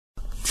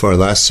For our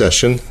last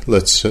session,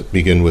 let's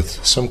begin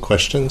with some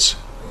questions.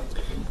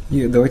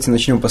 И давайте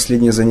начнем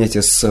последнее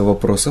занятие с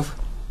вопросов.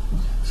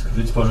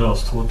 Скажите,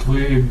 пожалуйста, вот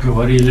вы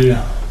говорили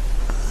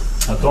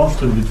о том,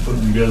 что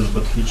без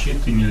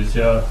бодхичитты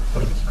нельзя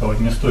практиковать,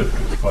 не стоит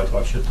практиковать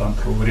вообще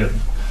тантру, вредно.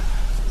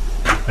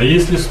 А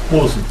есть ли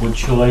способ, вот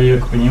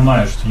человек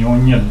понимает, что у него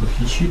нет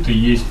бодхичитты,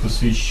 есть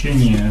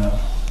посвящение,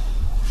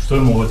 что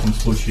ему в этом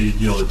случае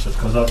делать?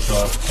 Отказаться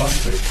от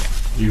тантры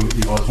и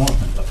возможно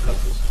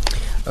отказаться?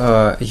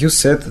 You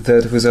said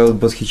that without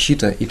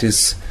bodhicitta it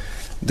is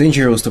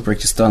dangerous to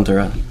practice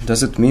tantra.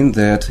 Does it mean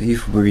that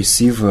if we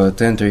receive a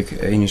tantric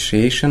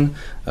initiation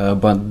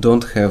but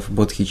don't have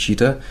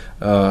bodhicitta,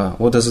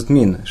 what does it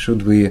mean?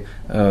 Should we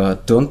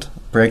don't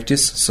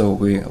practice, so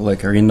we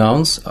like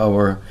renounce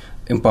our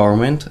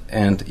empowerment?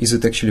 And is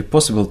it actually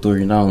possible to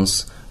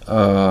renounce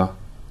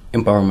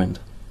empowerment?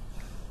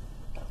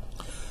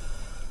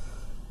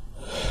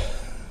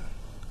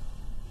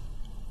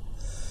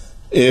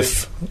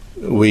 If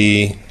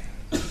we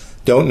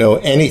don't know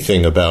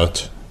anything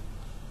about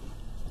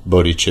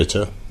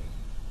bodhicitta,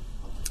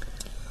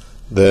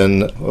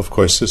 then of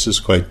course this is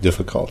quite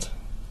difficult.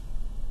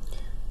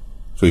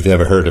 If we've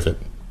never heard of it.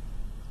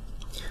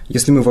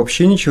 Если мы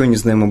вообще ничего не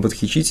знаем о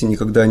бодхичитте,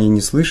 никогда о ней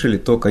не слышали,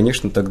 то,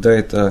 конечно, тогда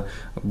это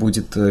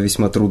будет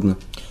весьма трудно.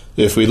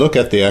 If we look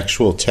at the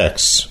actual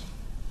texts,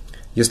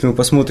 если мы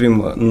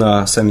посмотрим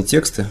на сами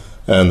тексты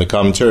and the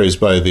commentaries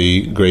by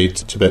the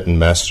great Tibetan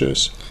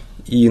masters,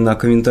 и на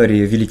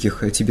комментарии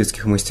великих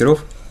тибетских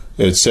мастеров,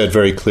 it said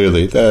very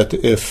clearly that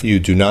if you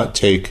do not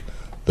take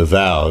the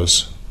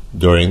vows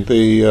during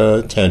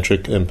the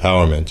tantric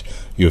empowerment,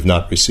 you have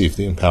not received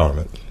the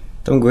empowerment.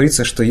 Там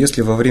говорится, что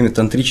если во время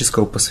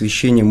тантрического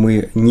посвящения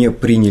мы не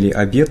приняли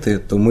обеты,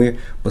 то мы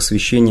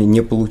посвящение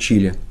не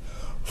получили.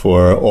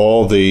 For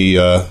all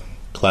the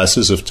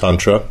classes of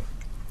tantra,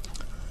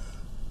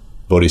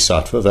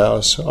 bodhisattva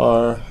vows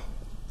are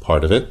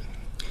part of it.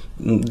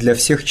 Для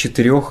всех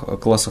 4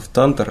 классов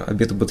тантр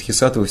обеты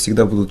бодхисаттвы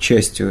всегда будут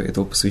частью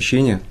этого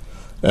посвящения.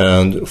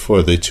 And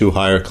for the 2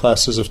 higher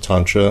classes of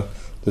tantra,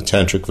 the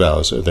tantric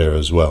vows are there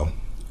as well.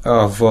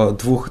 А в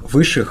 2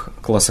 высших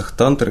классах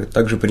тантры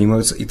также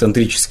принимаются и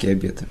тантрические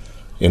обеты.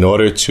 In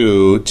order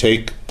to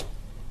take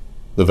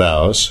the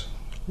vows,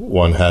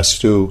 one has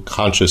to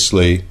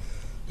consciously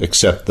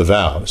accept the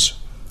vows.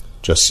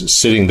 Just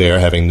sitting there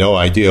having no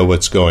idea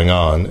what's going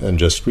on and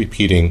just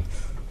repeating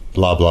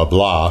blah, blah,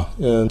 blah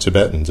in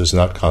Tibetan does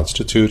not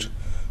constitute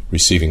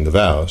receiving the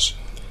vows.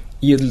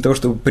 И для того,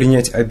 чтобы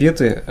принять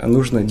обеты,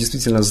 нужно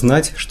действительно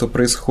знать, что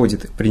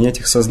происходит, принять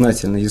их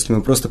сознательно. Если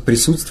мы просто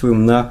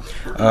присутствуем на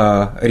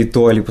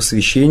ритуале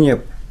посвящения,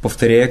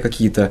 повторяя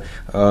какие-то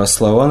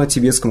слова на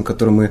тибетском,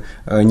 которые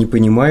мы не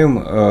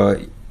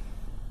понимаем,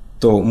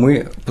 то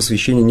мы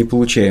посвящение не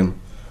получаем.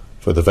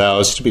 For the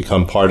vows to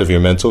become part of your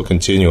mental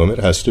continuum, it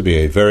has to be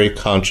a very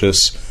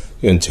conscious,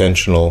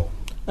 intentional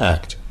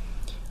act.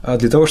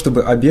 Для того,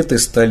 чтобы обеты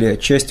стали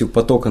частью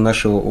потока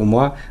нашего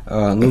ума,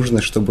 нужно,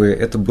 чтобы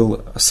это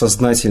был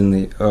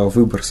сознательный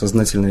выбор,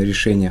 сознательное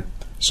решение.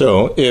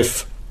 So,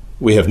 if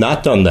we have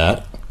not done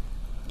that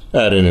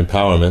at an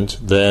empowerment,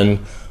 then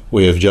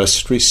we have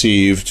just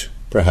received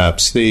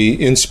perhaps the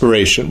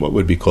inspiration, what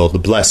would be called the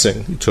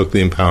blessing. You took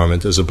the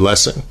empowerment as a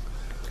blessing.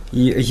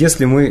 И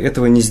если мы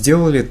этого не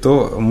сделали,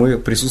 то мы,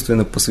 присутствуя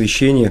на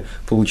посвящении,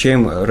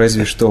 получаем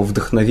разве что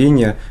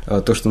вдохновение,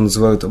 то, что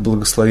называют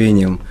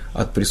благословением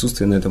от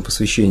присутствия на этом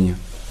посвящении.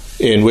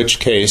 In which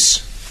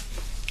case,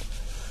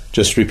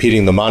 just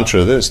repeating the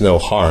mantra, there's no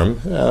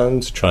harm,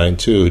 and trying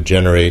to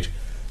generate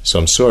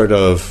some sort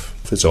of,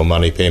 if it's Om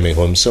Mani Padme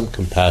Hum, some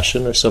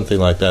compassion or something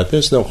like that,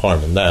 there's no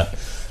harm in that.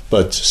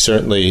 But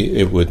certainly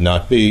it would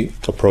not be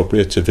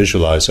appropriate to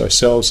visualize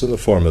ourselves in the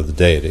form of the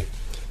deity.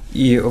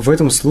 И в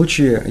этом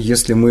случае,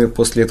 если мы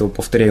после этого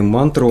повторяем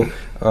мантру,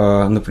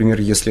 например,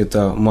 если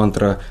это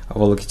мантра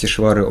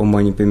Авалокитешвары Ом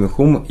Мани Падме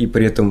Хум, и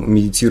при этом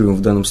медитируем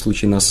в данном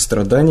случае на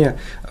сострадание,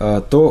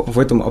 то в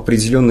этом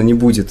определенно не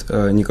будет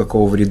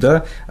никакого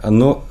вреда,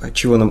 но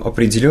чего нам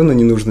определенно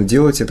не нужно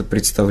делать, это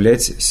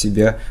представлять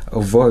себя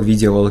в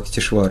виде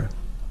Авалокитешвары.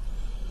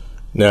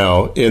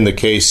 Now, in the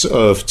case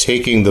of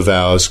taking the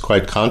vows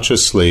quite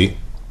consciously,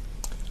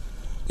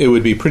 it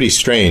would be pretty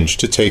strange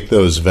to take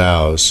those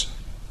vows,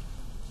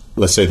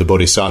 let's say the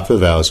bodhisattva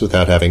vows,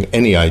 without having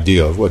any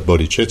idea of what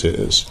bodhicitta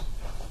is.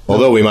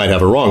 Although we might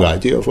have a wrong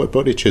idea of what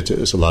bodhicitta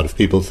is. A lot of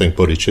people think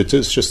bodhicitta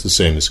is just the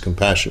same as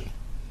compassion.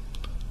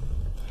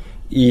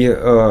 И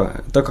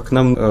так как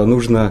нам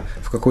нужно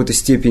в какой-то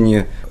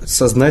степени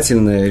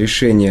сознательное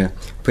решение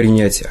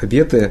принять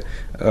обеты,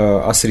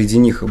 а среди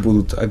них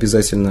будут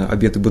обязательно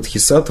обеты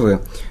бодхисаттвы,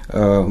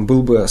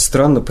 было бы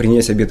странно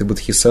принять обеты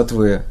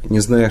бодхисаттвы,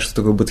 не зная, что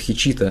такое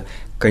бодхичитта.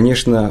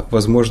 Конечно,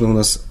 возможно, у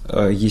нас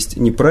есть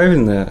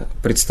неправильное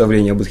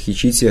представление о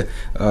бодхичитте,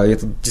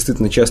 это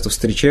действительно часто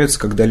встречается,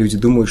 когда люди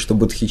думают, что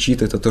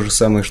бодхичитта – это то же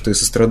самое, что и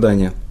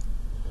сострадание.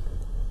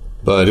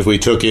 But if we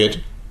took it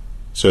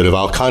sort of,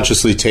 I'll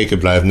consciously take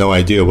it, but I have no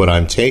idea what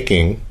I'm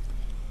taking,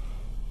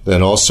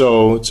 then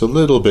also it's a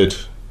little bit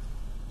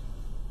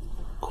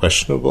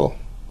questionable.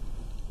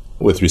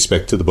 with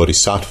respect to the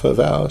bodhisattva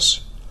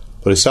vows.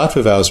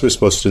 Bodhisattva vows, we're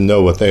supposed to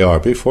know what they are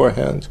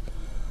beforehand.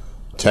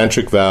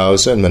 Tantric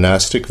vows and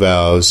monastic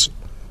vows,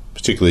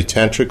 particularly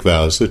tantric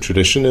vows, the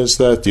tradition is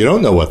that you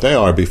don't know what they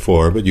are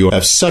before, but you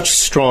have such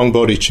strong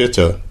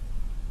bodhicitta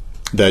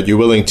that you're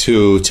willing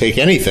to take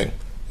anything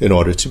in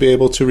order to be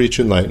able to reach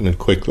enlightenment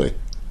quickly.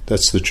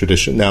 That's the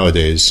tradition.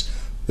 Nowadays,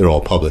 they're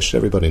all published.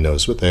 Everybody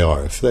knows what they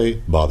are if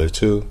they bother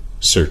to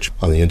search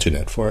on the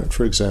internet for it,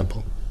 for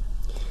example.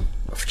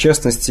 В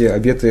частности,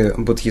 обеты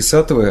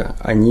бодхисаттвы,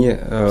 они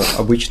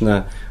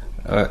обычно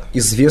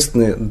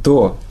известны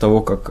до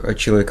того, как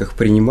человек их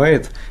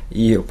принимает,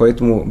 и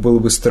поэтому было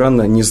бы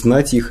странно не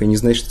знать их и не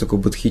знать, что такое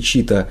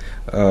бодхичитта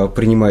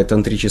принимает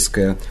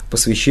тантрическое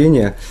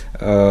посвящение,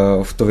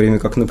 в то время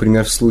как,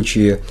 например, в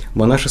случае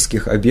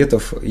монашеских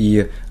обетов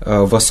и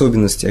в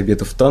особенности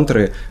обетов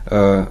тантры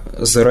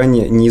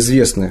заранее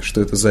неизвестно,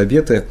 что это за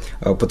обеты,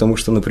 потому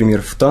что,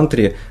 например, в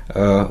тантре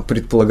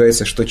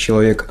предполагается, что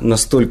человек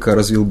настолько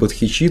развил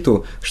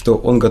бодхичитту, что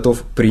он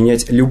готов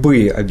принять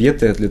любые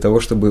обеты для того,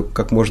 чтобы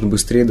как можно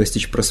быстрее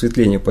достичь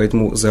просветления,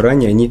 поэтому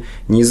заранее они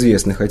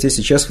неизвестны. Хотя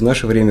сейчас в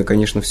наше время,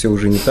 конечно, все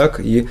уже не так,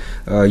 и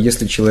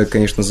если человек,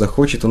 конечно,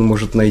 захочет, он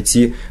может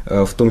найти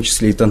в том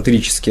числе и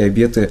тантрические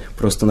обеты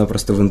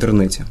просто-напросто в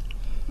интернете.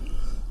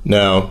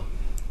 Now,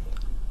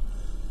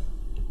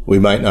 we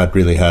might not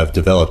really have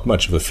developed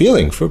much of a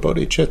feeling for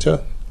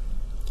bodhicitta,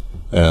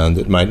 and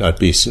it might not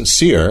be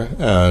sincere,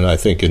 and I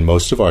think in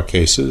most of our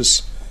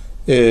cases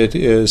it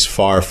is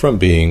far from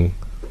being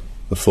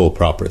the full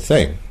proper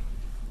thing.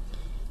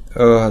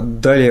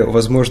 Далее,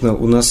 возможно,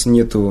 у нас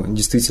нету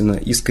действительно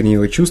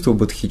искреннего чувства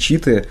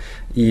бодхичитты,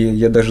 и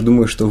я даже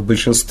думаю, что в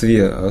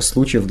большинстве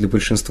случаев, для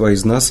большинства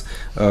из нас,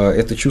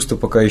 это чувство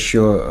пока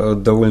еще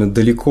довольно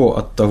далеко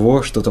от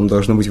того, что там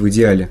должно быть в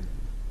идеале.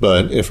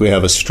 But if we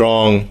have a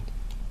strong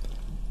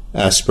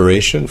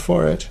aspiration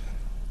for it,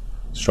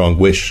 strong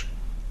wish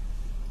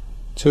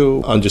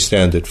to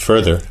understand it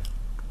further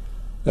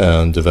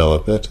and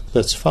develop it,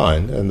 that's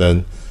fine, and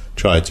then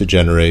try to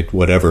generate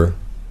whatever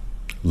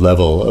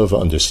level of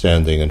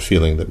understanding and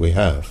feeling that we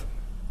have.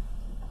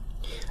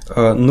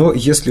 Но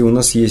если у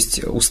нас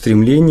есть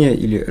устремление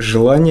или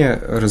желание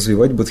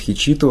развивать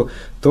бодхичитту,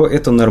 то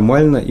это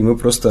нормально, и мы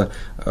просто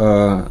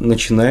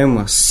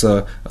начинаем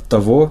с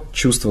того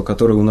чувства,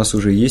 которое у нас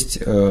уже есть,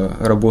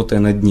 работая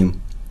над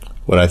ним.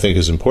 What I think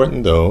is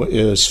important, though,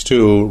 is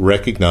to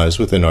recognize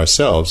within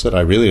ourselves that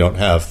I really don't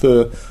have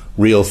the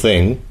real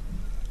thing,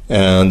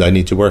 and I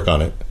need to work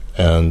on it,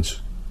 and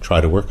try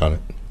to work on it.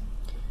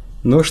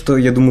 Но что,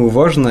 я думаю,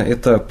 важно,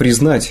 это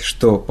признать,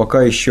 что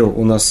пока еще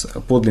у нас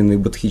подлинной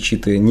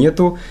бодхичитты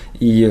нету,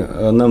 и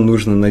нам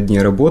нужно над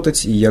ней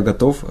работать, и я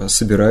готов,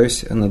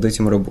 собираюсь над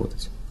этим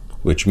работать.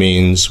 Which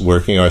means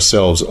working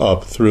ourselves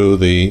up through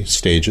the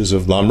stages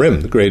of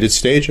Lamrim, the graded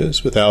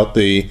stages. Without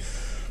the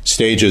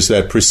stages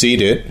that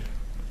precede it,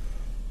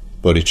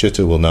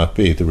 bodhicitta will not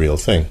be the real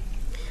thing.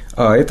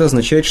 А это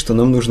означает, что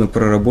нам нужно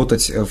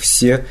проработать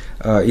все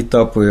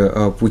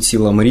этапы пути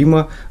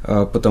Ламрима,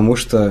 потому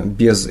что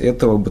без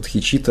этого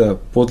бодхичитта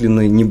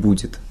подлинной не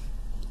будет.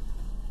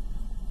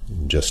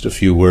 Just a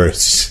few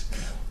words.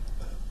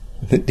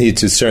 Need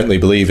to certainly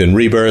believe in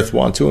rebirth,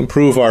 want to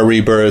improve our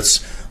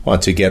rebirths,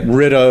 want to get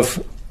rid of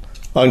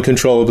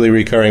uncontrollably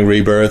recurring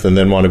rebirth, and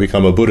then want to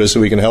become a Buddha so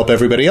we can help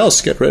everybody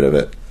else get rid of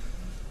it.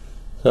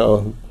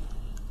 So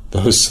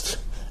those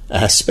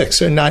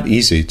aspects are not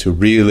easy to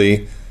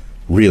really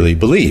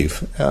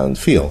believe and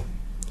feel.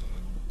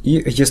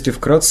 И если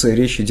вкратце,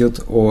 речь идет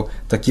о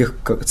таких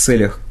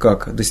целях,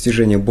 как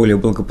достижение более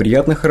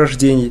благоприятных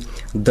рождений,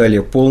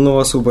 далее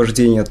полного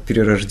освобождения от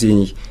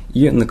перерождений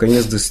и,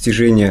 наконец,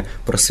 достижение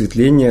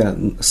просветления,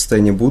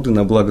 состояния Будды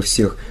на благо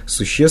всех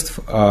существ,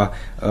 а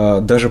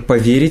даже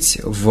поверить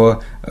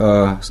в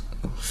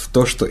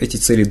то, что эти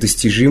цели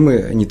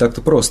достижимы, не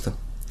так-то просто.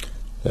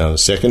 Now, the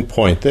second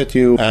point that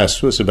you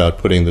asked was about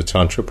putting the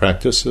Tantra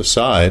practice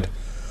aside.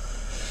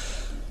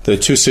 There are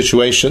two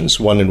situations,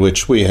 one in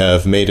which we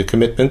have made a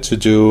commitment to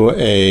do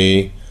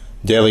a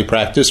daily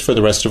practice for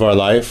the rest of our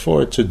life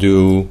or to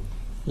do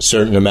a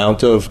certain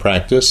amount of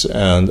practice,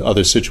 and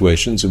other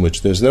situations in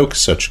which there's no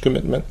such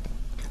commitment.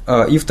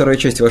 И вторая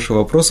часть вашего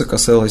вопроса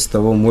касалась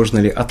того, можно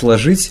ли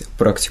отложить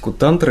практику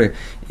тантры.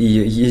 И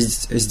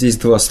есть здесь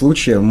два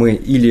случая. Мы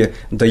или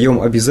даем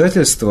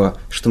обязательство,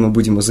 что мы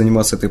будем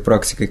заниматься этой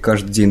практикой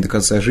каждый день до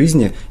конца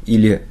жизни,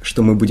 или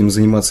что мы будем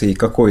заниматься ей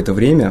какое-то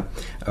время,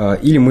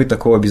 или мы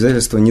такого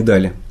обязательства не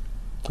дали.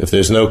 If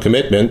there's no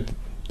commitment,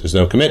 there's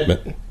no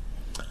commitment.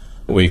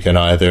 We can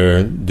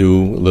either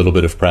do a little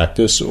bit of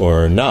practice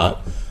or not.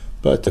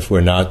 But if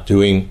we're not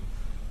doing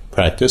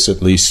practice,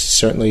 at least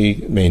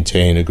certainly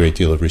maintain a great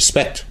deal of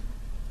respect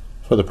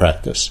for the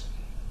practice.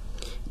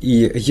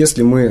 И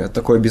если мы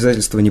такое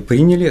обязательство не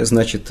приняли,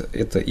 значит,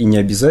 это и не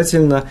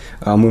обязательно,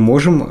 а мы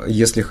можем,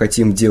 если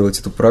хотим делать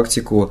эту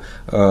практику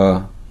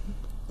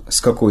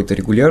с какой-то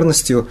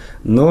регулярностью,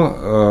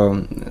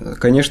 но,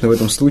 конечно, в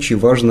этом случае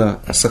важно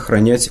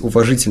сохранять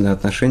уважительное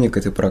отношение к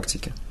этой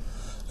практике.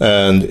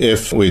 And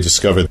if we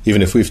discover,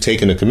 even if we've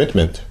taken a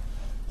commitment,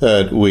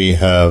 that we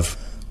have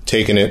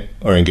taken it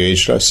or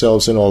engaged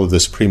ourselves in all of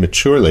this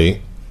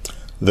prematurely,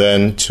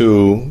 then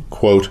to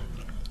quote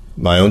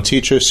my own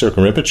teacher,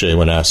 Sirkin Rinpoche,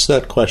 when asked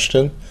that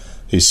question,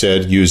 he said,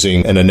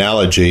 using an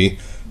analogy,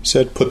 he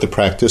said, put the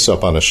practice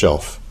up on a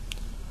shelf.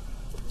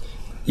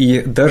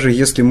 И даже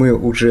если мы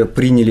уже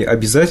приняли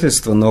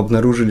обязательства, но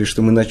обнаружили,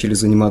 что мы начали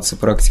заниматься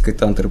практикой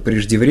тантры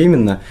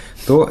преждевременно,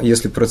 то,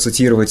 если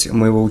процитировать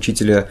моего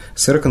учителя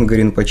Сиркинга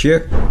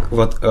Ринпоче,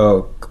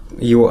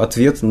 его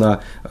ответ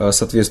на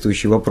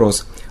соответствующий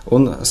вопрос,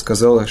 он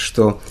сказал,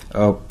 что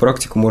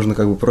практику можно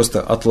как бы просто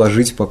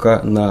отложить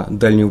пока на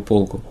дальнюю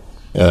полку.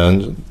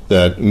 And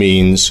that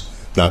means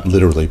not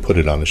literally put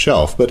it on a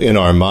shelf, but in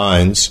our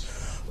minds,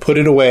 put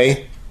it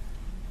away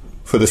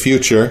for the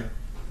future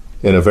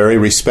in a very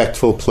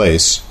respectful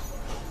place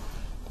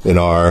in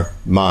our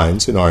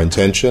minds, in our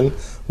intention,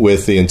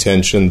 with the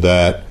intention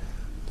that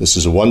this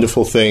is a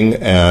wonderful thing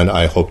and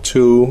I hope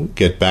to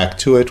get back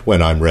to it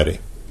when I'm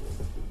ready.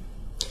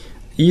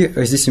 И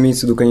здесь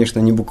имеется в виду, конечно,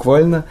 не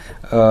буквально,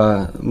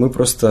 мы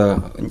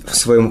просто в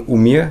своем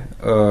уме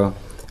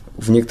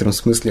в некотором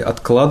смысле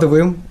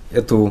откладываем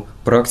эту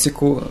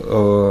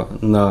практику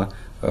на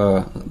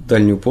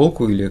дальнюю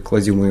полку или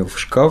кладем ее в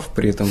шкаф,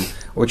 при этом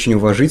очень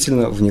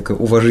уважительно, в некое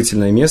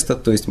уважительное место,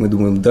 то есть мы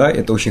думаем, да,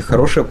 это очень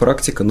хорошая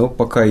практика, но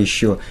пока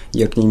еще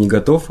я к ней не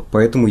готов,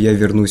 поэтому я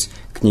вернусь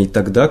к ней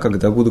тогда,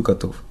 когда буду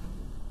готов.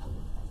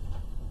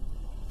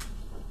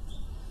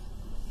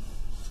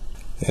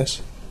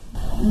 Yes.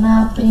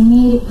 На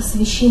примере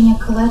посвящения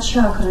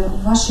кала-чакры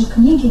в вашей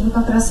книге вы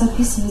как раз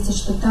описываете,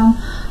 что там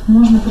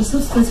можно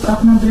присутствовать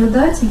как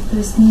наблюдатель, то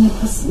есть не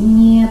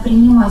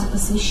принимать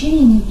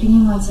посвящение, не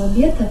принимать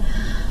обеты,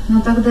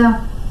 но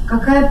тогда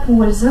какая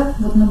польза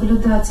вот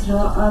наблюдателю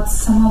от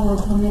самого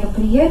этого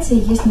мероприятия,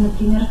 если,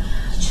 например,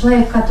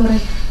 человек, который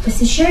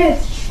посещает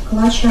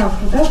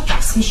кала-чакру, да,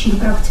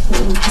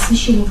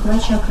 посвящение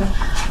кала-чакры,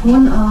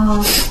 он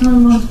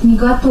может быть, не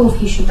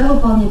готов еще, да,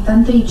 выполнять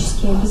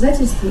тантрические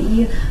обязательства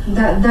и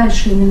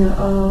дальше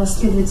именно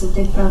следовать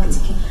этой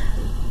практике.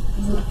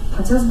 Вот,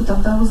 хотелось бы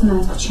тогда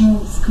узнать, почему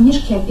в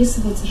книжке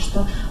описывается,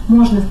 что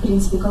можно, в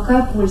принципе,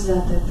 какая польза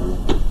от этого.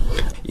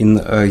 In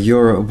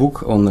your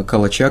book on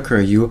Kala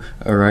Chakra, you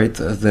write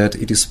that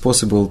it is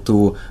possible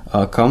to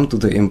come to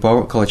the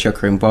Kala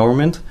Chakra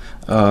empowerment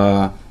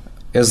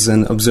as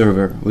an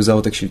observer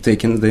without actually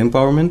taking the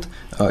empowerment.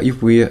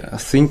 If we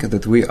think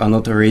that we are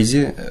not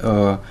ready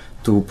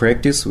to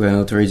practice, we are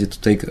not ready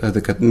to take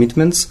the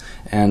commitments,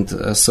 and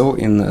so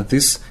in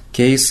this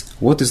case,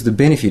 what is the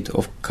benefit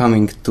of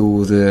coming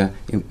to the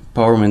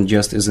empowerment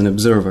just as an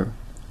observer?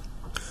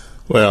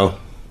 Well,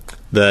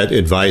 that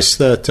advice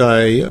that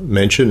I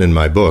mention in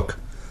my book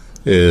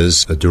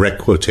is a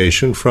direct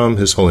quotation from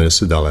His Holiness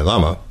the Dalai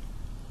Lama.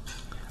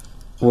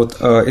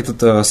 Вот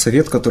этот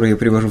совет, который я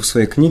привожу в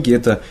своей книге,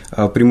 это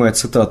прямая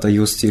цитата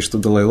Его Святейшества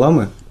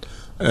Далай-ламы.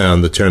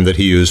 And the term that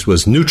he used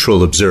was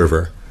neutral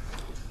observer.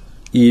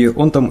 И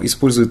он там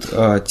использует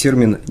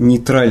термин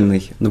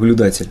 «нейтральный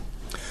наблюдатель».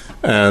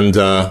 And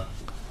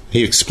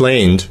he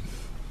explained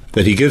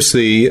that he gives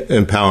the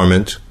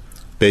empowerment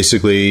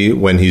basically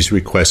when he's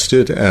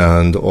requested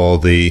and all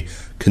the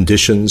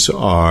conditions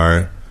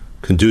are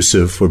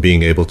conducive for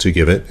being able to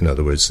give it. In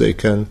other words, they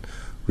can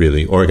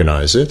really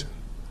organize it.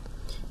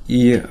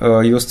 И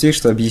Его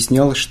Святейшество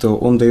объяснял, что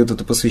он дает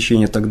это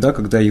посвящение тогда,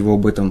 когда его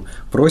об этом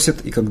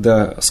просят, и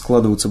когда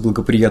складываются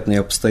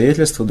благоприятные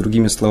обстоятельства,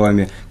 другими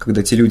словами,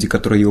 когда те люди,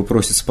 которые его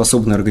просят,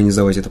 способны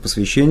организовать это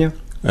посвящение.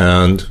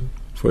 And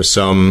for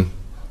some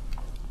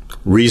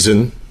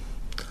reason,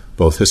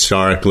 both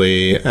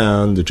historically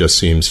and it just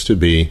seems to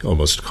be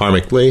almost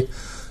karmically,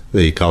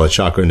 the Kala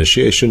Chakra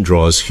initiation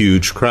draws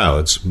huge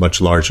crowds, much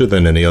larger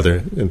than any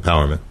other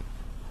empowerment,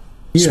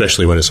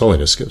 especially when His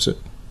Holiness gives it.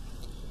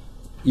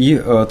 И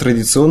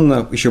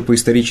традиционно, еще по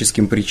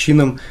историческим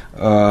причинам,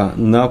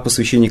 на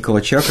посвящении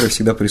Кала-чакры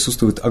всегда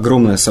присутствует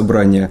огромное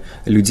собрание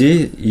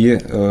людей, и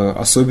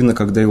особенно,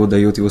 когда его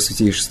дает Его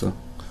Святейшество.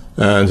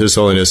 And His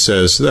Holiness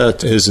says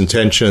that his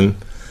intention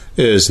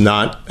is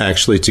not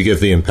actually to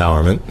give the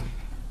empowerment.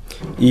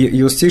 И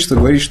Его Святейшество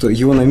говорит, что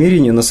его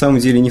намерение на самом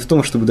деле не в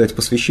том, чтобы дать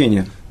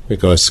посвящение.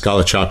 Because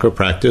Kala Chakra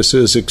practice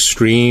is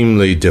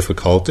extremely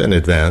difficult and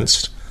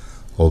advanced,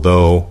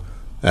 although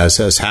as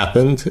has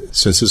happened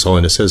since His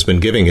Holiness has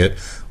been giving it,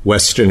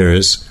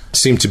 Westerners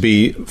seem to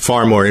be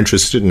far more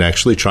interested in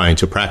actually trying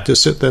to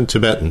practice it than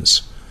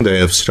Tibetans. They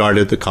have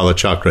started the Kala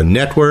Chakra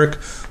network.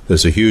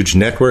 There's a huge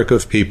network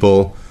of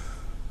people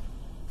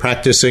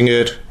practicing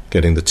it,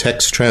 getting the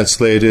text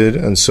translated,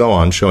 and so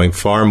on, showing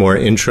far more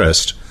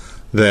interest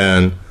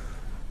than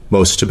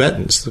most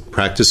Tibetans. The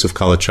practice of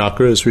Kala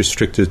Chakra is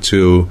restricted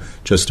to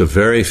just a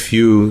very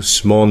few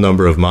small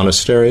number of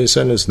monasteries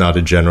and is not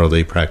a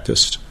generally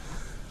practiced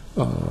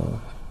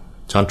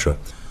Tantra.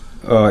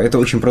 это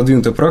очень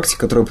продвинутая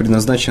практика, которая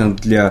предназначена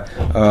для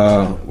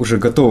уже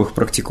готовых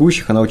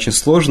практикующих, она очень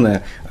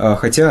сложная,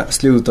 хотя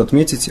следует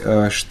отметить,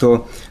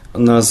 что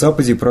на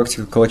Западе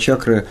практика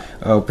калачакры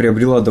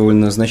приобрела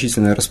довольно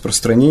значительное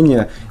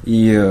распространение,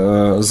 и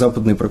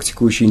западные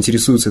практикующие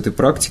интересуются этой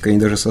практикой, они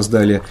даже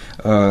создали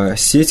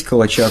сеть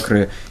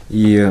калачакры,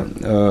 и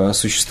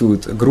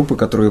существуют группы,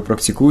 которые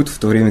практикуют, в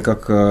то время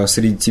как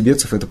среди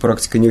тибетцев эта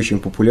практика не очень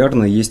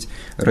популярна, есть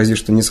разве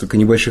что несколько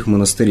небольших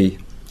монастырей,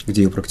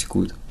 где ее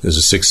практикуют. There's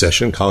a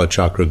six-session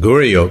Kalachakra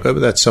Guru Yoga,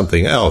 but that's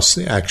something else.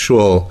 The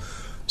actual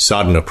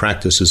sadhana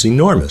practice is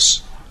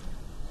enormous.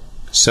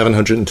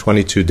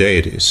 722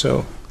 deities,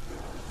 so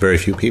very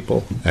few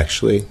people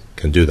actually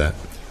can do that.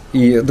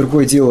 И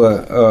другое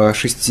дело,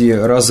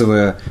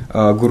 шестиразовая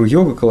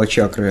гуру-йога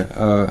калачакры,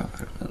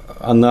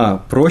 она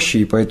проще,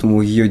 и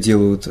поэтому ее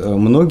делают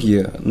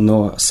многие,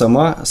 но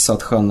сама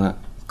садхана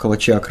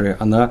калачакры,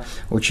 она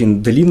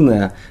очень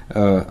длинная,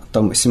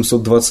 там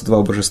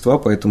 722 божества,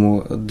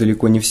 поэтому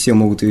далеко не все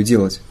могут ее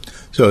делать.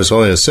 So His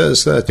Holiness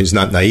says that he's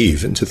not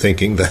naive into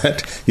thinking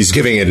that he's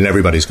giving it and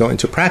everybody's going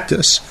to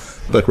practice,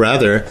 but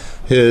rather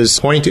his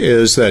point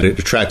is that it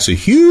attracts a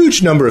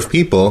huge number of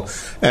people,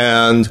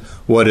 and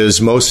what is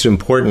most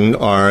important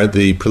are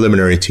the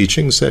preliminary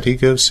teachings that he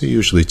gives. He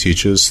usually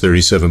teaches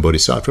 37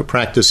 Bodhisattva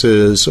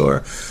practices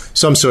or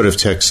some sort of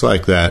text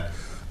like that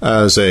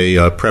as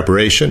a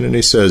preparation, and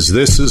he says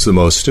this is the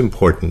most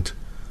important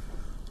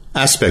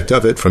aspect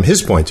of it from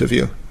his point of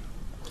view.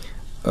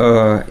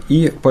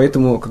 И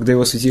поэтому, когда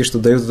его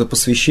святейшество дает это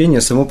посвящение,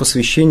 само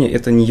посвящение –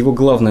 это не его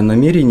главное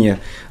намерение,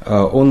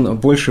 он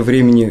больше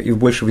времени и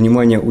больше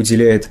внимания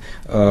уделяет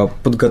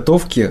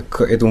подготовке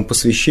к этому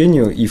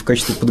посвящению, и в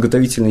качестве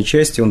подготовительной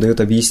части он дает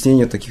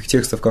объяснение таких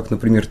текстов, как,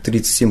 например,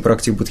 37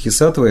 практик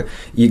Бодхисаттвы,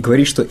 и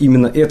говорит, что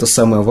именно это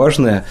самое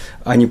важное,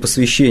 а не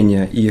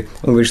посвящение, и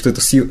он говорит, что это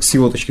с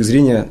его точки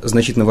зрения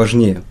значительно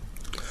важнее.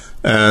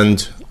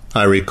 And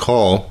I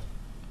recall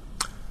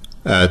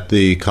at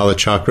the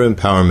Kalachakra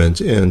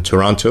Empowerment in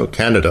Toronto,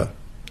 Canada,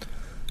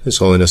 His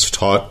Holiness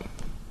taught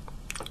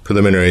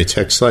preliminary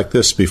texts like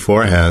this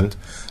beforehand,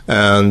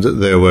 and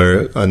there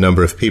were a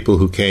number of people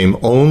who came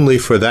only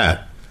for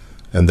that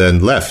and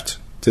then left,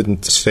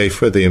 didn't stay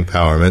for the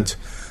empowerment,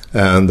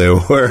 and there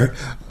were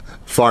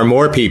far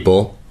more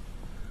people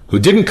who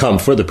didn't come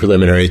for the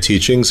preliminary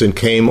teachings and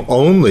came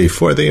only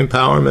for the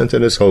empowerment,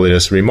 and His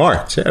Holiness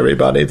remarked to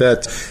everybody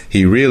that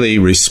he really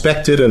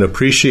respected and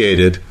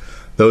appreciated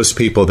those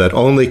people that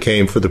only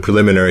came for the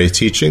preliminary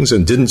teachings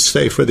and didn't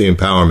stay for the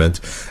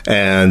empowerment,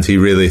 and he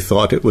really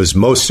thought it was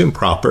most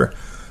improper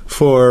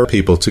for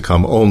people to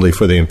come only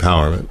for the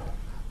empowerment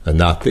and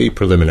not the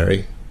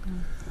preliminary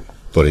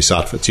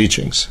bodhisattva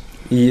teachings.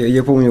 И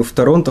я помню в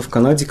Торонто, в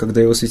Канаде,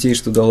 когда его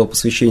святейшество дало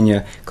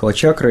посвящение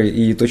калачакры,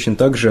 и точно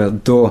так же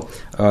до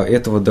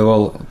этого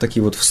давал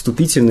такие вот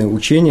вступительные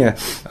учения.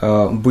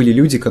 Были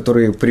люди,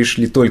 которые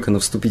пришли только на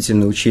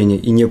вступительные учения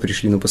и не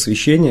пришли на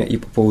посвящение, и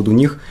по поводу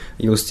них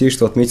его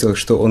святейшество отметило,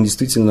 что он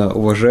действительно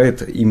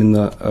уважает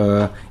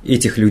именно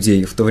этих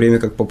людей, в то время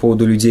как по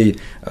поводу людей,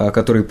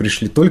 которые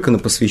пришли только на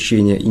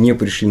посвящение и не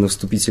пришли на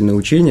вступительные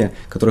учения,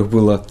 которых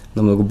было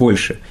намного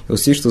больше, его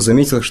святейшество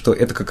заметило, что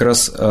это как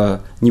раз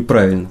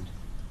неправильно.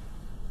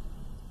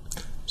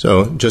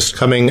 So just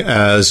coming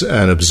as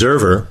an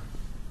observer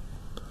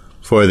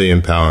for the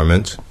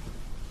empowerment,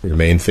 your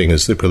main thing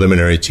is the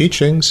preliminary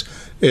teachings,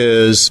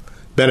 is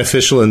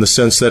beneficial in the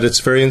sense that it's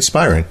very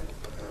inspiring.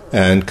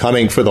 And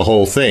coming for the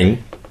whole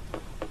thing,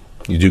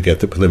 you do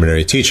get the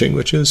preliminary teaching,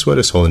 which is what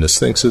His Holiness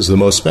thinks is the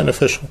most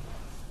beneficial.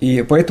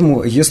 И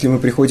поэтому, если мы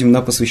приходим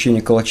на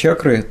посвящение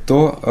калачакры,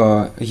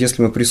 то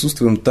если мы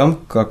присутствуем там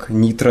как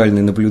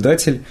нейтральный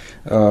наблюдатель,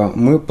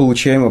 мы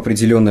получаем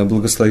определенное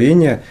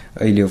благословение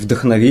или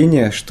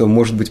вдохновение, что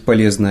может быть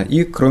полезно.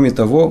 И, кроме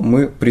того,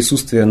 мы,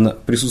 присутствуя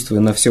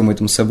на всем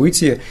этом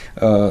событии,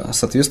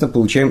 соответственно,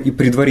 получаем и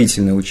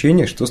предварительное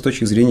учение, что с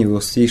точки зрения его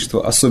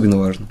святейшества особенно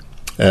важно.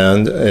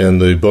 And in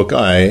the book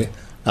I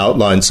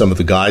outlined some of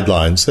the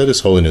guidelines that His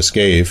Holiness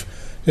gave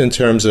in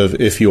terms of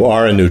if you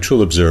are a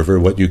neutral observer,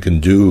 what you can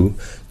do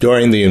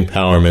during the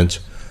empowerment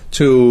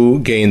to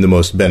gain the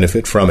most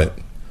benefit from it.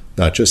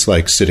 Not just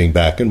like sitting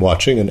back and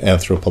watching an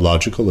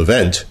anthropological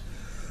event,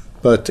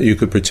 but you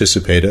could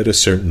participate at a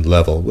certain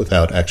level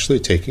without actually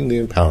taking the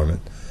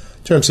empowerment,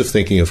 in terms of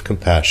thinking of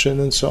compassion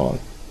and so on.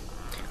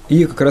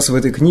 И как раз в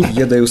этой книге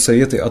я даю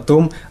советы о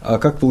том,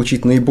 как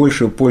получить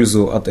наибольшую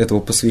пользу от этого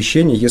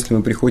посвящения, если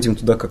мы приходим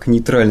туда как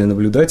нейтральный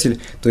наблюдатель,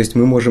 то есть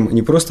мы можем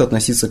не просто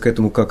относиться к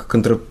этому как к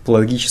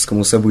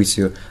антропологическому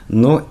событию,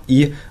 но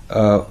и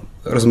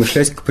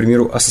размышлять, к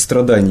примеру, о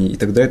сострадании, и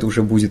тогда это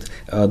уже будет,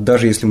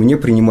 даже если мы не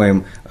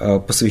принимаем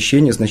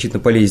посвящение, значительно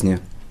полезнее.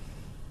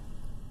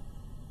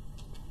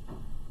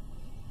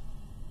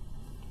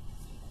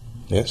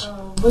 Yes?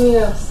 Вы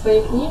в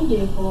своей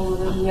книге, по-моему,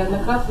 даже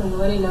неоднократно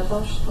говорили о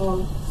том,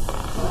 что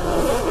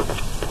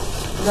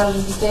даже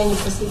состояние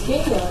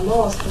просветления,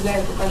 оно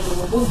оставляет у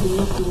каждого Будды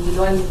некий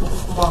индивидуальный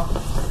ума.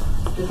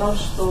 При том,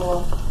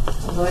 что,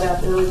 говоря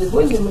о природе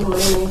Будды, мы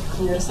говорим о неких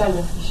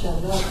универсальных вещах,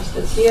 да,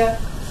 то есть те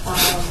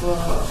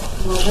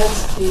в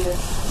блаженстве,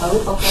 а вы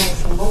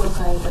поклонницы Бога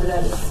и так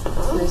далее.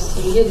 То есть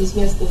есть здесь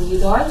место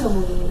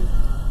индивидуальному,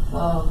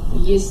 и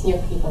есть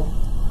некий там,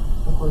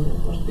 такой,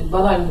 может быть,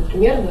 банальный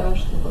пример, да,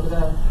 что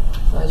когда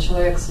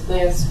человек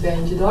сознает себя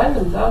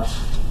индивидуальным, да,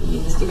 и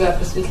достигая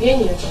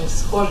просветления, то есть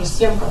схоже с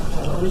тем,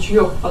 как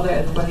ручеек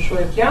попадает в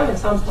большой океан и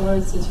сам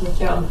становится этим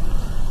океаном.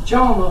 В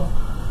чем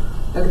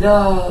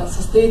тогда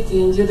состоит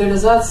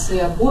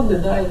индивидуализация Будды,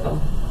 да, и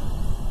там,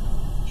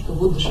 что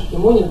Будда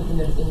Шакьямуни,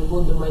 например, это не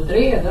Будда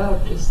Майтрея, да,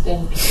 при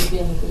состоянии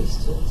просветления, то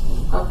есть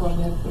как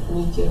можно это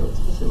прокомментировать?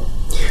 Спасибо.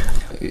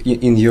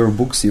 In your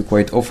books, you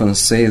quite often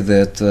say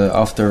that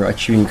after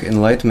achieving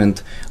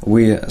enlightenment,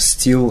 we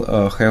still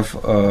have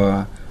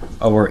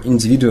our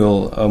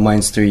individual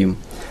mind stream.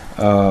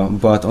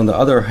 But on the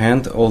other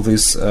hand, all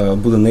these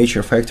Buddha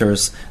nature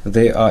factors,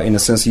 they are in a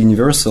sense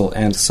universal,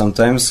 and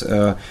sometimes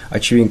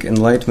achieving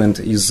enlightenment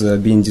is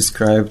being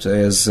described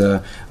as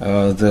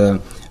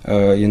the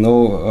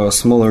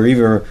smaller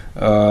river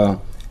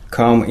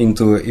come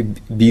into a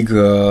big,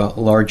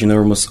 large,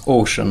 enormous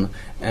ocean.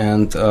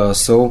 And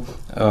so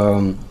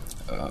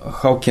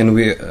how can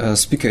we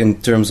speak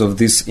in terms of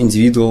this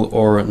individual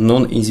or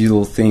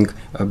non-individual thing,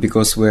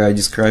 because we are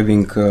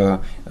describing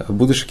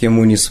Buddha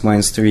Shakyamuni's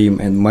mind stream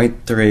and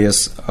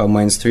Maitreya's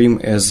mind stream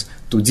as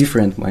two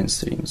different mind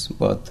streams,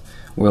 but,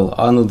 well,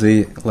 are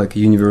they like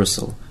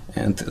universal?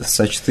 And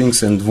such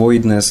things and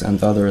voidness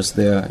and others,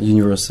 they are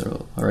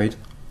universal, right?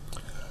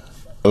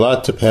 A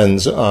lot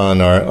depends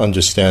on our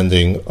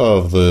understanding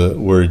of the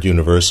word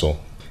universal.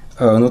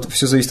 Но это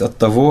все зависит от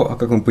того,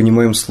 как мы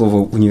понимаем слово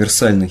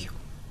 «универсальный».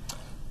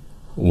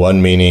 One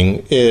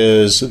meaning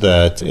is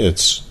that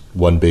it's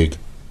one big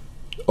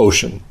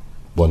ocean,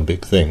 one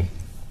big thing.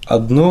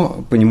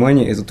 Одно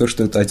понимание – это то,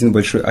 что это один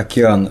большой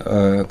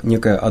океан,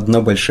 некая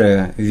одна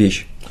большая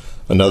вещь.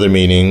 Another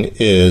meaning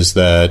is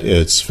that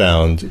it's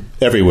found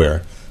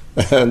everywhere,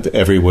 and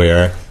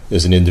everywhere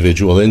is an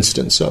individual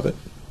instance of it.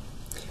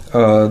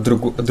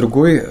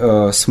 Другой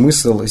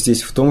смысл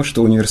здесь в том,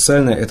 что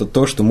универсальное – это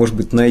то, что может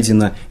быть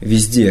найдено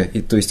везде,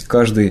 и то есть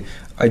каждый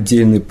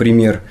отдельный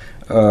пример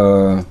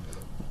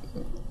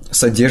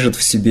содержит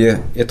в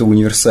себе это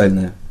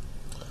универсальное.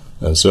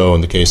 And so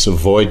in the case of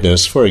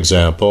voidness, for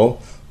example,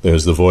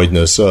 there's the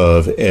voidness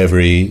of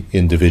every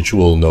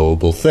individual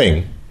knowable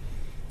thing.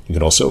 You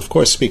can also, of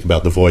course, speak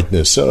about the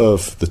voidness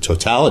of the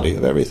totality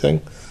of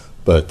everything,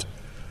 but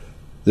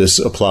this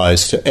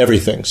applies to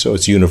everything, so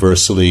it's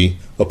universally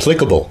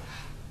applicable.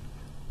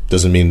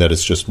 Doesn't mean that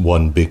it's just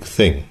one big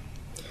thing.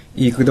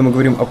 И когда мы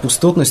говорим о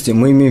пустотности,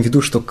 мы имеем в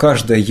виду, что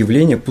каждое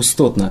явление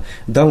пустотно.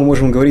 Да, мы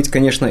можем говорить,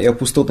 конечно, и о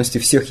пустотности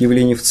всех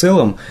явлений в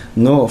целом,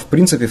 но, в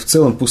принципе, в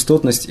целом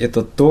пустотность –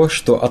 это то,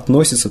 что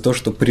относится, то,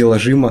 что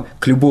приложимо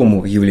к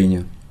любому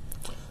явлению.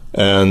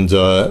 And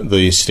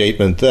the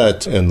statement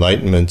that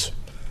enlightenment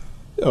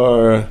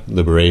or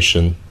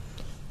liberation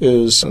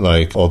is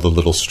like all the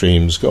little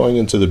streams going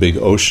into the big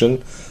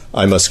ocean,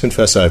 I must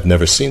confess I've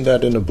never seen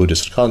that in a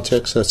Buddhist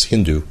context. That's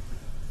Hindu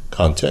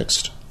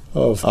context.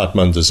 Of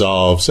Atman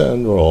dissolves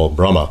and we're all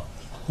Brahma,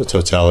 the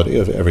totality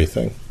of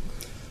everything.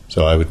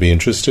 So I would be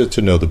interested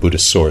to know the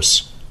Buddhist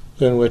source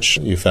in which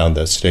you found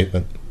that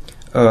statement.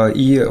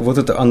 И вот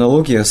эта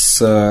аналогия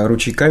с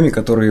ручейками,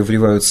 которые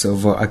вливаются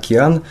в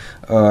океан,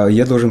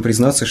 я должен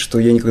признаться, что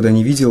я никогда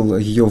не видел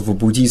ее в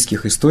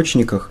буддийских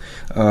источниках.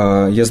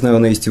 Я знаю,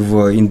 она есть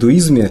в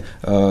индуизме,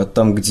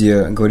 там,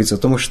 где говорится о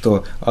том,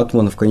 что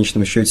атман в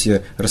конечном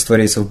счете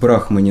растворяется в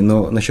брахмане,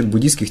 но насчет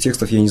буддийских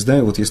текстов я не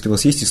знаю. Вот если у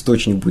вас есть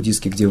источник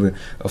буддийский, где вы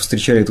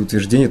встречали это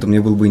утверждение, то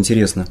мне было бы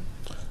интересно.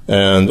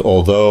 And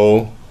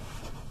although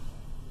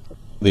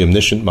the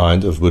omniscient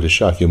mind of Buddha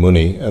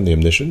Shakyamuni and the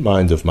omniscient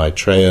mind of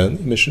Maitreya and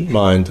the omniscient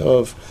mind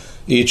of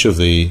each of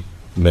the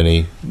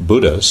many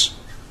Buddhas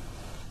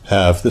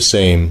have the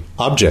same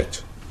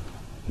object,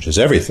 which is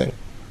everything.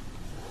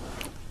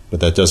 But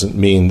that doesn't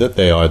mean that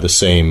they are the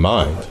same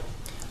mind.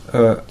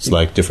 It's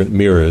like different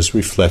mirrors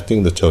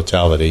reflecting the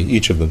totality,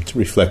 each of them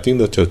reflecting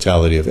the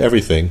totality of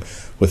everything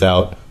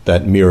without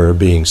that mirror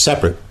being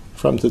separate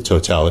from the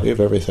totality of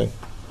everything.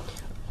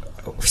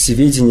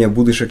 Всеведение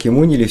Будды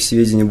Шакьямуни или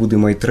всеведение Будды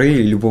Майтрея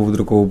или любого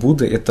другого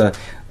Будды – это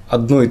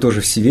одно и то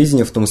же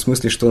всеведение в том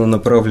смысле, что оно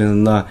направлено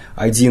на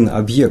один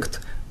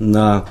объект,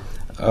 на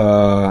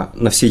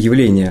все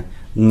явления,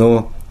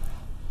 но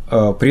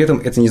при этом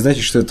это не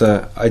значит, что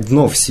это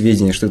одно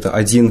всеведение, что это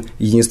один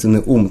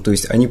единственный ум, то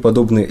есть они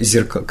подобны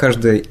зеркалу,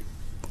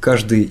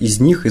 каждый из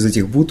них, из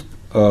этих Будд,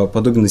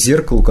 подобен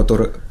зеркалу,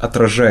 которое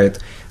отражает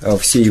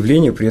все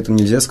явления, при этом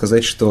нельзя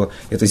сказать, что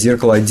это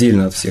зеркало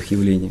отдельно от всех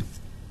явлений.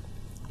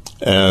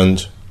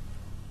 And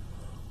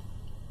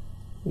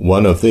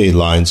one of the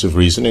lines of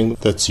reasoning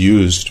that's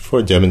used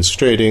for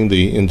demonstrating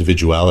the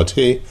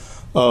individuality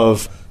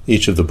of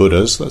each of the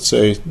Buddhas, let's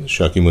say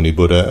Shakyamuni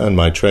Buddha and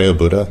Maitreya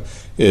Buddha,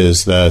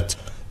 is that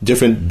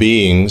different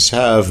beings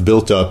have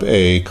built up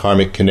a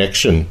karmic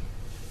connection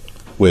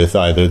with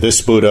either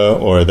this Buddha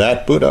or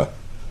that Buddha.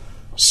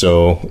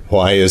 So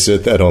why is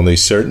it that only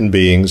certain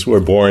beings were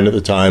born at the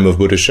time of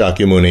Buddha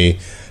Shakyamuni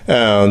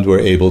and were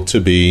able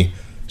to be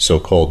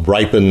so-called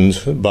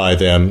ripened by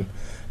them,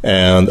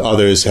 and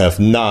others have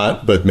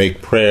not, but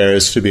make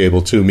prayers to be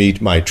able to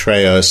meet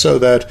Maitreya so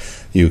that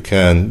you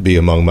can be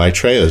among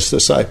Maitreya's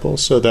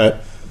disciples. So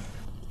that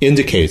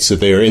indicates that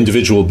they are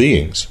individual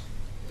beings.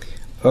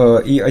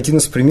 И один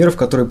из примеров,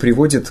 который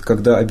приводит,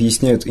 когда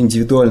объясняют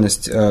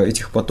индивидуальность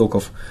этих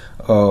потоков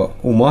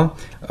ума,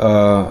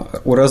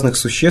 у разных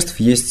существ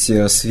есть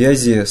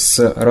связи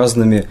с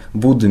разными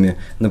Буддами.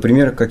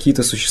 Например,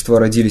 какие-то существа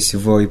родились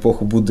в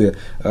эпоху Будды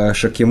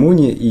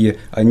Шакьямуни, и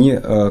они,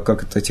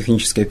 как это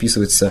технически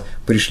описывается,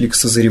 пришли к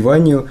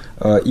созреванию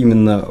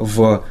именно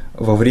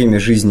во время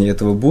жизни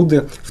этого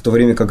Будды, в то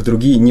время как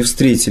другие не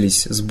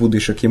встретились с Буддой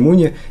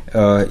Шакьямуни,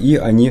 и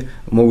они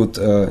могут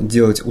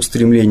делать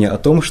устремление о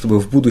том, чтобы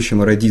в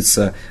будущем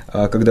родиться,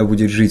 когда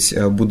будет жить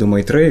Будда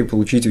Майтрея, и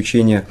получить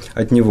учение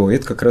от него. И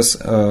это как раз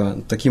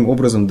таким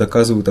образом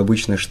доказывают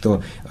обычно,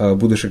 что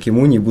Будда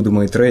Шакьямуни и Будда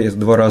Майтрея – это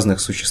два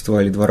разных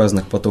существа или два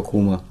разных потока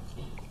ума.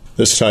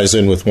 This ties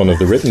in with one of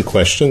the written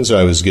questions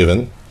I was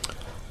given.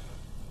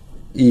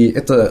 И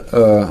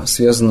это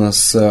связано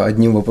с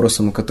одним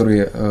вопросом,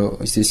 который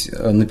здесь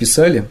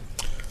написали.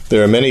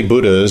 There are many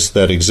Buddhas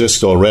that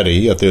exist already,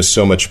 yet there's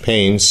so much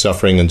pain,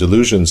 suffering, and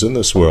delusions in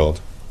this world.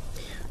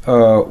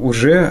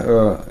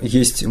 Уже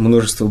есть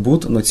множество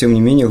Будд, но тем не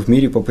менее в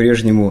мире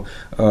по-прежнему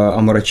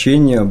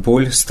омрачение,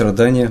 боль,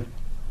 страдания.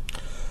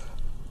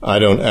 I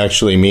don't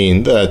actually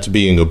mean that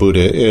being a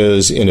Buddha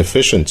is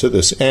inefficient to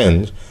this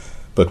end,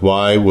 but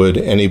why would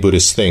any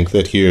Buddhist think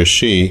that he or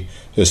she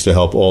is to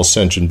help all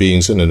sentient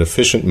beings in an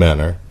efficient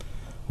manner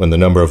when the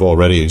number of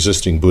already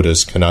existing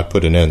Buddhas cannot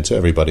put an end to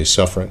everybody's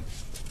suffering?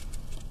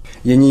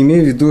 Я не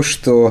имею в виду,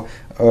 что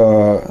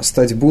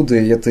стать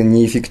Буддой – это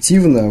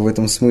неэффективно в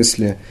этом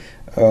смысле,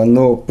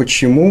 но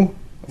почему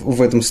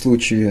в этом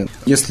случае,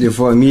 если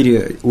в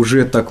мире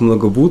уже так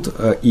много Будд,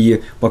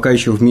 и пока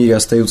еще в мире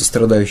остаются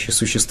страдающие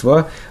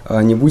существа,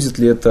 не будет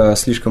ли это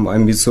слишком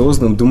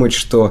амбициозным думать,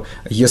 что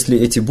если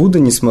эти Будды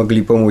не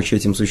смогли помочь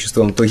этим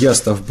существам, то я,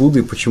 став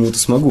Буддой, почему-то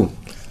смогу?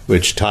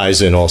 Which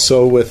ties in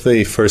also with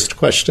the first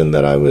question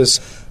that I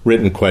was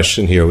written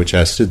question here, which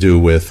has to do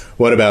with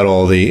what about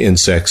all the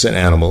insects and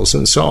animals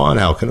and so on?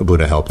 How can a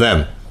Buddha help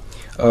them?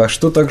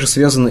 Что также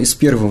связано и с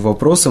первым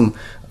вопросом,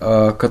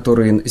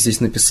 который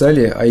здесь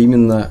написали, а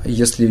именно,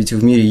 если ведь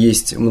в мире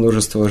есть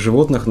множество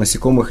животных,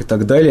 насекомых и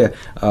так далее,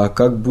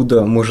 как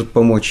Будда может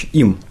помочь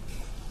им?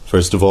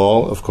 First of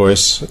all, of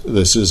course,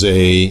 this is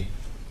a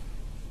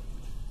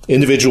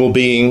individual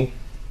being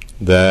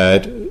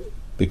that,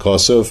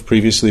 because of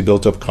previously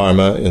built up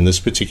karma in this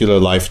particular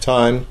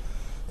lifetime,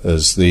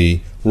 as the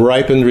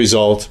ripened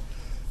result,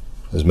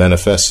 has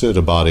manifested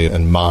a body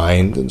and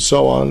mind and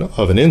so on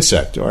of an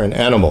insect or an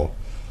animal.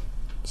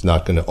 It's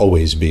not going to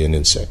always be an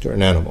insect or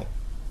an animal.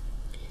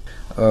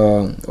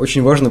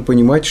 Очень важно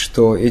понимать,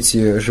 что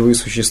эти живые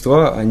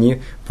существа,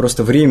 они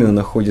просто временно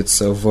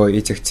находятся в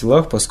этих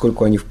телах,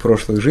 поскольку они в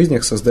прошлых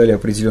жизнях создали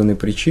определенные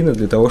причины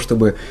для того,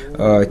 чтобы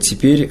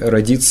теперь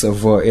родиться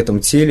в этом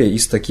теле и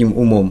с таким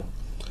умом.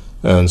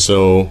 And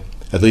so,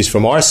 at least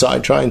from our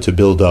side, trying to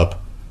build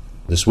up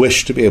this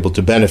wish to be able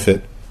to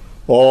benefit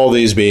all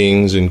these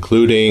beings,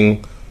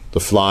 including the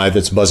fly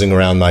that's buzzing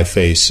around my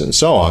face and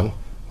so on,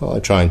 while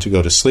I'm trying to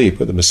go to sleep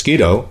with a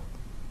mosquito.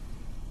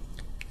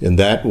 In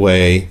that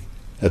way,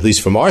 at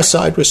least from our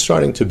side, we're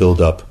starting to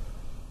build up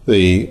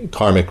the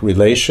karmic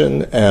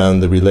relation,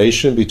 and the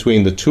relation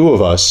between the two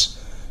of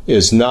us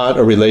is not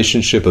a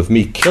relationship of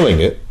me killing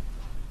it,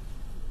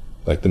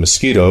 like the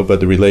mosquito,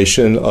 but the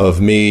relation of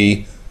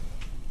me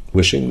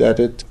wishing that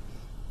it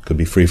could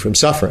be free from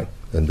suffering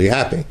and be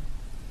happy.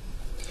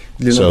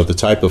 So the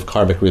type of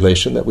karmic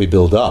relation that we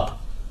build up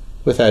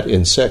with that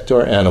insect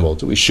or animal,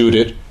 do we shoot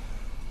it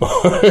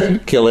or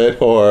kill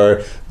it,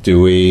 or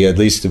do we at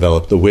least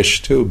develop the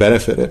wish to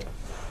benefit it?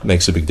 It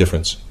makes a big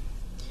difference.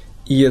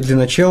 И для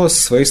начала, с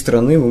своей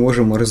стороны, мы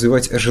можем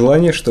развивать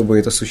желание, чтобы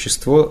это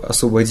существо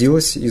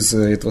освободилось из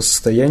этого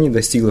состояния,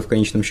 достигло в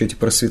конечном счете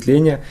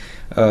просветления.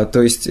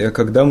 То есть,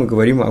 когда мы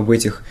говорим об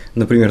этих,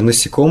 например,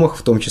 насекомых,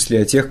 в том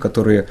числе о тех,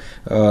 которые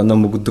нам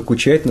могут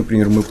докучать,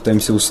 например, мы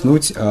пытаемся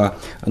уснуть, а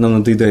нам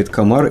надоедает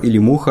комар или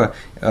муха,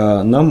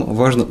 нам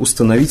важно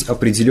установить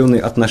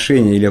определенные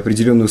отношения или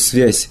определенную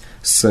связь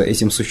с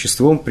этим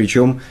существом,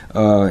 причем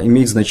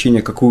имеет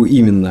значение, какую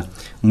именно.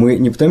 Мы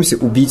не пытаемся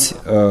убить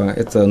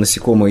это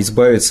насекомое,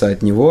 избавиться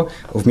от него,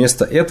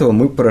 вместо этого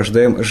мы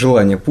порождаем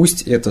желание,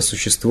 пусть это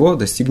существо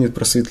достигнет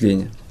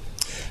просветления.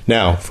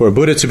 Now, for a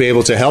Buddha to be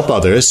able to help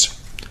others,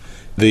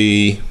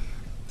 the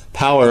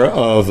power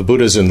of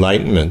Buddha's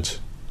enlightenment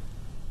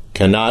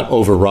cannot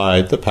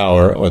override the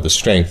power or the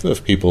strength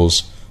of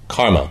people's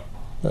karma.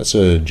 That's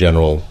a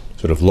general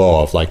sort of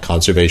law of like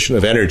conservation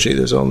of energy.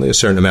 There's only a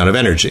certain amount of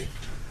energy.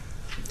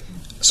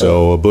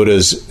 So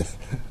Buddha's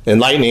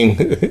enlightening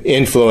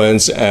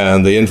influence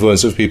and the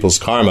influence of people's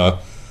karma,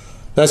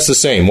 that's the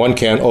same. One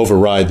can't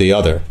override the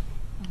other.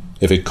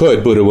 If it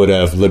could, Buddha would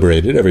have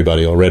liberated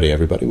everybody already.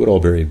 Everybody would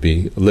already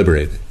be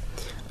liberated.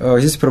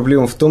 Здесь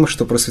проблема в том,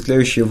 что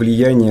просветляющее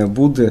влияние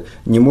Будды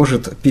не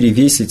может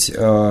перевесить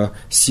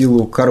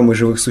силу кармы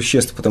живых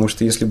существ, потому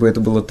что если бы это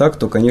было так,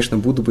 то, конечно,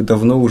 Будда бы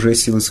давно уже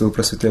силой своего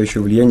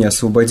просветляющего влияния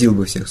освободил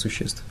бы всех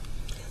существ.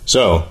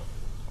 So,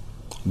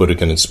 Buddha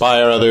can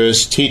inspire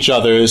others, teach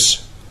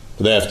others,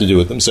 but they have to do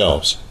it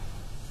themselves.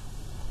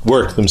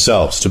 Work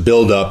themselves to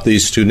build up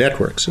these two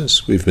networks,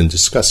 as we've been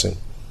discussing.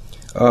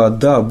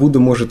 Да, Будда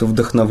может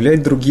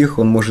вдохновлять других,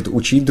 он может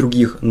учить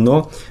других,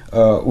 но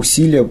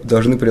усилия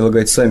должны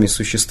прилагать сами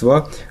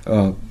существа,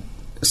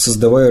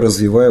 создавая,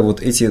 развивая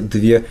вот эти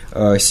две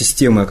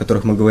системы, о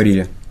которых мы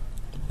говорили.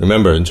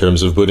 Remember, in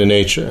terms of Buddha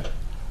nature,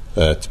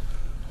 that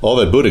all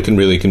that Buddha can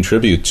really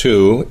contribute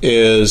to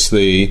is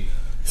the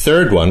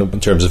third one,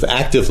 in terms of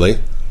actively.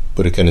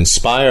 Buddha can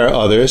inspire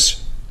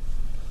others,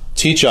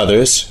 teach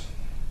others,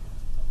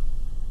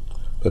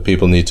 but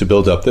people need to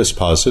build up this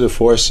positive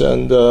force,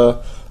 and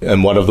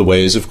one of the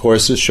ways, of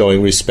course, is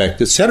showing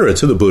respect, etc.,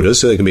 to the Buddha,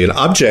 so they can be an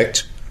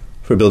object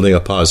for building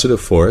up positive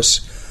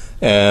force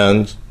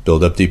and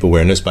build up deep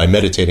awareness by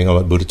meditating on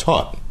what Buddha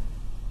taught.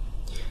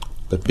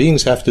 But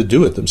beings have to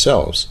do it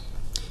themselves.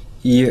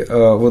 И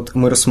вот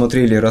мы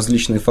рассмотрели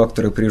различные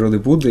факторы природы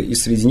Будды, и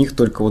среди них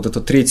только вот эта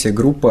третья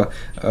группа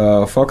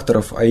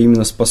факторов, а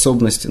именно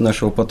способность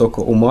нашего потока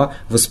ума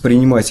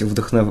воспринимать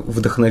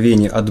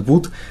вдохновение от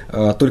Будд.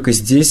 Только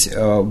здесь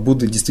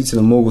Будды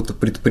действительно могут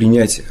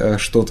предпринять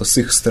что-то с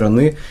их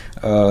стороны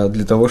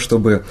для того,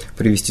 чтобы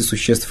привести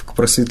существ к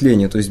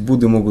просветлению. То есть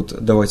Будды могут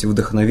давать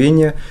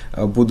вдохновение,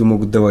 Будды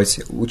могут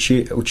давать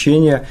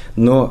учения,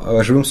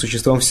 но живым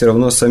существам все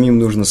равно самим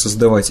нужно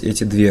создавать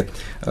эти две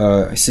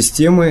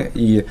системы.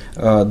 И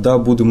да,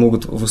 Будды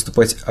могут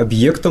выступать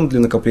объектом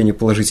для накопления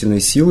положительной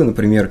силы.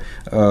 Например,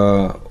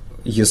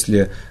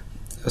 если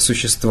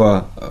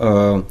существа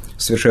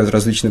совершают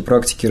различные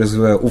практики,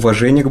 развивая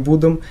уважение к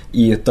Буддам,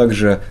 и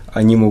также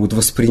они могут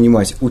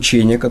воспринимать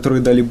учения,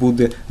 которые дали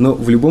Будды, но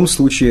в любом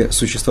случае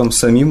существам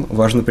самим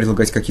важно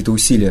прилагать какие-то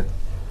усилия.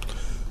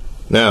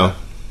 Now,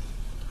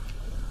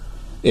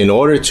 in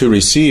order to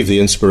receive the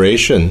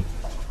inspiration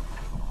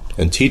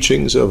and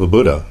teachings of a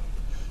Buddha,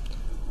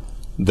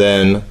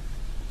 then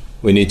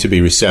we need to be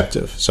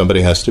receptive.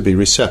 Somebody has to be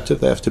receptive.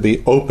 They have to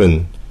be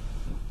open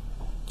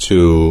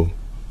to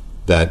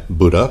that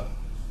Buddha.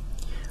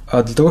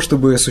 А для того,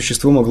 чтобы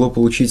существо могло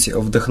получить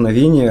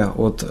вдохновение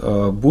от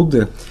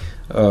Будды,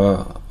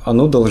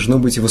 оно должно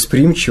быть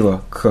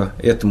восприимчиво к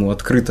этому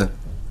открыто.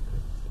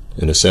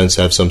 In a sense,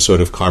 have some sort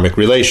of karmic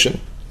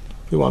relation,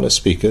 if we want to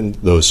speak in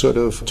those sort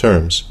of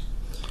terms,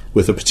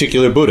 with a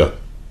particular Buddha.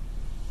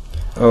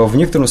 В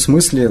некотором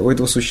смысле у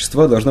этого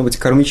существа должна быть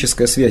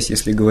кармическая связь,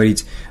 если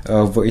говорить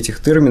в этих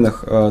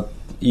терминах,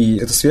 и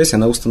эта связь,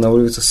 она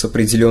устанавливается с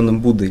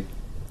определенным Буддой.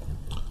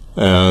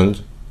 And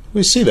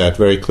we see that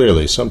very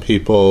clearly. Some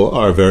people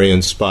are very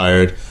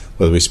inspired,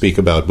 whether we speak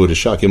about Buddha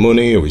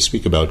Shakyamuni, or we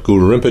speak about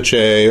Guru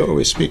Rinpoche, or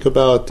we speak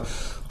about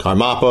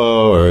Karmapa,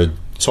 or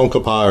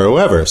Tsongkhapa, or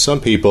whoever.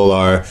 Some people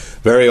are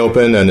very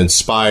open and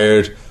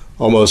inspired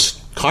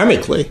almost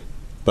karmically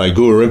by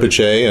Guru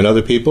Rinpoche, and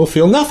other people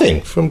feel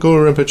nothing from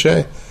Guru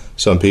Rinpoche.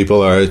 Some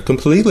people are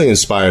completely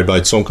inspired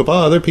by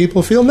Tsongkhapa, other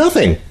people feel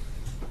nothing.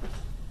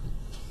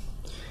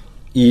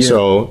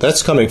 So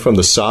that's coming from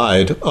the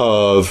side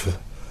of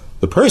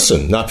the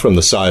person, not from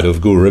the side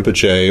of Guru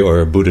Rinpoche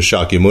or Buddha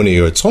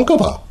Shakyamuni or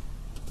Tsongkhapa.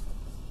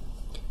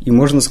 И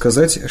можно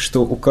сказать,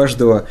 что у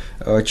каждого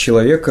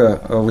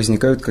человека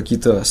возникают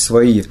какие-то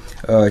свои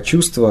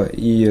чувства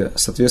и,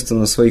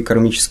 соответственно, свои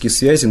кармические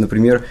связи.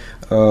 Например,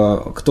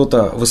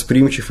 кто-то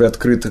восприимчив и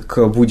открыт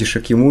к Будде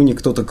Шакьямуни,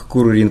 кто-то к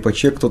Гуру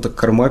Ринпоче, кто-то к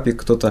Кармапе,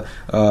 кто-то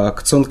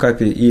к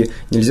Цонкапе. И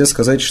нельзя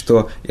сказать,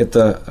 что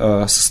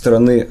это со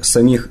стороны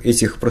самих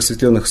этих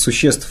просветленных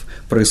существ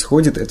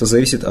происходит. Это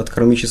зависит от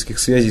кармических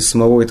связей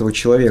самого этого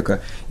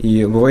человека.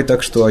 И бывает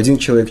так, что один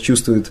человек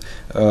чувствует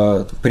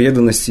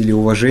преданность или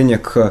уважение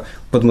к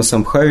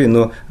Падмасамбхаве,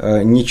 но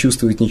не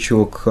чувствует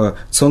ничего к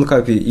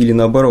Цонкапе или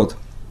наоборот.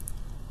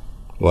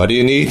 Why do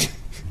you need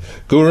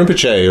Guru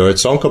Rinpoche or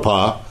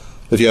Tsongkhapa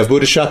if you have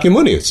Buddha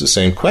Shakyamuni? It's the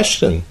same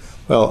question.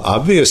 Well,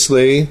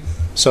 obviously,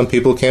 some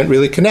people can't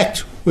really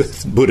connect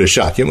with Buddha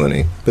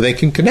Shakyamuni, but they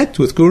can connect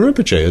with Guru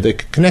Rinpoche, or they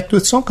can connect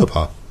with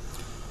Tsongkhapa,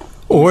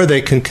 or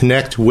they can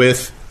connect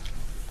with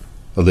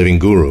a living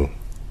Guru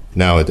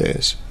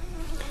nowadays.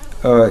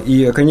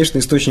 И, конечно,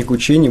 источник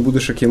учения Будда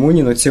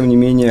Шакьямуни, но тем не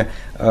менее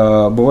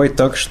бывает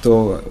так,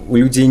 что у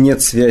людей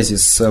нет связи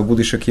с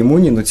Буддой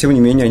Шакьямуни, но тем не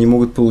менее они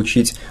могут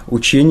получить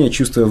учение,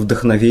 чувствуя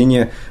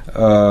вдохновение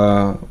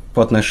по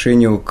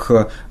отношению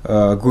к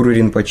Гуру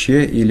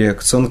Ринпоче или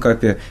к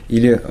Цонкапе,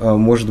 или,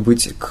 может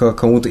быть, к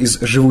кому-то из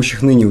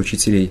живущих ныне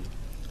учителей.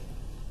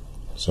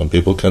 Some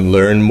people can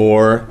learn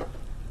more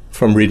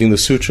from reading the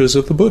sutras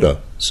of the Buddha.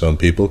 Some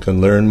people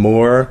can learn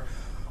more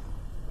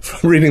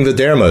from reading the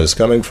Dharmas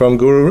coming from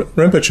Guru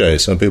Rinpoche.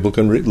 Some people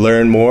can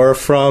learn more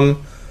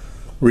from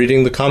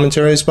reading the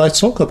commentaries by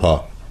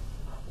Tsongkhapa.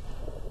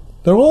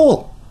 They're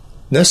all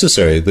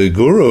necessary. The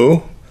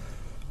Guru,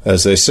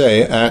 as they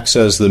say, acts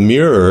as the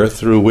mirror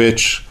through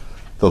which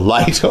the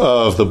light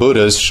of the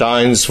Buddhas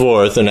shines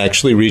forth and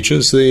actually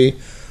reaches the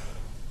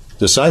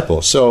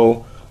disciple.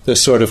 So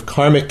this sort of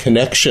karmic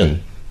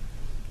connection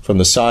from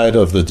the side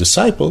of the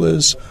disciple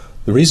is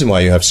the reason why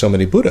you have so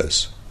many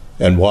Buddhas,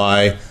 and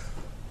why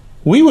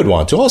we would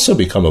want to also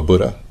become a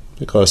Buddha,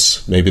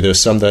 because maybe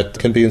there's some that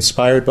can be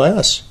inspired by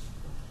us.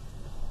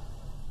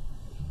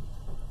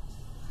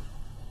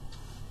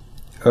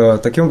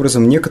 Таким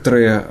образом,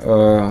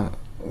 некоторые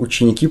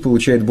ученики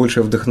получают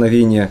большее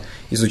вдохновение,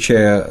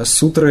 изучая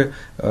сутры,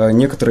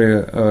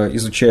 некоторые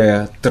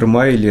изучая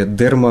терма или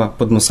дерма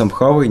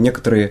падмасамбхавы,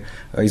 некоторые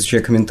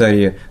изучая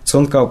комментарии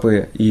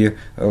Цонкапы, и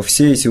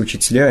все эти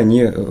учителя,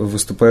 они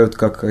выступают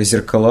как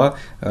зеркала,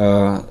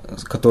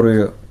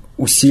 которые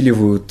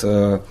усиливают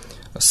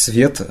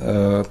свет,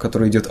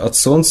 который идет от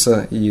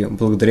солнца, и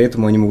благодаря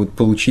этому они могут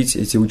получить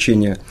эти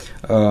учения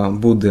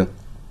Будды.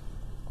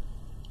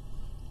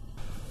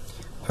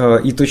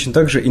 И точно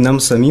так же и нам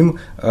самим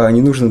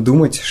не нужно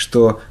думать,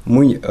 что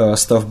мы,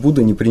 став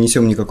Буддой, не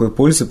принесем никакой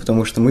пользы,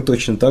 потому что мы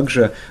точно так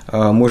же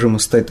можем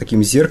стать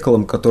таким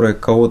зеркалом, которое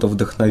кого-то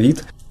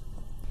вдохновит.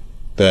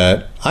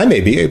 That I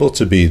may be able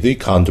to be the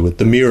conduit,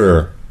 the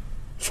mirror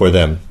for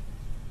them,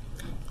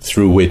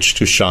 through which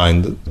to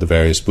shine the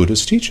various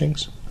Buddhist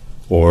teachings,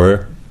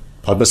 or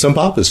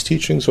Padmasambhava's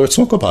teachings, or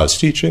Tsongkhapa's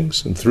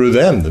teachings, and through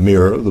them the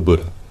mirror of the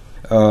Buddha.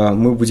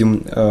 Мы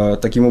будем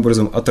таким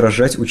образом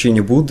отражать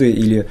учение Будды,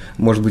 или,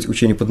 может быть,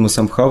 учение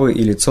Падмасамбхавы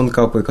или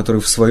Цонкапы,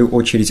 которые в свою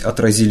очередь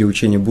отразили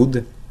учение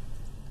Будды.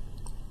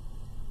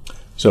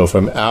 So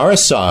from our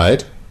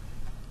side,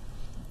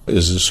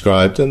 is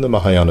described in the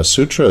Mahayana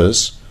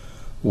Sutras,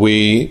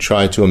 we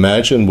try to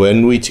imagine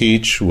when we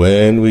teach,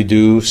 when we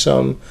do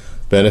some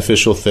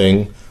beneficial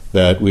thing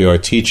that we are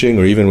teaching,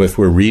 or even if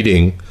we're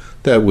reading,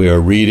 that we are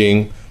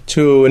reading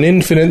to an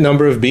infinite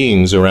number of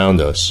beings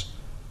around us.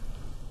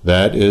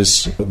 That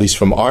is, at least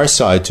from our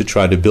side, to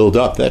try to build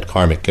up that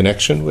karmic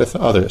connection with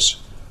others.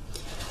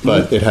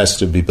 But it has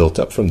to be built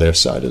up from their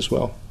side as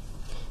well.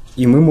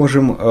 И мы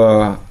можем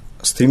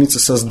стремиться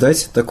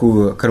создать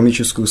такую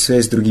кармическую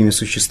связь с другими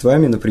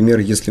существами. Например,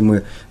 если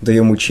мы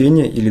даем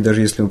учение, или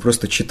даже если мы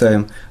просто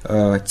читаем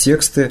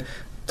тексты,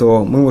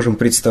 то мы можем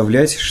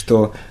представлять,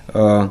 что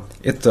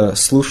это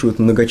слушают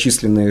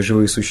многочисленные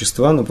живые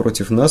существа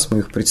напротив нас, мы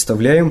их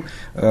представляем,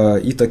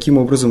 и таким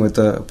образом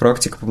эта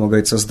практика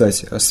помогает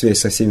создать связь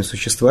со всеми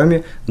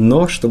существами,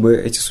 но чтобы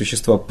эти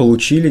существа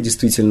получили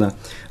действительно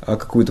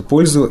какую-то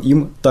пользу,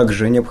 им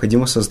также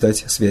необходимо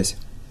создать связь.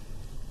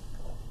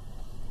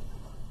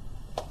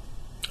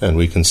 And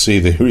we can see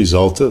the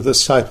result of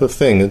this type of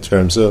thing in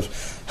terms of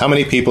how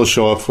many people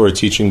show up for a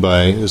teaching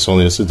by His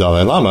Holiness the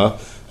Dalai Lama,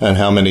 and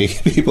how many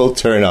people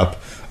turn up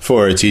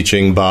for a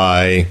teaching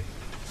by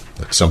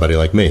somebody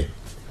like me.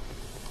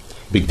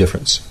 Big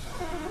difference.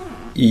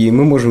 И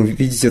мы можем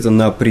видеть это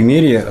на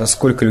примере,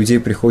 сколько людей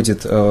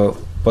приходит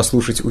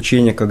послушать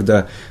учение,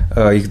 когда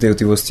их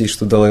дает его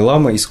святейшество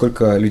Далай-лама, и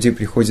сколько людей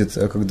приходит,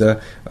 когда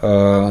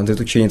дает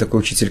учение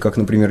такой учитель, как,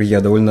 например, я.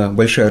 Довольно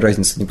большая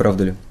разница, не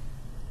правда ли?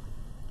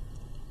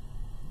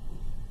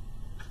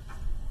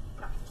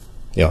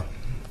 Yeah.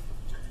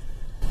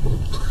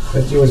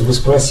 Хотелось бы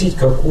спросить,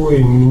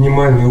 какой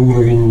минимальный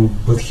уровень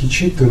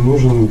бодхичитты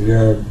нужен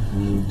для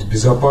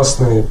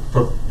безопасной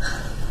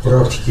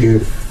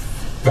практики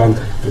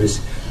тантри. То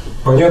есть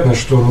понятно,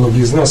 что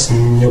многие из нас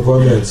не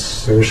обладают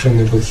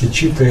совершенной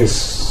бодхичиттой,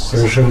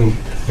 совершенным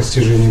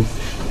постижением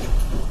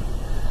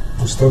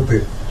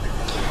пустоты.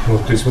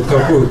 Вот, то есть вот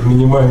какой вот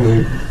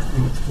минимальный,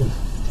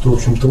 в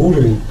общем-то,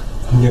 уровень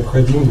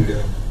необходим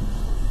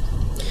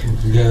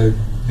для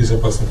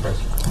безопасной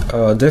практики.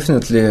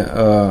 Definitely,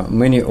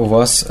 many of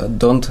us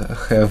don't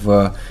have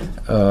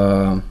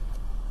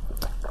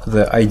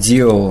the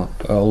ideal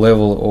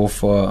level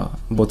of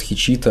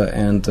bodhicitta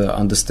and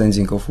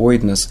understanding of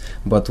voidness,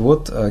 but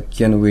what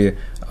can we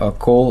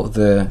call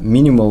the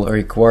minimal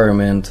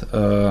requirement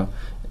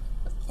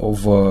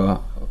of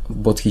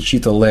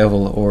bodhicitta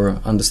level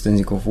or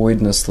understanding of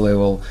voidness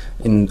level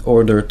in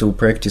order to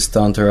practice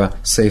Tantra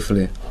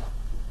safely?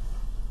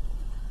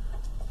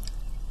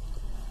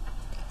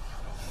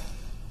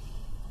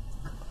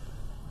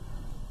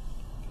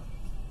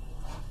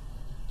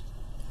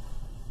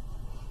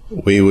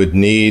 We would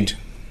need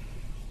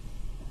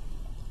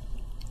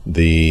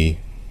the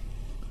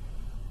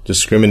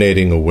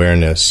discriminating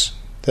awareness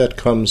that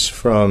comes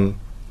from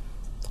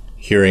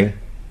hearing.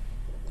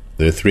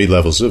 There are 3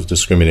 levels of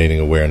discriminating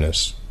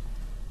awareness,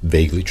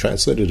 vaguely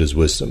translated as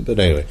wisdom, but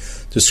anyway,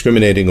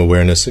 discriminating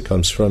awareness that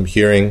comes from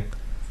hearing,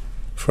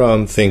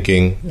 from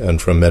thinking, and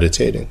from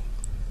meditating.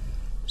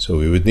 So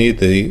we would need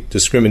the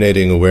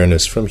discriminating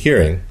awareness from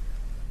hearing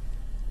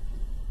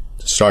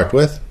to start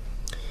with.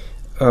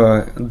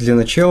 Для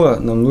начала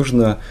нам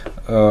нужно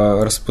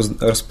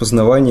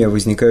распознавание,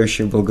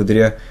 возникающее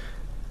благодаря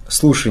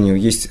слушанию.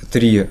 Есть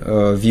 3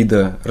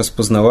 вида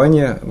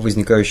распознавания,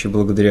 возникающие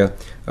благодаря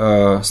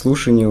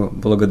слушанию,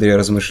 благодаря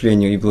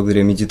размышлению и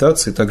благодаря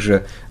медитации.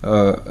 Также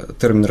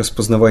термин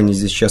распознавание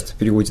здесь часто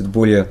переводит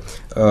более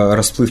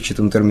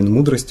расплывчатым термин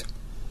мудрость.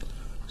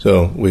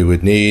 So we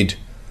would need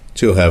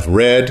to have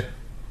read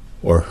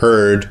or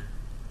heard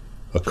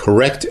a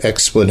correct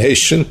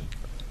explanation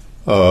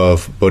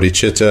of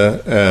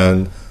bodhicitta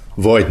and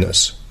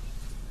voidness.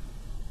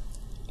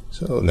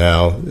 So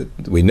now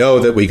we know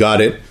that we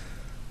got it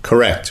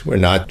correct. We're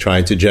not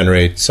trying to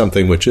generate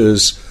something which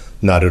is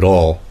not at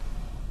all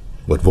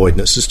what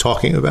voidness is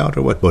talking about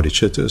or what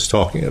bodhicitta is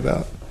talking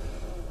about.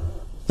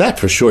 That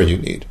for sure you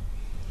need.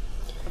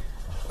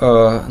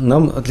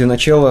 Нам для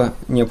начала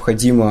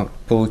необходимо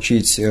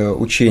получить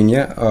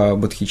учение о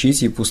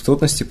бодхичитте и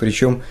пустотности,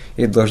 причем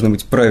это должны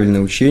быть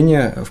правильные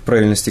учения, в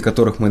правильности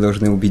которых мы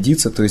должны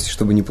убедиться, то есть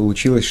чтобы не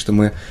получилось, что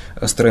мы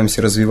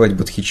стараемся развивать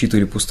бодхичитту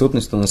или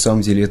пустотность, но на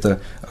самом деле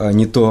это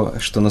не то,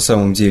 что на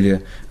самом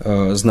деле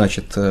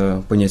значит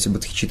понятие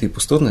бодхичитта и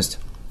пустотность.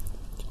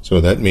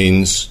 So that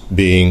means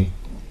being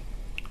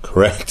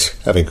correct,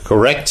 having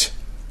correct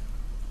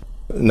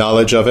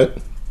knowledge of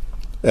it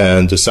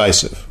and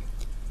decisive.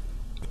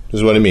 This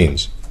is what it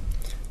means.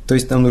 То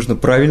есть нам нужно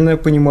правильное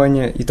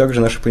понимание, и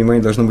также наше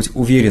понимание должно быть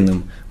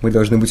уверенным. Мы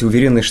должны быть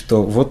уверены,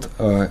 что вот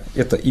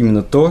это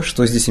именно то,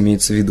 что здесь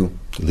имеется в виду.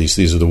 At least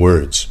these are the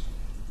words.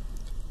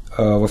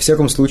 Во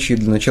всяком случае,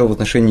 для начала в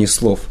отношении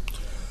слов.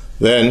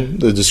 Then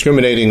the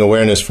discriminating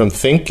awareness from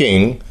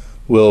thinking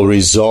will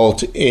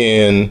result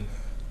in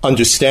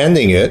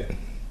understanding it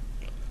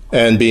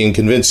and being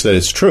convinced that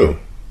it's true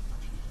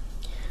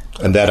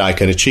and that I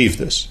can achieve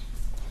this.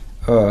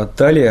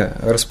 Далее,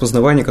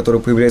 распознавание, которое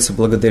появляется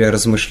благодаря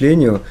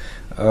размышлению,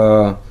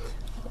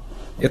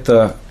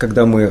 это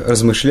когда мы,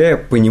 размышляя,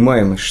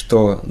 понимаем,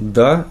 что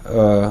да,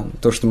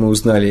 то, что мы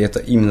узнали, это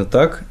именно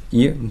так,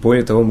 и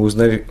более того,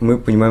 мы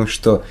понимаем,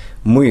 что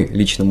мы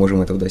лично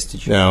можем этого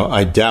достичь. Now,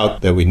 I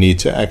doubt that we need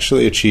to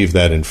actually achieve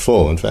that in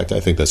full. In fact,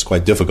 I think that's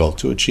quite difficult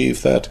to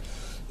achieve that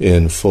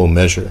in full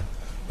measure.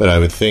 But I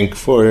would think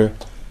for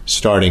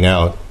starting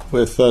out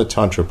with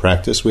Tantra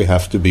practice, we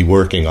have to be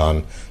working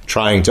on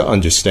trying to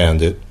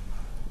understand it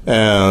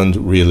and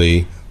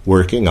really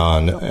working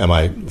on, am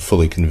I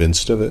fully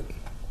convinced of it?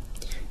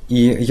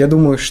 И я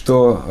думаю,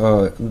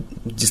 что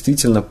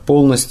действительно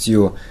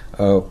полностью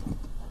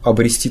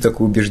обрести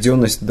такую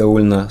убежденность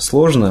довольно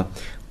сложно,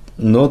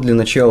 но для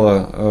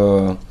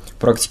начала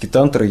практики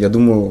тантры, я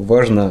думаю,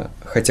 важно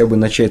хотя бы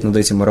начать над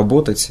этим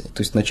работать,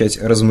 то есть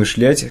начать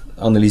размышлять,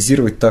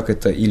 анализировать, так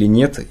это или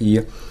нет,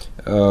 и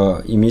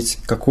иметь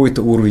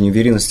какой-то уровень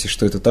уверенности,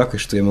 что это так и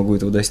что я могу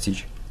этого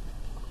достичь.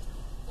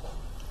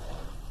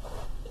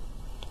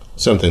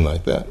 Something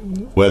like that.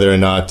 Whether or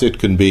not it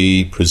can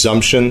be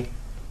presumption.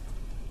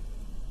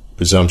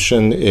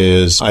 Presumption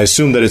is, I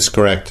assume that it's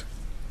correct.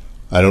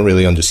 I don't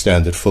really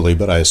understand it fully,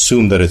 but I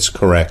assume that it's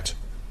correct.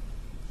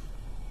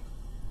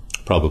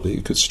 Probably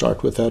you could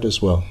start with that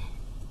as well.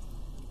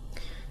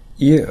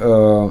 И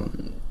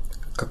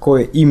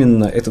какое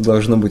именно это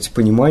должно быть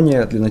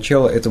понимание? Для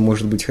начала это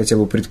может быть хотя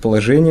бы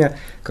предположение,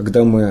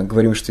 когда мы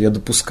говорим, что я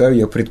допускаю,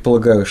 я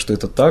предполагаю, что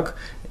это так,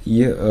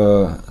 и,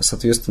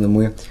 соответственно,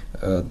 мы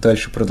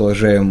дальше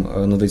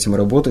продолжаем над этим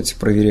работать,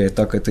 проверяя,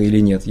 так это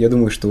или нет. Я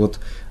думаю, что вот,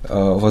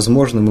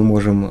 возможно, мы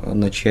можем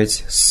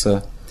начать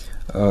с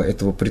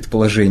этого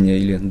предположения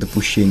или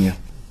допущения.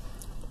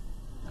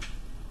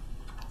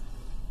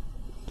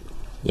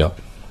 Yeah.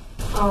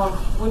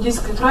 В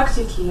буддийской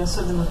практике,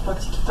 особенно в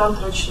практике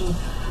тантры, очень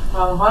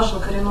важен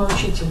коренной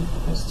учитель.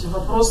 То есть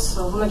вопрос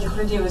у многих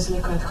людей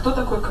возникает, кто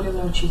такой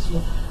коренной учитель?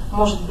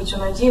 Может быть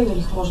он один или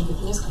их может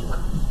быть несколько?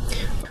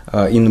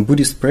 In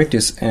Buddhist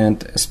practice,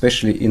 and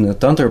especially in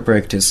Tantra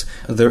practice,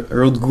 the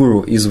root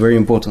guru is very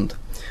important.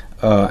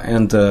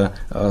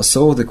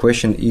 So the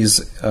question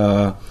is,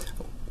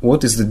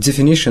 what is the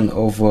definition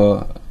of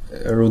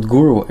root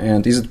guru,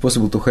 and is it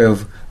possible to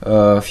have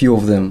a few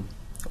of them,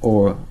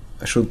 or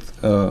should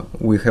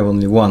we have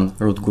only one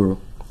root guru?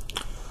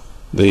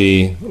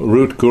 The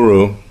root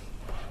guru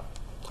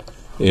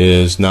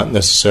is not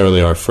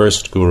necessarily our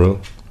first guru,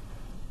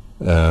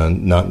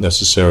 and not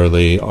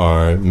necessarily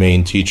our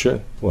main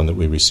teacher, one that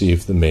we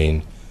receive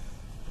the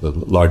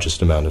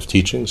largest amount of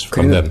teachings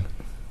from them.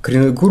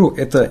 Коренной гуру –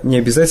 это не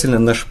обязательно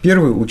наш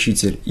первый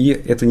учитель, и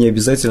это не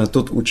обязательно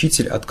тот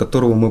учитель, от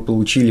которого мы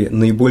получили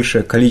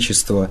наибольшее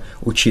количество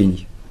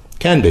учений.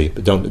 Can be,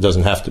 but it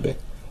doesn't have to be.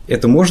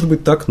 Это может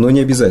быть так, но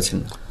не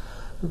обязательно.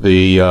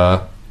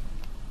 The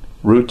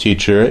root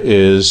teacher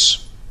is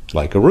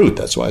like a root.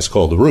 That's why it's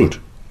called the root.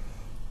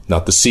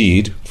 Not the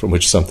seed from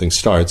which something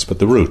starts, but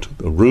the root.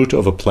 The root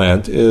of a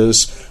plant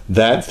is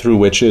that through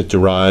which it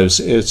derives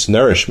its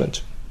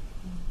nourishment.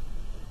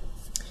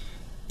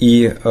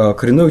 И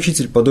коренной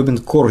учитель подобен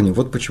корню.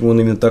 Вот почему он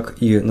именно так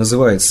и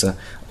называется.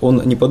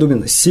 Он не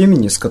подобен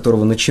семени, с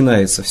которого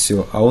начинается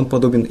все, а он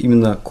подобен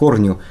именно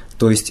корню,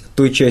 то есть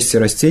той части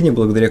растения,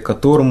 благодаря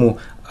которому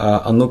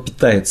оно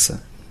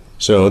питается.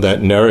 So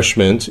that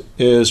nourishment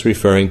is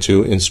referring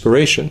to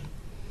inspiration.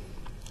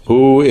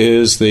 Who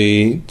is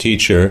the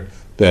teacher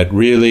that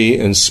really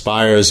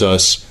inspires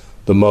us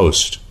the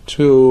most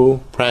to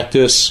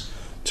practice,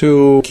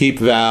 to keep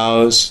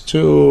vows,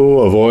 to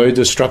avoid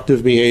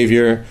destructive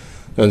behavior,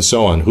 and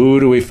so on? Who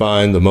do we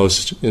find the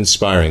most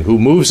inspiring? Who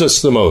moves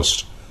us the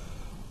most?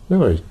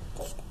 Very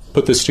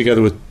put this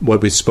together with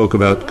what we spoke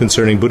about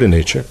concerning Buddha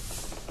nature.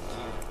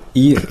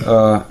 И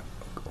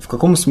в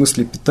каком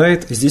смысле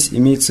питает, здесь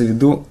имеется в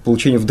виду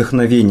получение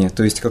вдохновения,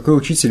 то есть какой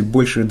учитель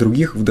больше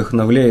других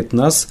вдохновляет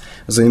нас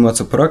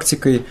заниматься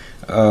практикой,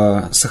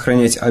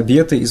 сохранять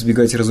обеты,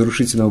 избегать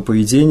разрушительного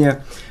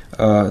поведения,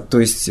 то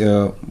есть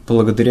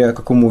благодаря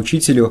какому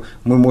учителю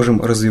мы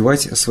можем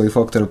развивать свои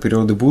факторы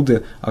природы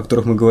Будды, о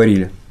которых мы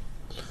говорили.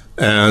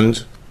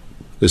 And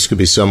this could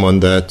be someone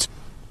that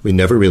we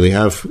never really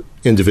have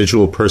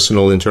individual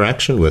personal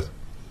interaction with.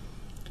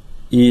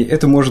 И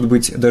это может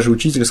быть даже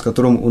учитель, с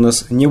которым у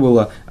нас не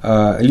было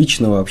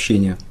личного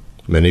общения.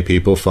 Many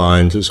people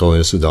find His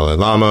Holiness the Dalai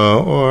Lama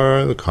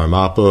or the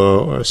Karmapa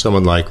or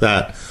someone like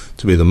that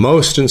to be the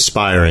most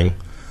inspiring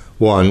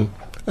one,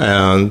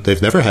 and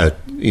they've never had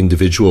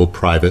individual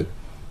private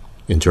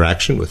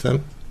interaction with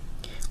them.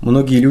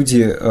 Многие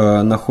люди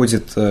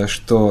находят,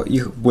 что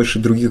их больше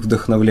других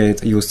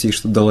вдохновляет его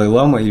святейшество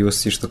Далай-лама, или его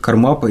святейшество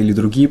Кармапа, или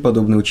другие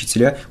подобные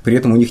учителя, при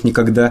этом у них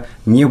никогда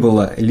не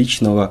было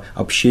личного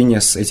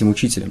общения с этим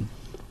учителем.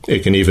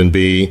 It can even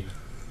be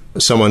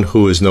someone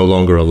who is no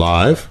longer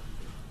alive,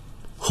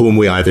 whom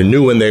we either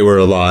knew when they were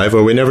alive,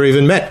 or we never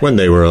even met when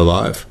they were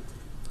alive.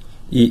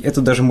 И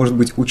это даже может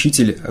быть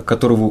учитель,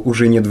 которого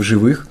уже нет в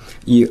живых,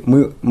 и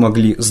мы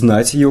могли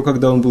знать его,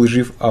 когда он был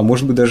жив, а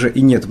может быть даже и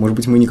нет, может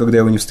быть мы никогда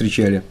его не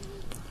встречали.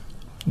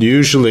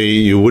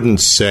 Usually you wouldn't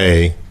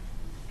say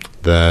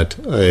that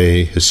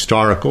a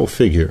historical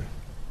figure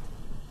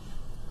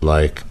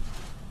like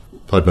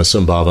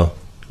Padmasambhava,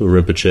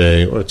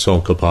 Rinpoche, or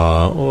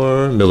Tsongkhapa,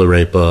 or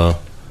Milarepa,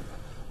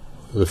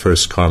 the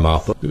first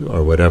Karmapa,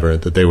 or whatever,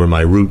 that they were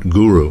my root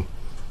guru.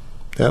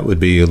 That would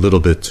be a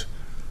little bit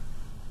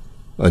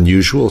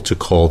unusual to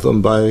call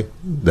them by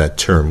that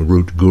term,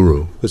 root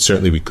guru, but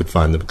certainly we could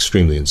find them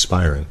extremely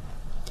inspiring.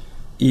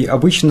 И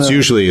обычно... It's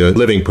usually a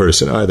living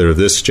person, either of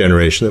this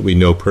generation that we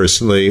know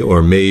personally,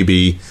 or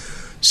maybe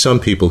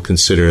some people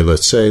consider,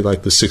 let's say,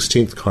 like the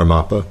 16th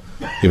Karmapa,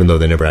 even though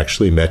they never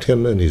actually met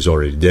him and he's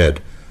already dead,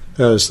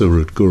 as the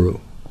root guru.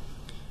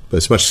 But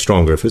it's much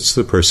stronger if it's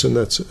the person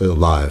that's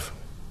alive.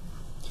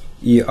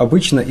 И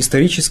обычно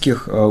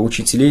исторических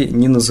учителей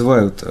не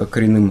называют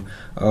коренным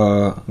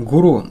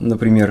гуру,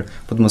 например,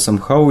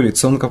 Падмасамбхаву или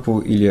Цонкапу,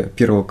 или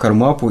первого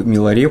Кармапу,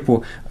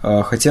 Миларепу,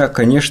 хотя,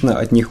 конечно,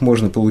 от них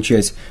можно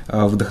получать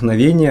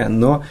вдохновение,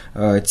 но,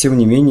 тем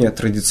не менее,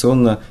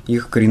 традиционно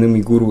их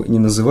коренными гуру не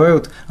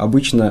называют,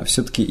 обычно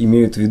все-таки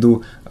имеют в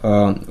виду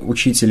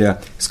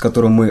учителя, с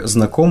которым мы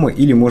знакомы,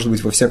 или, может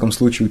быть, во всяком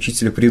случае,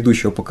 учителя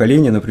предыдущего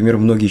поколения. Например,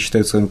 многие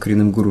считают своим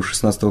коренным гуру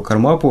 16-го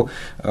Кармапу,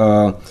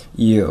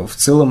 и в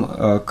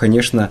целом,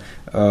 конечно,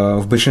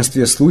 в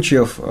большинстве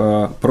случаев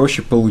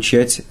проще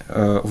получать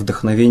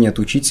вдохновение от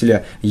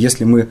учителя,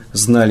 если мы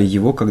знали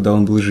его, когда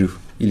он был жив,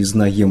 или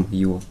знаем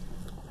его.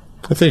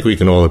 I think we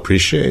can all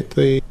appreciate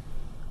the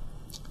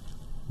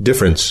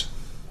difference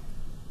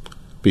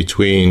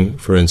between,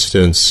 for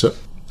instance,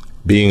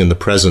 being in the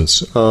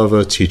presence of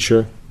a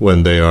teacher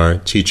when they are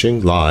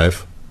teaching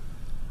live,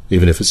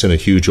 even if it's in a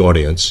huge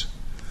audience,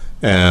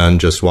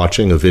 and just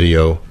watching a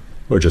video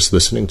or just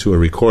listening to a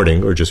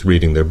recording or just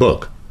reading their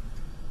book.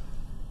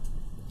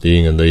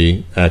 Being in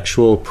the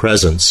actual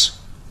presence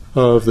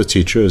of the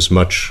teacher is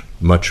much,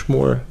 much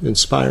more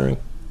inspiring.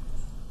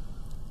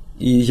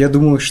 И я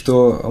думаю,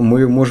 что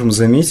мы можем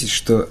заметить,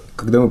 что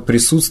когда мы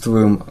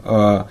присутствуем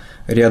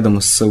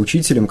рядом с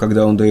учителем,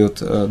 когда он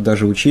дает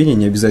даже учение,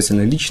 не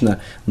обязательно лично,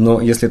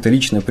 но если это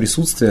личное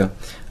присутствие,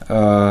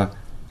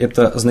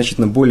 это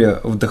значительно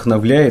более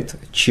вдохновляет,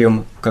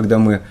 чем когда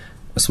мы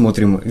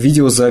смотрим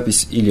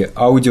видеозапись или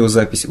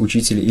аудиозапись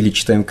учителя или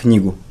читаем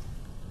книгу.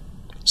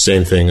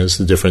 Same thing as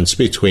the difference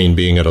between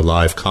being at a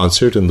live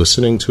concert and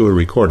listening to a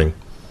recording.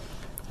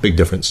 Big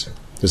difference,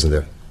 isn't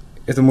there?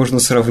 Это можно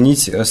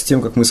сравнить с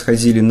тем, как мы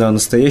сходили на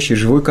настоящий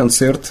живой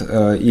концерт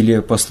или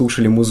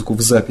послушали музыку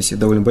в записи.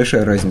 Довольно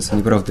большая разница,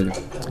 не правда ли?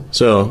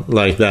 So,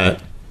 like that,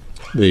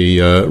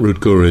 the root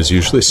guru is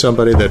usually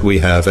somebody that we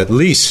have at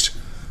least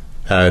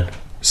had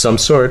some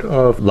sort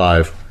of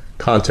live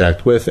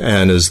contact with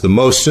and is the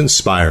most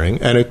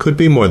inspiring, and it could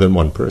be more than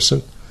one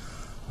person.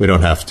 We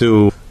don't have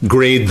to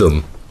grade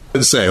them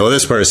and say, oh,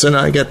 this person,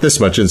 I get this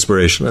much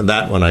inspiration, and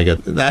that one, I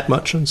get that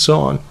much, and so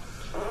on.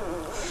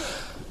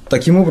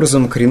 Таким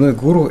образом, коренной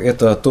гуру –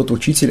 это тот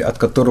учитель, от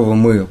которого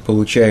мы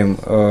получаем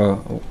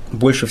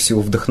больше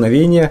всего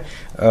вдохновения,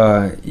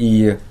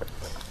 и,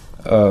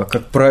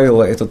 как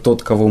правило, это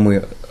тот, кого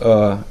мы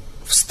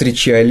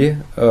встречали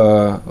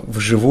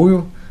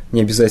вживую,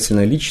 не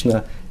обязательно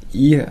лично,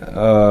 и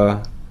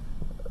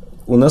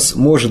у нас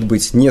может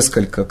быть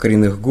несколько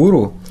коренных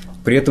гуру,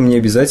 при этом не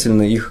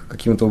обязательно их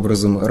каким-то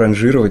образом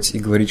ранжировать и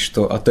говорить,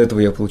 что от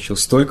этого я получил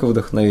столько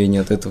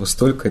вдохновения, от этого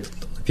столько, это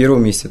на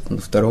первом месте, это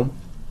на втором.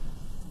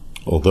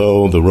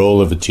 Although the role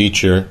of a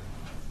teacher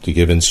to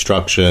give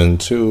instruction,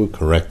 to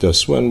correct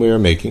us when we are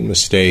making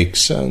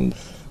mistakes and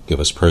give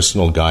us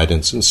personal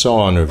guidance and so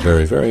on are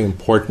very, very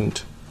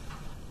important,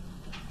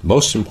 the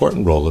most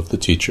important role of the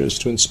teacher is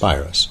to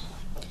inspire us.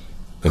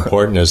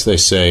 Important, as they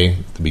say,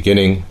 the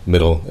beginning,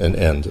 middle, and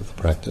end of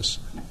the practice.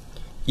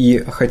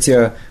 И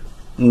хотя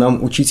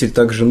нам учитель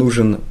также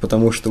нужен,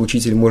 потому что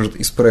учитель может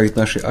исправить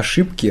наши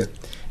ошибки,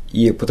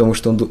 и потому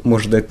что он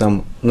может дать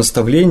нам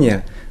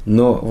наставления,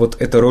 но вот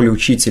эта роль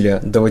учителя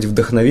давать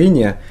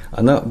вдохновение,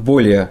 она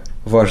более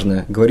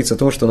важная. Говорится о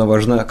том, что она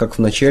важна как в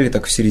начале,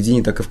 так в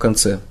середине, так и в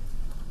конце.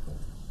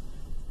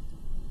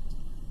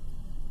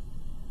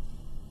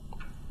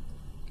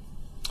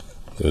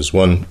 There's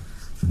one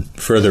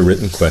further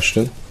written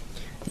question.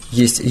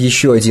 Есть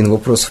еще один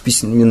вопрос в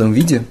письменном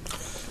виде.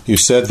 You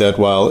said that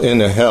while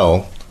in a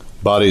hell,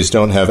 bodies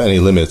don't have any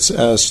limits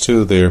as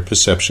to their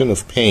perception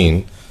of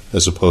pain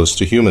as opposed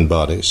to human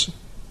bodies.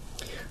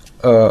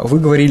 Вы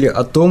говорили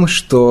о том,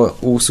 что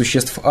у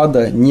существ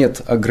ада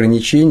нет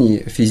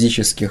ограничений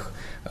физических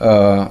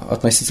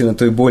относительно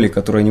той боли,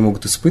 которую они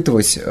могут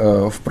испытывать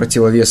в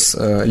противовес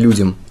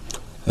людям.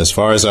 As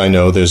far as I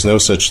know, there's no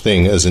such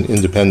thing as an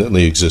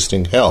independently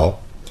existing hell.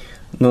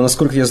 Но,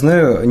 насколько я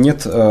знаю,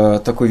 нет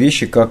такой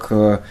вещи, как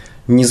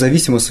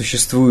независимо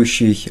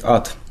существующий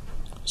ад.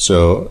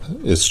 So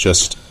it's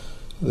just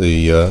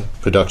the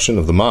production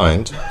of the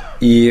mind.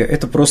 И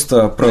это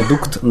просто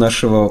продукт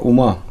нашего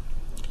ума.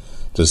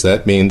 Does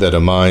that mean that a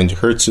mind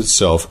hurts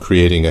itself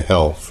creating a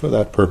hell for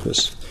that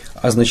purpose?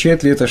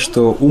 Означает ли это,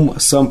 что ум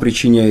сам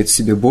причиняет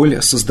себе боль,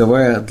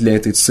 создавая для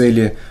этой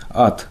цели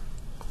ад?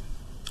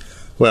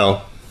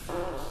 Well,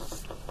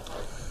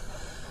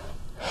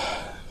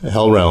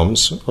 hell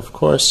realms, of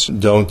course,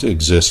 don't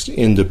exist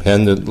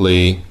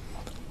independently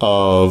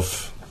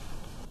of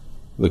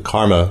the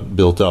karma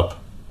built up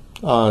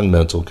on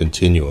mental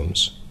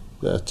continuums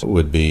that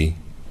would be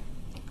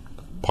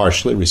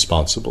partially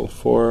responsible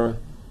for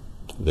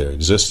their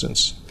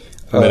existence.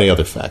 Many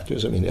other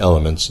factors,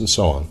 elements and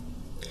so on.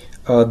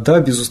 Да,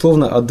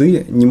 безусловно,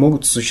 ады не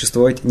могут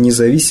существовать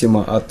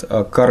независимо от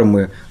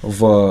кармы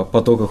в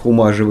потоках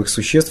ума живых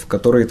существ,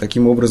 которые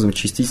таким образом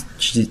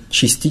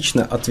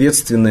частично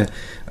ответственны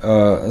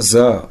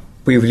за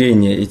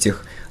появление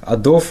этих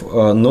адов,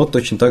 но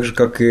точно так же,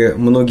 как и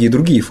многие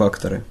другие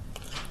факторы.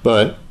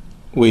 But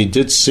we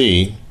did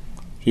see,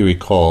 if you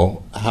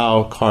recall,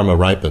 how karma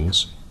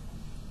ripens.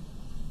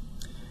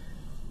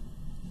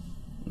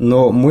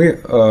 Но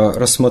мы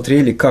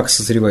рассмотрели, как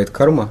созревает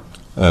карма.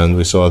 And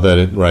we saw that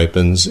it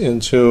ripens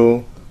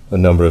into a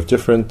number of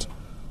different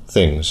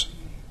things.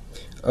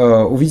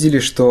 Увидели,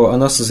 что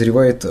она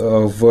созревает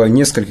в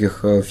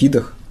нескольких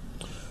видах.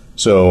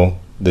 So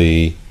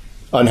the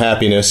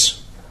unhappiness,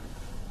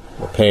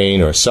 or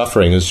pain, or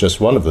suffering is just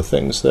one of the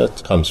things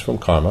that comes from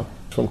karma,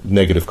 from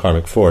negative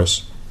karmic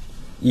force.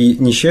 И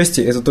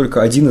несчастье – это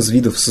только один из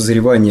видов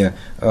созревания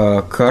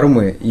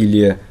кармы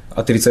или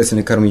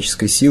отрицательной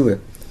кармической силы.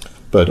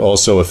 But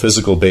also a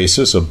physical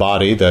basis, a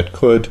body that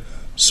could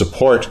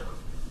support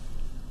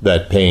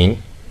that pain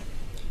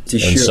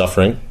and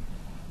suffering.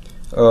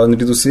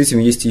 Наряду с этим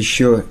есть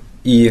еще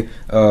и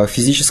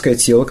физическое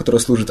тело, которое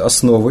служит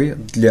основой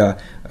для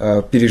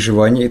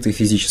переживания этой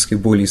физической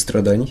боли и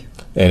страданий.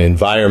 An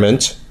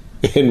environment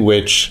in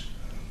which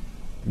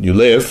you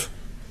live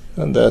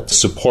and that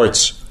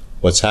supports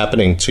what's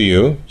happening to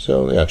you,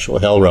 so the actual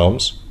hell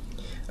realms.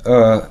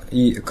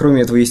 И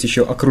кроме этого есть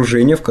еще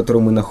окружение, в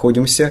котором мы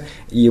находимся,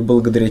 и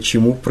благодаря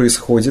чему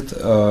происходит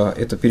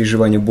это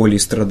переживание боли и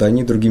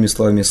страданий, другими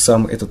словами,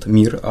 сам этот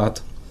мир,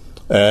 ад.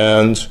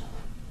 And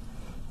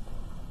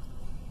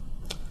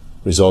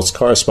results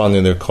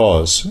corresponding to their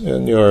cause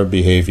in your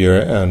behavior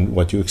and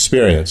what you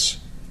experience.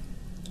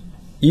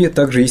 И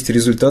также есть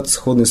результат,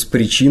 сходный с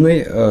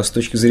причиной с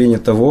точки зрения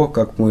того,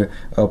 как мы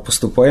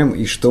поступаем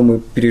и что мы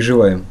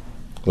переживаем.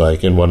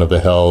 Like in one of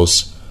the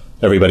hells,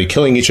 everybody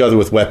killing each other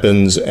with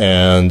weapons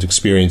and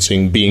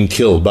experiencing being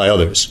killed by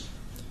others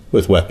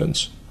with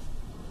weapons.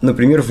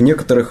 Например, в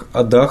некоторых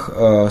адах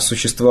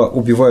существа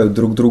убивают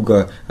друг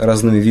друга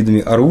разными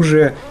видами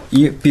оружия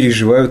и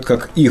переживают,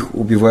 как их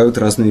убивают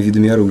разными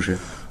видами оружия.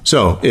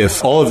 So,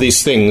 if all of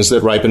these things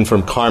that ripen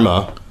from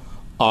karma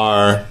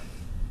are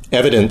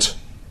evident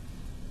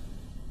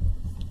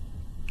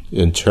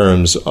in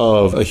terms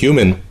of a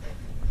human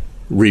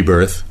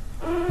rebirth,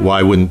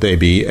 why wouldn't they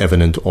be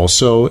evident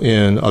also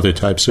in other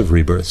types of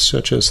rebirths,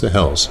 such as the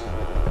hells?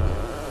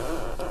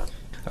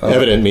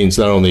 Evident means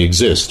not only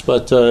exist,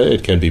 but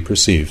it can be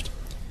perceived.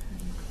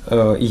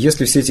 И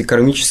если все эти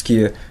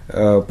кармические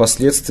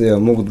последствия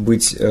могут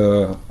быть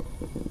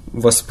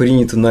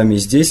восприняты нами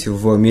здесь,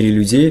 в мире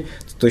людей,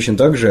 то точно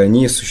так же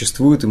они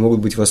существуют и могут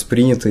быть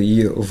восприняты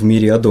и в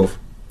мире адов.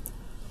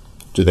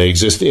 Do they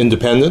exist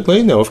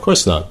independently? No, of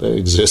course not. They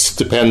exist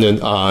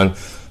dependent on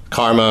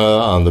karma,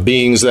 on the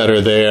beings that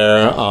are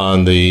there,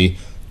 on the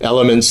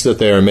elements that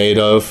they are made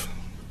of,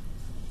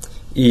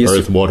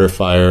 earth, water,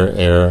 fire,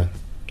 air,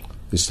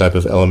 these type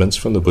of elements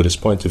from the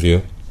Buddhist point of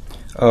view.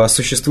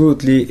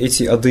 Существуют ли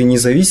эти ады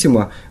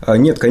независимо?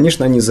 Нет,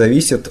 конечно, они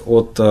зависят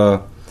от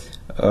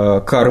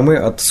кармы,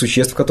 от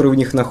существ, которые в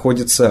них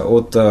находятся,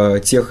 от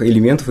тех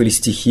элементов или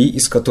стихий,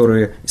 из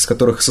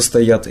которых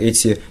состоят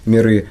эти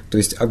миры, то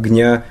есть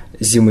огня,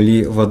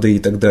 земли, воды и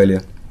так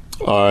далее.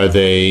 Are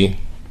they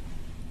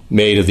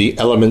made of the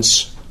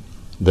elements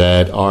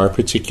that are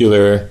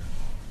particular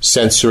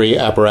sensory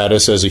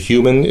apparatus as a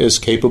human is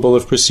capable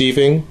of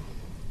perceiving?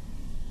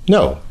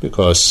 No,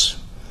 because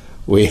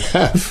we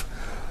have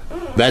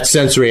that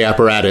sensory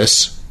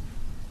apparatus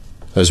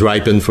has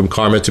ripened from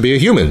karma to be a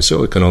human,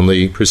 so it can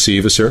only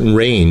perceive a certain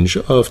range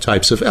of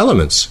types of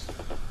elements.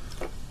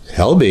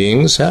 Hell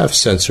beings have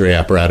sensory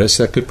apparatus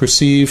that could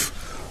perceive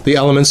the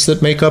elements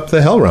that make up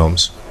the hell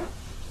realms.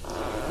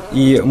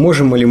 И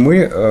можем ли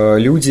мы,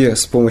 люди,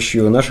 с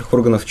помощью наших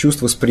органов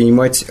чувств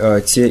воспринимать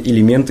те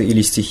элементы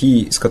или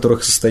стихии, из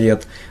которых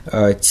состоят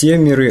те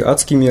миры,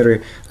 адские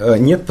миры?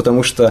 Нет,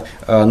 потому что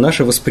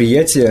наше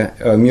восприятие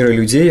мира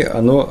людей,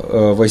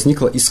 оно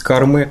возникло из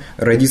кармы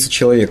родиться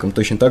человеком,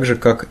 точно так же,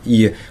 как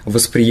и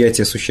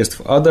восприятие существ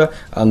ада,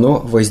 оно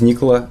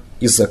возникло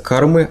из-за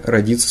кармы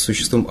родиться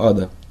существом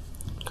ада.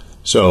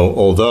 So,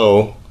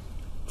 although,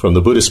 from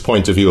the Buddhist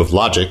point of view of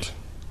logic,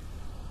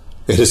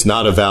 it is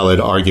not a valid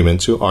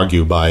argument to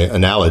argue by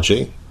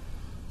analogy.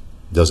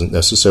 It doesn't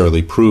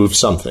necessarily prove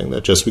something,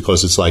 that just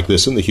because it's like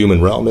this in the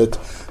human realm, it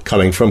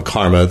coming from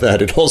karma,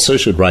 that it also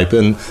should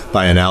ripen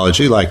by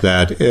analogy like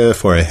that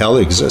for a hell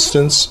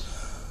existence.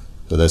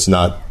 So that's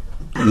not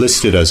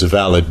listed as a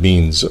valid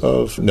means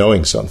of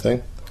knowing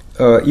something.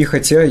 И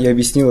хотя я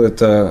объяснил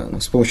это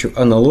с помощью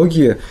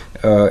аналогии,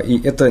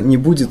 и это не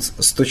будет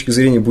с точки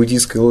зрения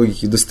буддийской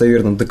логики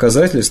достоверным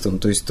доказательством,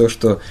 то есть то,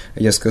 что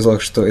я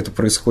сказал, что это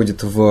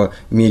происходит в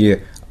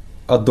мире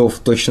адов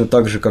точно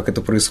так же, как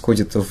это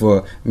происходит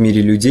в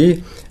мире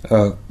людей,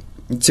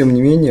 тем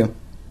не менее...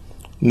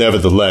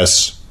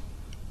 Nevertheless,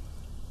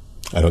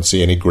 I don't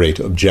see any great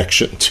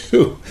objection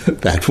to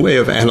that way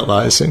of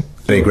analyzing,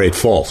 any great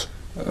fault.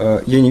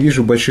 Я не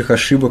вижу больших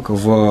ошибок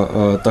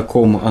в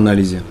таком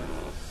анализе.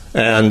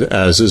 And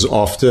as is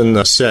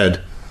often said,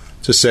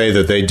 to say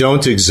that they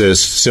don't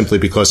exist simply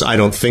because I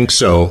don't think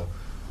so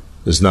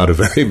is not a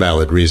very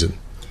valid reason.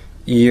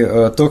 И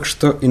то,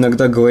 что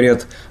иногда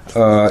говорят,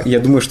 я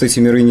думаю, что эти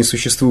миры не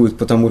существуют,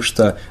 потому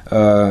что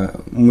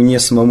мне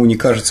самому не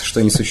кажется, что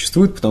они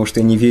существуют, потому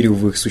что я не верю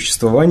в их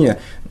существование,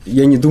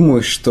 я не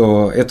думаю,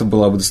 что это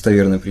была бы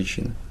достоверная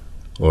причина.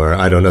 Or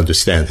I don't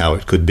understand how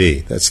it could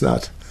be. That's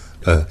not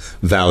a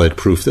valid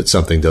proof that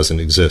something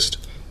doesn't exist.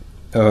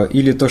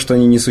 Или то, что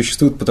они не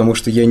существуют, потому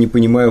что я не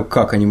понимаю,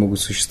 как они могут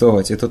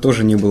существовать. Это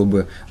тоже не было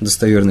бы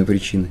достоверной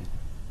причиной.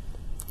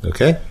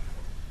 Okay.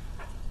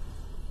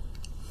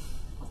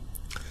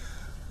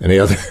 Any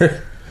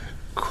other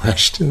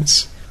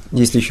questions?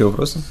 Есть ли еще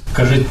вопросы?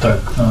 Скажите так,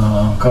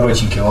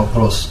 коротенький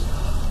вопрос.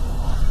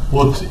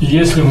 Вот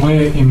если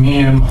мы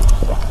имеем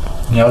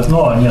не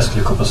одно, а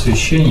несколько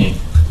посвящений,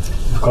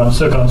 в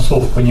конце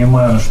концов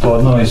понимаем, что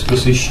одно из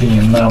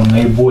посвящений нам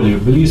наиболее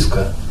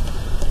близко,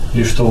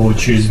 и что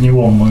через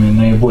него мы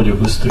наиболее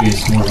быстрее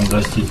сможем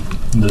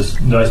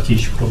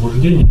достичь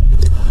пробуждения,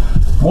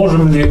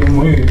 можем ли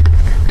мы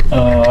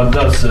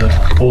отдаться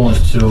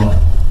полностью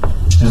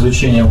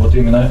изучению вот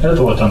именно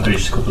этого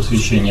тантрического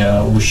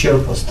посвящения в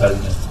ущерб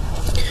остальным?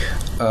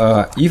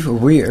 If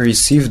we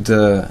received,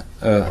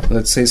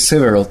 let's say,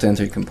 several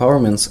tantric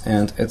empowerments,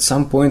 and at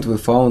some point we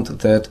found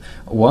that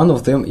one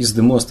of them is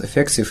the most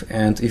effective,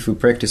 and if we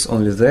practice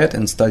only that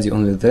and study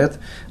only that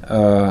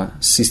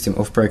system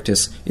of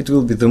practice, it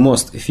will be the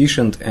most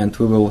efficient, and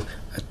we will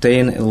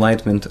attain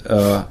enlightenment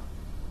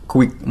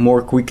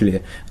more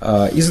quickly.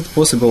 Is it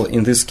possible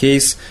in this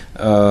case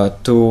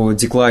to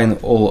decline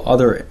all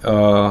other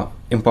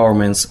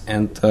empowerments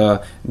and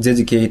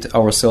dedicate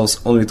ourselves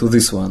only to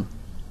this one?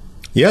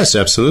 Yes,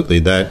 absolutely.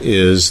 That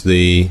is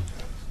the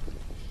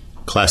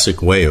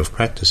classic way of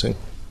practicing.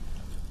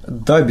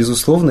 Да,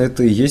 безусловно,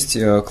 это и есть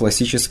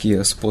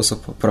классический способ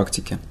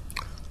практики.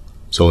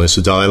 So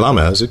the Dalai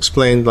Lama has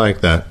explained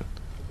like that.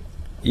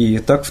 И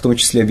так в том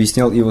числе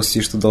объяснял его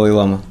Сиштха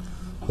Далай-лама.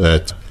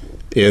 That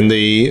in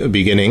the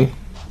beginning,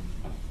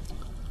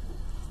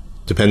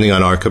 depending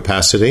on our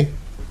capacity,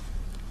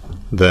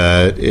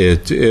 that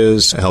it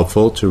is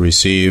helpful to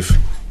receive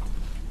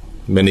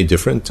many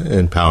different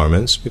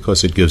empowerments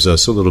because it gives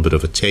us a little bit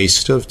of a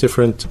taste of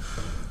different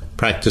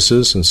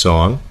practices and so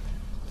on.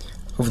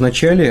 В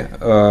начале,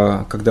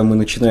 когда мы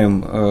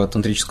начинаем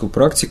тантрическую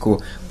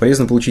практику,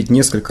 полезно получить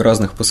несколько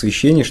разных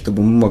посвящений,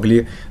 чтобы мы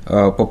могли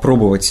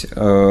попробовать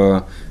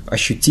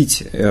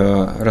ощутить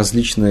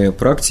различные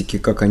практики,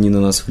 как они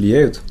на нас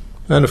влияют.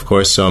 And of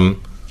course,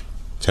 some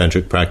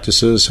tantric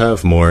practices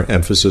have more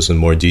emphasis and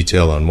more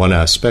detail on one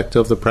aspect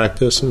of the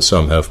practice, and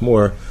some have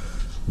more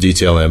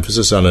detail and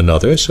emphasis on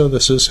another, so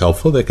this is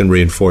helpful. They can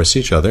reinforce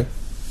each other.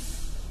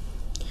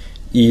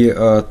 И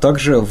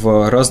также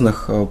в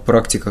разных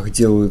практиках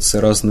делаются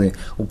разные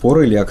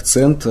упоры или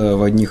акцент,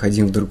 в одних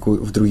один,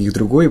 в других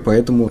другой, и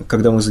поэтому,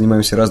 когда мы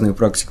занимаемся разными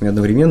практиками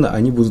одновременно,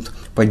 они будут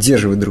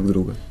поддерживать друг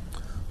друга.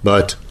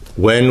 But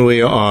when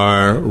we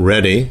are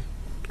ready,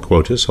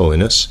 quote His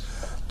Holiness,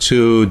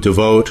 to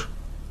devote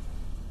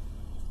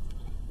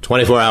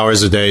 24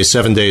 hours a day,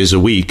 7 days a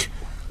week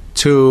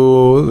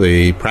to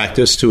the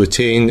practice to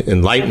attain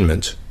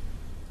enlightenment,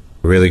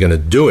 we're really going to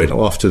do it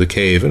off to the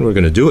cave, and we're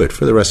going to do it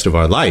for the rest of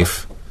our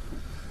life.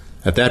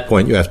 At that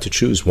point, you have to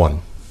choose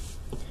one.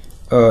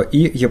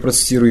 И я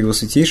процитирую его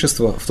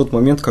святейшество: в тот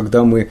момент,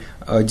 когда мы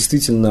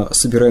действительно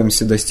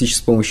собираемся достичь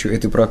с помощью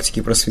этой практики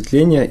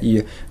просветления,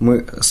 и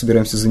мы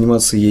собираемся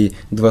заниматься ей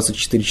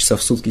 24 часа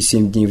в сутки,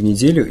 7 дней в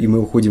неделю, и мы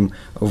уходим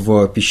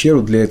в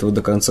пещеру для этого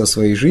до конца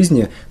своей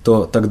жизни,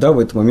 то тогда в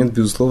этот момент,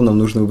 безусловно, нам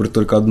нужно выбрать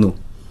только одну.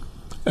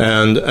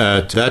 And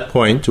at that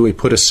point, do we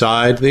put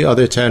aside the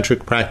other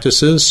tantric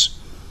practices?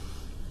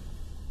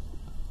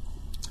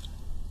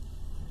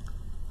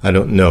 I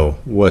don't know.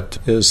 What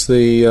is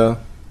the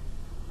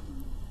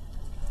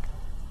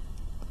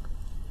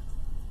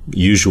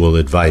usual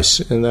advice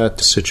in that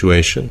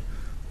situation?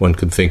 One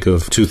can think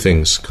of two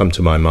things come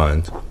to my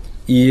mind.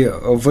 И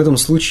в этом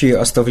случае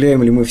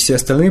оставляем ли мы все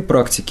остальные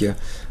практики?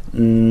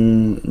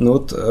 Ну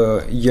вот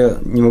я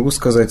не могу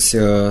сказать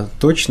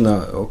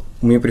точно.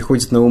 Мне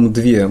приходит на ум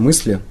две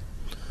мысли.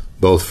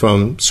 Both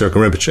from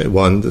Circle Rinpoche.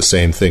 One, the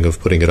same thing of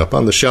putting it up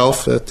on the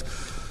shelf, that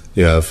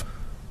you have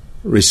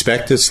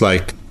respect. It's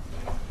like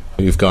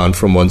you've gone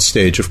from one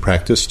stage of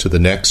practice to the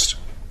next.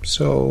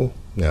 So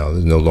now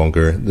there's no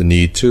longer the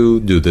need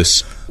to do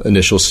this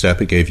initial step.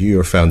 It gave you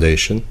your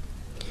foundation.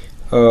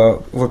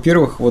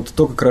 Во-первых, вот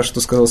то, как раз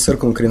что сказал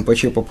Серкон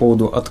Ринпоче по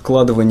поводу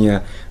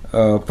откладывания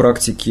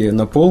практики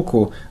на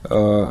полку,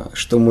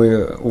 что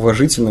мы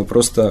уважительно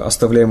просто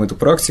оставляем эту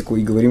практику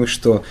и говорим,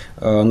 что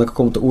на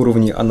каком-то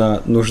уровне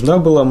она нужна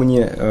была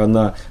мне,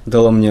 она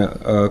дала мне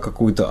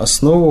какую-то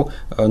основу,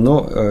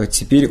 но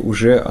теперь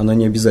уже она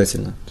не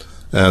обязательна.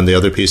 And the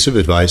other piece of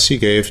advice he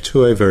gave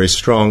to a very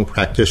strong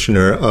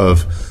practitioner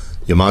of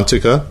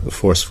Yamantaka, a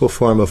forceful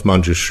form of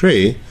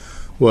Manjushri,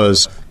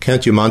 was,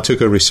 can't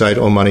Yamantaka recite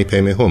Om Mani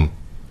Padme Hum?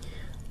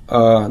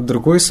 А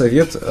другой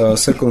совет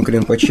Серкон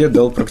Ринпоче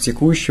дал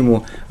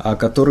практикующему,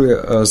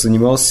 который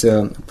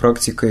занимался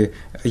практикой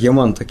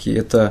ямантаки.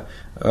 Это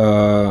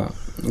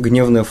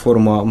гневная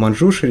форма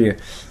манджушри.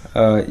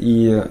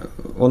 И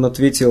он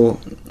ответил: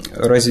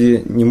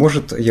 разве не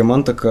может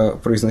ямантака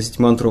произносить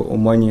мантру Om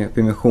Mani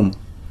Padme Hum?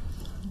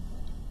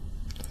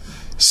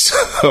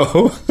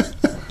 So,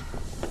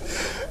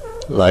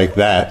 like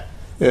that,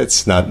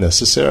 it's not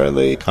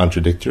necessarily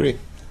contradictory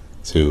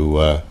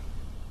to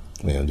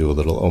do a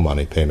little Om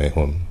Mani Padme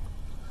Hum,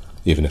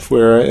 even if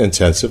we're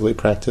intensively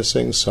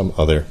practicing some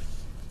other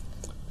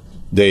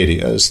deity,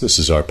 as this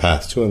is our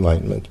path to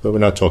enlightenment. But we're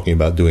not talking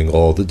about doing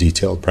all the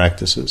detailed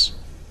practices.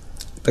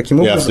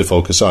 You have to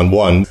focus on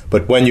one.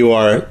 But when you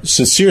are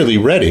sincerely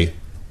ready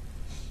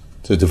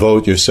to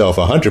devote yourself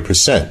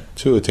 100%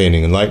 to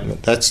attaining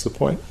enlightenment, that's the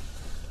point.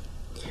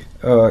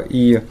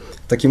 И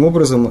таким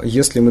образом,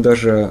 если мы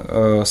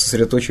даже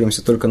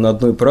сосредоточиваемся только на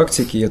одной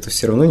практике, это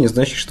все равно не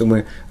значит, что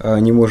мы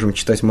не можем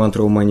читать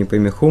мантру Om Mani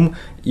Padme Hum,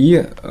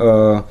 и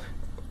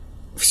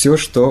все,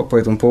 что по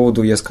этому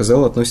поводу я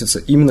сказал, относится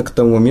именно к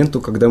тому моменту,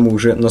 когда мы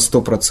уже на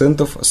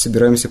 100%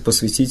 собираемся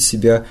посвятить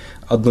себя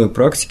одной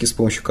практике, с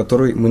помощью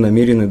которой мы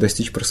намерены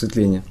достичь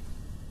просветления.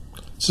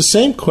 It's the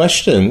same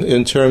question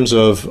in terms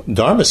of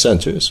Dharma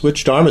centers.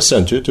 Which Dharma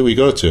center do we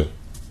go to?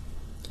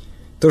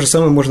 То же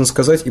самое можно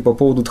сказать и по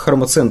поводу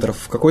дхарма-центров.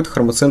 В какой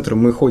дхарма-центр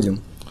мы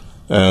ходим?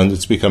 And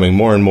it's becoming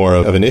more and more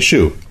of an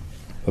issue,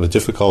 of a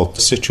difficult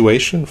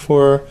situation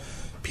for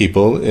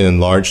people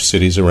in large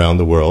cities around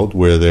the world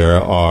where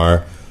there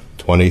are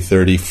 20,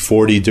 30,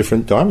 40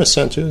 different Dharma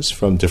centers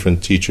from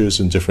different teachers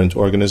and different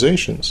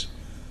organizations.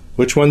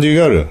 Which one do you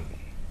go to?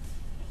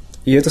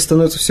 И это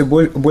становится все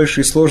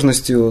большей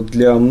сложностью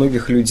для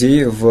многих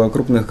людей в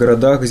крупных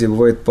городах, где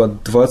бывает по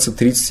 20,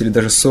 30 или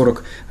даже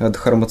 40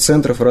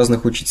 дхарма-центров,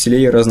 разных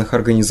учителей, разных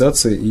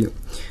организаций. И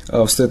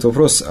встает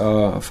вопрос,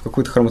 а в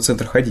какой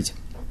дхарма-центр ходить?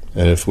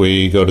 And if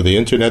we go to the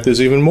internet,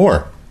 there's even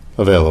more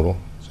available.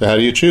 So how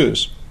do you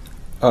choose?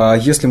 А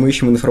если мы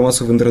ищем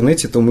информацию в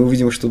интернете, то мы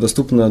увидим, что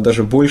доступно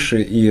даже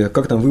больше, и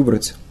как там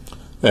выбрать?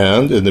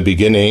 And in the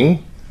beginning,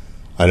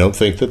 I don't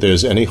think that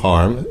there's any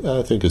harm.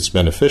 I think it's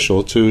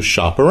beneficial to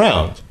shop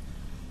around.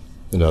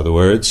 In other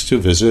words, to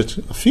visit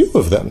a few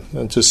of them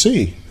and to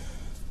see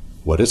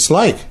what it's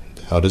like.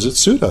 How does it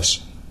suit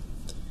us?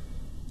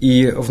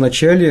 И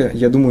вначале,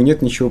 я думаю,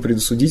 нет ничего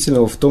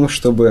предосудительного в том,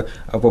 чтобы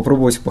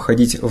попробовать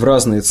походить в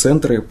разные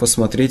центры,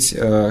 посмотреть,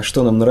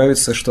 что нам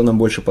нравится, что нам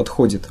больше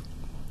подходит.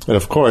 And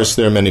of course,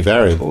 there are many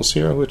variables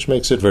here, which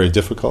makes it very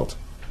difficult.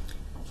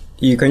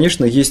 И,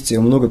 конечно, есть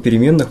много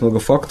переменных, много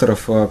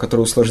факторов,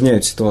 которые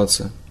усложняют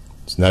ситуацию.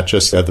 It's not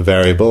just the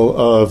variable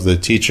of the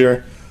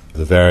teacher,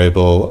 the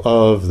variable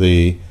of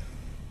the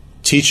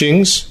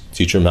teachings.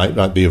 Teacher might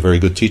not be a very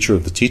good teacher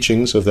of the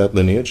teachings of that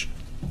lineage.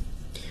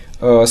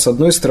 С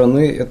одной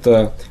стороны,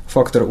 это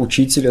фактор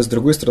учителя, с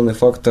другой стороны,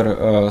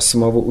 фактор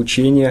самого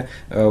учения.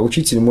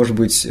 Учитель, может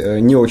быть,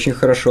 не очень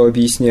хорошо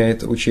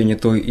объясняет учение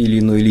той или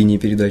иной линии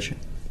передачи.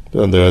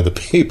 And there are the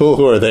people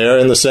who are there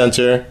in the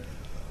center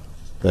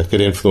that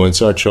could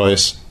influence our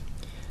choice.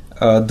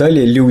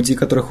 Далее люди,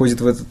 которые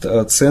ходят в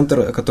этот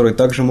центр, которые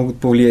также могут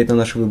повлиять на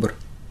наш выбор.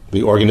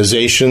 The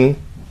organization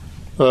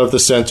of the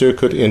center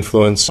could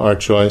influence our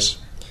choice.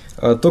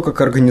 То,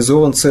 как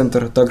организован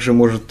центр, также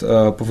может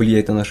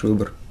повлиять на наш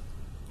выбор.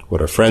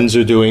 What our friends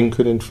are doing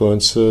could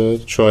influence the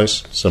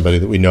choice. Somebody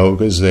that we know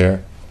is there.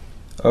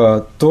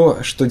 то,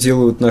 что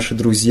делают наши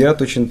друзья,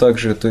 точно так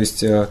же, то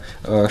есть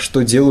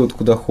что делают,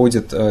 куда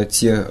ходят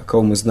те,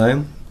 кого мы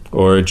знаем.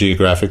 Or a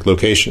geographic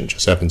location. It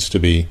just happens to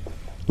be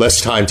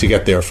less time to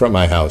get there from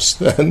my house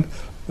than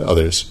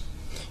others.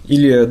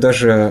 Или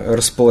даже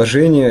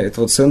расположение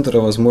этого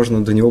центра,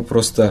 возможно, до него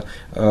просто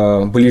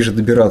ближе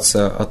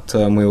добираться от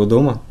моего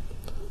дома.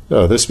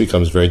 No, this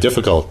becomes very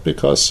difficult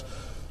because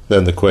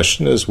then the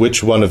question is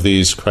which one of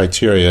these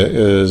criteria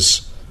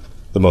is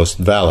the most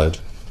valid.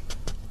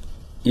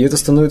 И это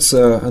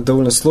становится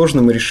довольно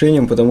сложным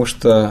решением, потому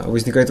что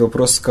возникает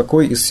вопрос,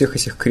 какой из всех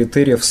этих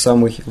критериев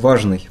самый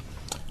важный.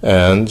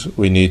 And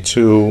we need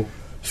to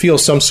feel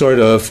some sort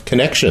of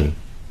connection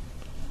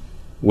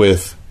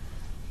with,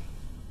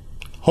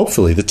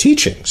 hopefully, the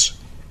teachings.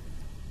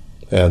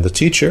 And the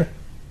teacher,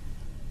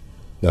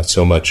 not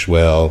so much,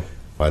 well,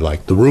 I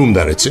like the room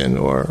that it's in,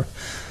 or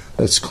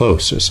it's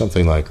close, or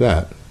something like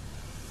that.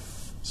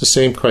 It's the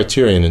same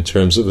criterion in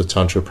terms of the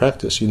Tantra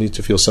practice. You need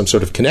to feel some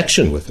sort of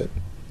connection with it.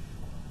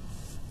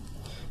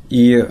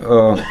 И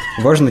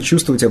важно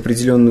чувствовать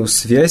определенную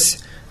связь,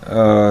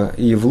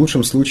 и в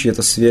лучшем случае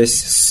это связь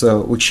с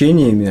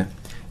учениями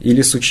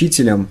или с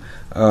учителем.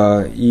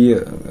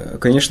 И,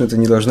 конечно, это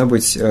не должна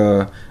быть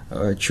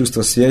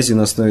чувство связи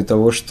на основе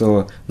того,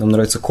 что нам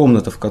нравится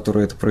комната, в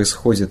которой это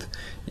происходит.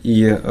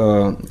 И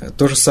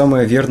то же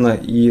самое верно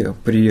и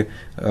при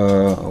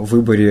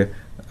выборе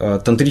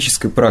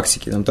тантрической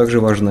практики. Нам также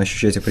важно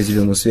ощущать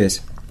определенную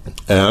связь.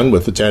 And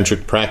with the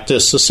tantric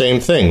practice, the same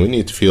thing. We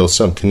need to feel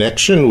some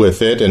connection with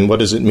it. And what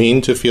does it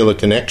mean to feel a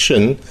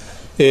connection?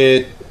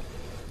 It's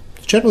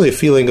generally a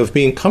feeling of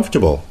being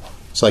comfortable.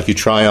 It's like you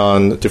try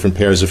on different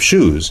pairs of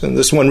shoes, and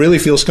this one really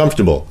feels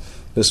comfortable.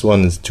 This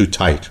one is too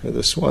tight, or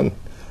this one,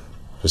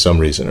 for some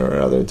reason or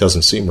other,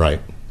 doesn't seem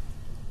right.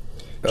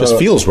 It just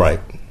feels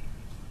right.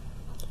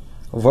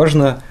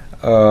 Важно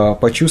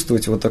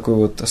почувствовать вот такую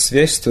вот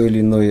связь с той или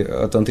иной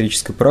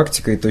тантрической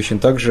практикой, точно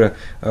так же,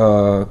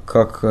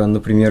 как,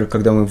 например,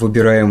 когда мы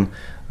выбираем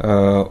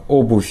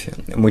обувь,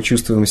 мы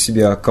чувствуем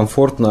себя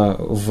комфортно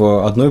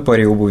в одной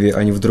паре обуви,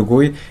 а не в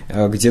другой.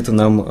 Где-то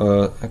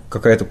нам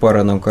какая-то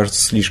пара нам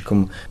кажется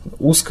слишком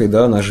узкой,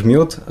 да, она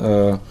жмет,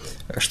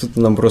 что-то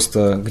нам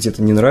просто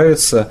где-то не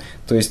нравится.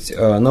 То есть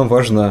нам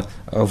важно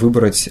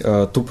выбрать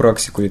ту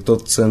практику или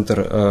тот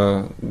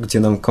центр, где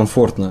нам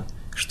комфортно,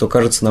 что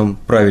кажется нам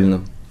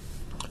правильным.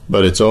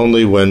 But it's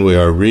only when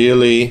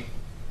we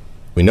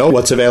know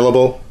what's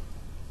available,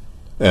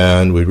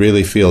 and we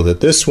really feel that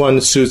this one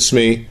suits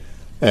me,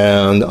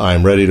 and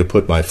I'm ready to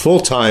put my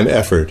full-time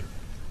effort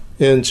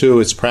into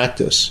its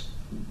practice,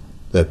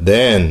 that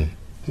then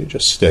you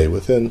just stay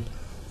within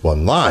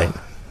one line.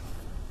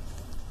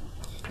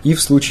 И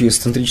в случае с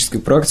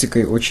тантрической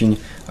практикой очень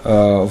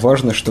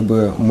важно,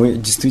 чтобы мы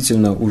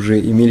действительно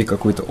уже имели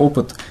какой-то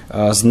опыт,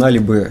 знали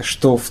бы,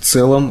 что в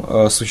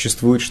целом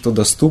существует, что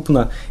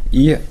доступно,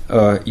 и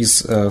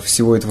из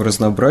всего этого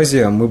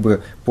разнообразия мы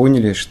бы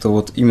поняли, что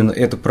вот именно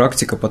эта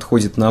практика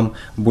подходит нам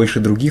больше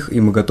других, и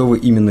мы готовы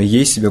именно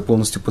ей себя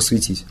полностью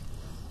посвятить.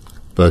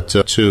 But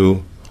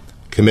to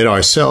commit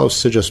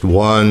ourselves to just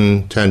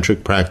one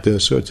tantric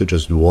practice, or to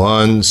just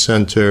one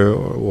center,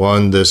 or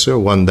one this or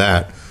one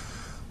that,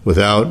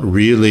 without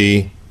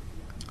really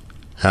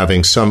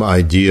having some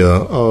idea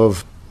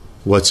of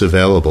what's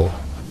available.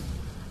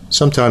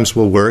 Sometimes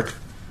will work.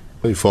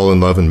 You fall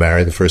in love and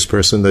marry the first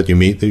person that you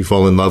meet that you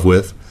fall in love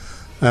with,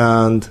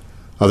 and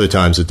other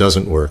times it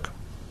doesn't work.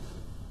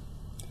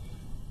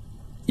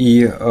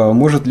 И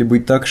может ли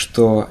быть так,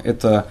 что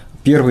это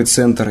первый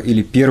центр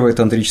или первая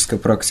тантрическая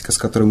практика, с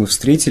которой мы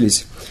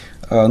встретились?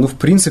 Ну, в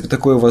принципе,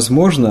 такое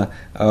возможно.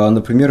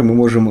 Например, мы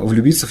можем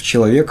влюбиться в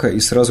человека и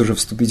сразу же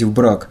вступить в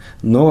брак.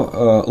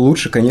 Но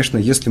лучше, конечно,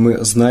 если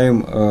мы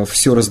знаем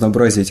все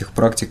разнообразие этих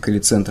практик или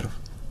центров.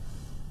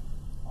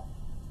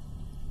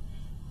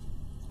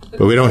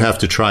 But we don't have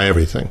to try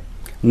everything.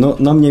 Но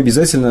нам не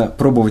обязательно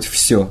пробовать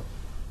все.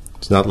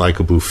 It's not like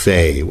a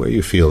buffet where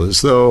you feel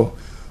as though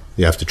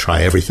you have to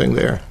try everything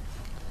there.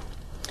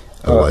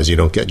 Otherwise you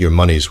don't get your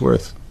money's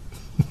worth.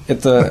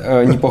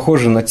 Это не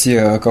похоже на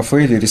те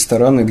кафе или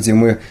рестораны, где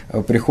мы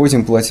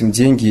приходим, платим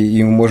деньги,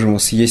 и мы можем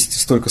съесть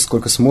столько,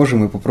 сколько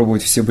сможем, и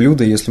попробовать все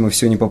блюда. Если мы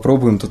все не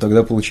попробуем, то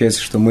тогда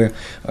получается, что мы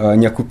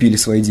не окупили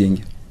свои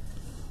деньги.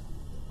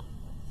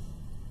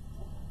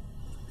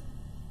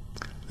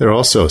 There are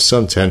also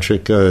some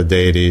tantric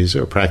deities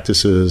or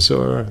practices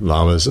or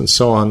lamas and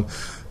so on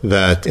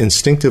that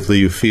instinctively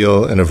you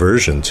feel an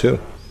aversion to.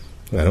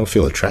 I don't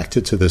feel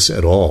attracted to this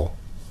at all.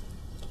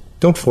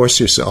 Don't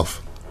force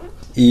yourself.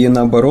 И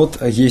наоборот,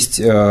 есть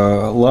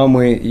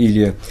ламы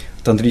или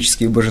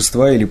тантрические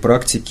божества или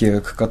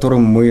практики, к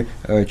которым мы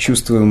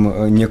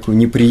чувствуем некую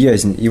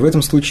неприязнь. И в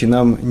этом случае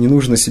нам не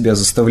нужно себя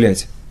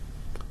заставлять.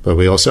 But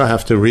we also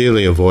have to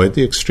really avoid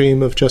the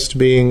extreme of just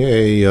being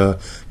a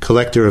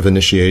collector of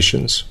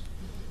initiations.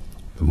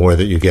 The more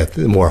that you get,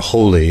 the more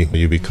holy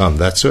you become.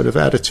 That sort of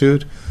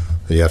attitude,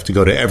 you have to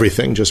go to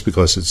everything just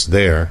because it's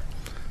there.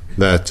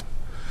 That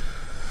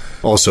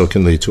also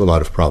can lead to a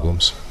lot of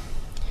problems.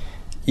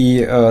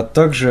 И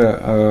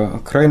также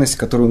крайность,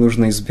 которую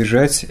нужно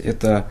избежать,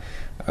 это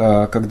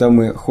когда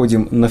мы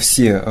ходим на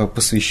все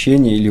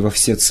посвящения или во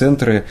все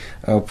центры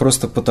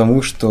просто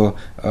потому, что,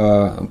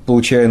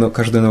 получая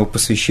каждое новое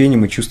посвящение,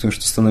 мы чувствуем,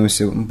 что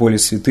становимся более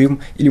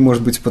святым, или,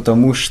 может быть,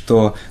 потому,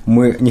 что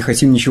мы не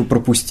хотим ничего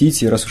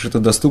пропустить, и раз уж это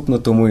доступно,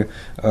 то мы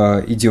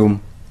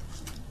идем.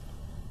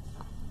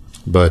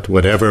 But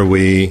whatever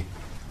we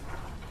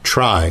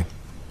try,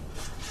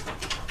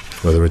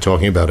 whether we're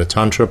talking about a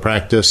tantra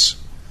practice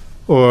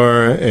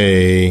or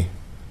a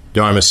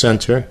dharma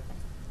center,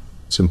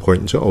 it's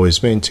important to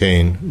always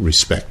maintain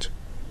respect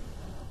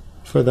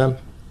for them,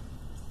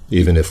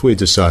 even if we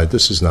decide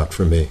this is not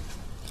for me.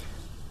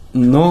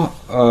 Но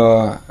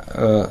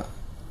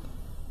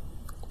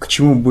к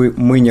чему бы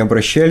мы ни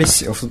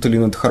обращались, в тот или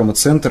иной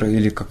дхарма-центр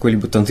или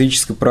какой-либо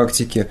тантрической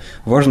практике,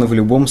 важно в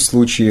любом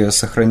случае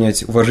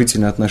сохранять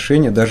уважительные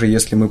отношения, даже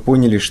если мы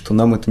поняли, что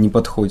нам это не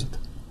подходит.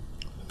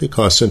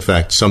 Because, in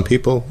fact, some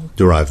people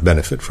derive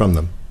benefit from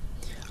them.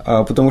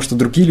 Потому что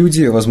другие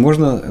люди,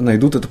 возможно,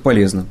 найдут это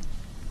полезным.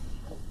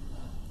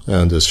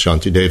 And as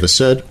Shantideva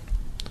said,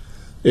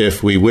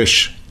 if we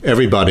wish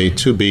everybody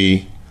to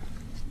be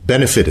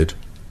benefited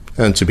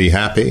and to be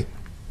happy,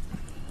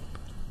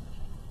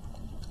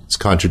 it's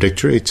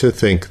contradictory to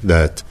think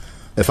that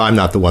if I'm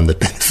not the one that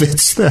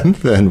benefits,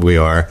 then we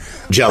are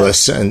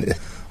jealous, and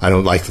I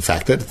don't like the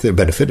fact that they're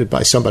benefited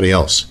by somebody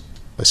else,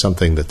 by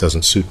something that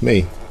doesn't suit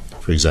me,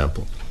 for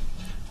example.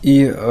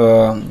 И,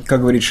 как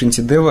говорит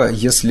Шантидева,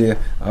 если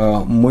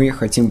мы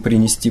хотим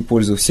принести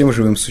пользу всем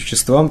живым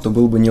существам, то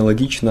было бы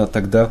нелогично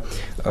тогда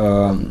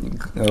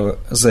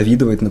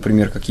завидовать,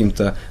 например,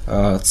 каким-то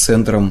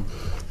центрам,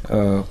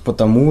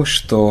 потому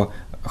что,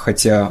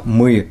 хотя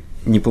мы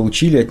не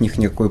получили от них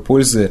никакой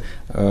пользы,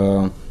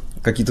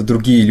 какие-то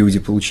другие люди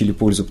получили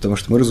пользу, потому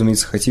что мы,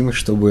 разумеется, хотим,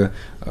 чтобы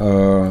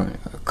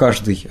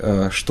каждый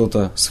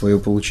что-то свое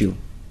получил.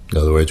 In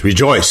other words,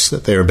 rejoice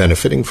that they are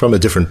benefiting from a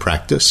different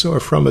practice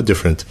or from a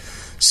different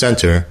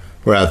center,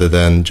 rather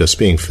than just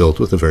being filled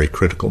with a very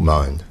critical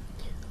mind.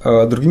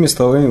 Другими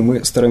словами,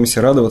 мы стараемся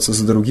радоваться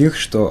за других,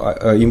 что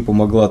им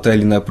помогла та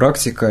или иная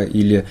практика,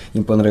 или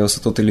им понравился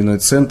тот или иной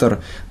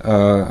центр,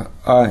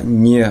 а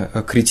не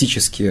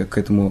критически к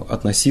этому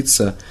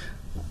относиться.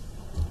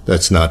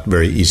 That's not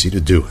very easy to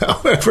do,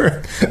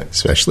 however,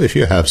 especially if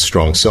you have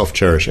strong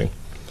self-cherishing.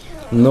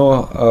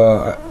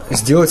 Но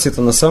сделать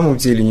это на самом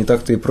деле не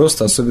так-то и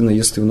просто, особенно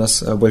если у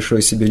нас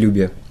большое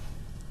себялюбие.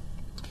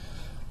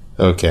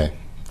 Okay,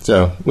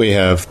 so we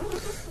have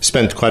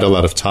spent quite a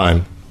lot of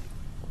time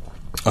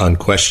on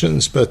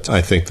questions, but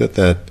I think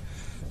that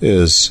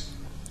is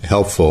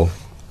helpful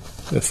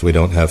if we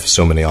don't have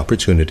so many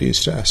opportunities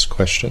to ask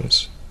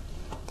questions.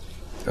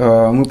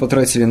 Мы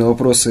потратили на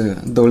вопросы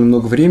довольно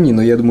много времени,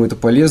 но я думаю, это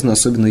полезно,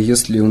 особенно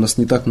если у нас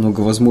не так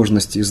много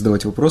возможностей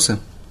задавать вопросы.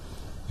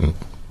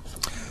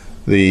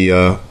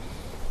 The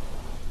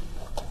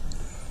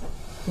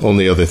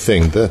only other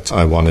thing that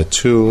I wanted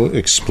to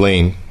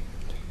explain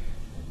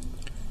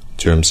in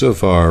terms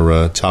of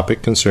our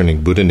topic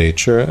concerning Buddha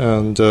nature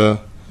and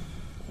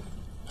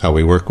how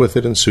we work with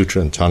it in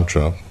Sutra and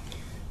Tantra.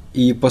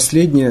 И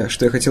последнее,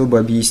 что я хотел бы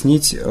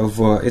объяснить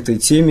в этой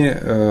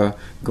теме,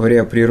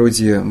 говоря о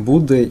природе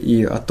Будды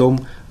и о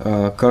том,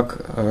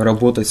 как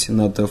работать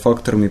над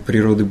факторами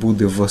природы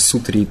Будды в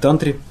сутре и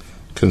тантре,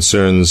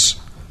 concerns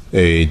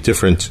a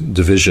different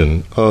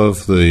division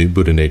of the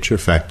Buddha nature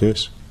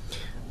factors.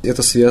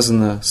 Это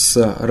связано с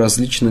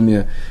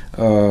различными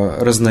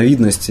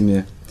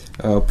разновидностями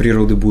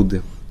природы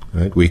Будды.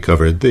 Right? We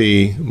covered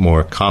the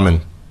more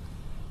common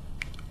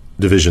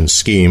division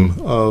scheme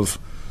of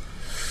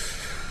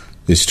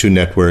these two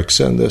networks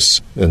and this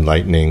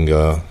enlightening,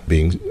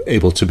 being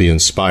able to be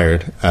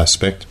inspired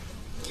aspect.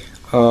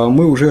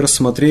 Мы уже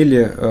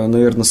рассмотрели,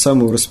 наверное,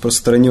 самую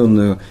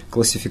распространенную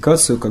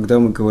классификацию, когда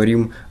мы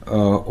говорим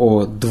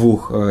о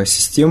двух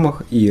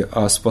системах и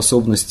о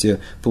способности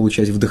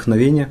получать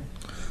вдохновение.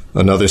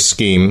 Another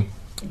scheme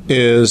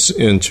is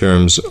in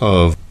terms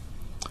of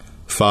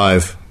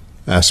 5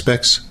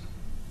 aspects.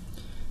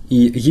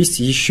 И есть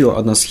еще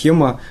одна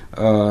схема,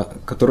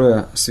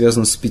 которая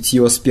связана с 5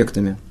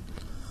 аспектами.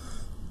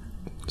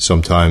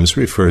 Sometimes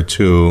referred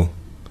to,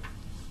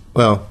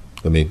 well,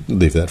 let me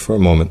leave that for a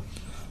moment.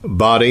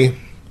 Body,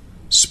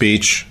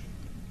 speech,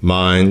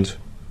 mind,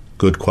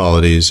 good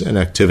qualities and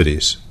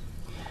activities.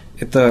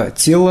 Это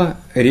тело,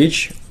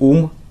 речь,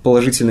 ум,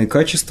 положительные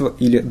качества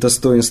или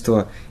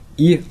достоинства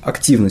и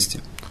активности.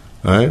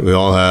 Right? We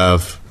all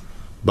have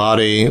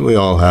body, we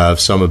all have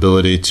some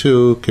ability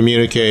to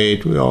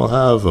communicate, we all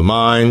have a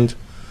mind.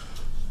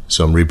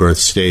 Some rebirth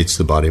states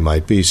the body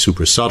might be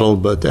super subtle,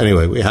 but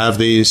anyway, we have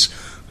these.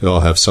 We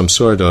all have some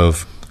sort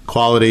of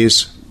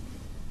qualities.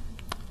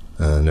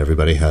 And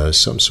everybody has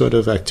some sort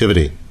of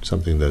activity,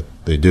 something that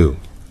they do.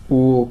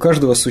 У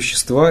каждого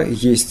существа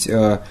есть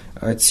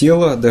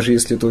тело, даже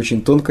если это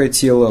очень тонкое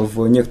тело,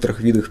 в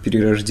некоторых видах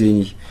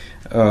перерождений.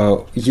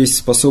 Есть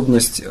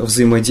способность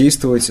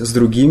взаимодействовать с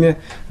другими,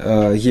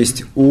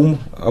 есть ум,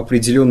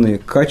 определенные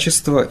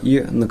качества и,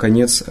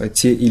 наконец,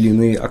 те или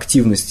иные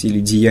активности или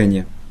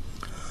деяния.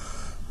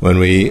 When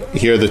we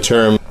hear the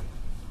term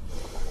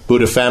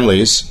Buddha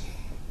families,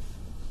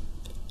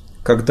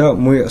 когда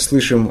мы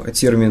слышим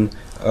термин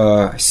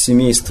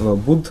семейство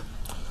Будд,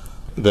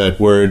 that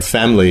word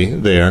family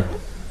there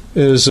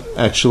is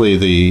actually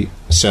the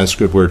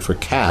Sanskrit word for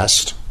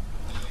caste.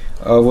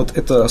 Вот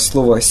это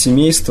слово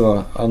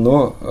семейство,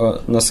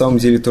 оно на самом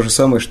деле то же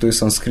самое, что и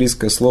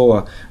санскритское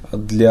слово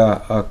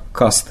для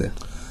касты.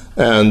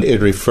 And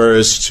it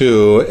refers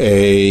to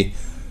a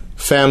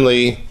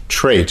family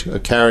trait, a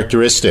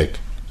characteristic,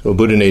 a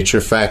Buddha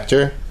nature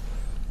factor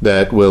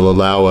that will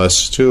allow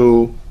us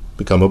to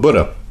become a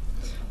Buddha.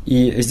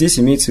 И здесь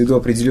имеется в виду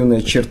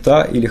определенная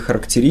черта или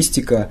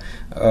характеристика,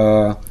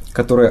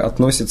 которая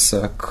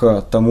относится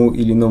к тому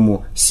или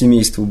иному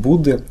семейству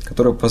Будды,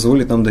 которое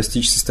позволит нам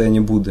достичь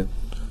состояния Будды.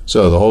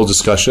 So the whole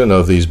discussion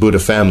of these Buddha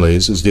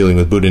families is dealing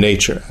with Buddha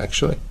nature,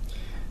 actually.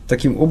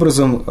 Таким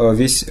образом,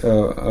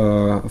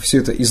 все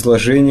это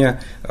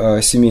изложение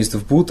семейств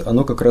Будд,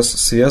 оно как раз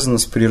связано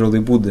с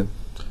природой Будды.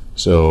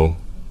 So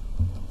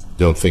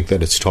don't think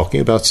that it's talking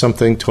about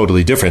something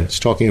totally different. It's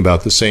talking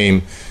about the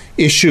same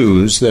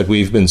issues that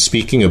we've been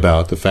speaking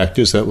about, the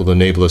factors that will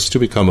enable us to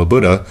become a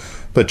Buddha,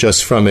 but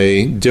just from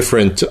a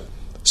different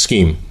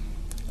scheme.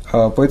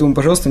 Поэтому,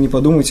 пожалуйста, не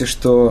подумайте,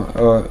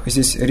 что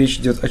здесь речь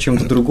идет о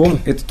чем-то другом.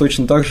 Это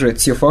точно так же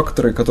те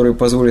факторы, которые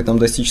позволят нам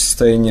достичь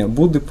состояния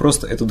Будды,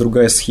 просто это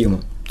другая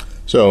схема.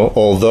 So,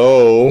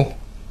 although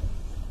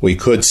we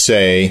could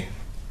say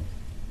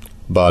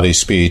body,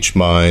 speech,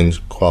 mind,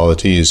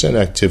 qualities, and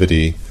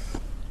activity,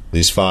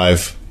 these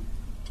 5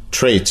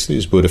 traits,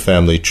 these Buddha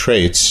family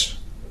traits,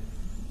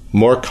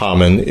 more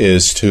common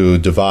is to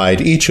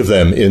divide each of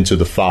them into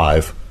the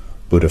 5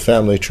 Buddha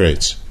family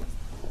traits.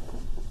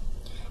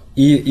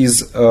 И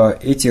из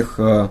этих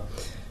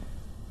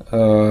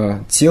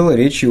тел,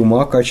 речи,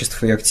 ума,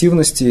 качеств и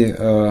активности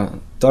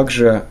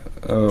также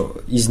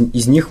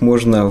из них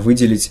можно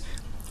выделить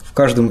в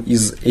каждом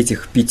из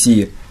этих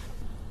 5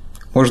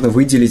 можно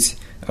выделить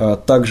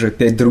также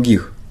 5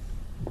 других.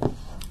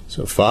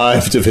 So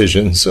 5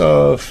 divisions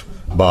of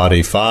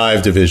body,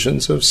 5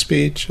 divisions of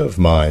speech, of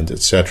mind,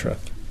 etc.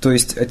 То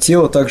есть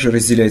тело также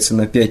разделяется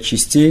на 5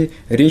 частей,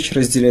 речь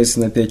разделяется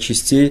на 5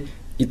 частей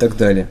и так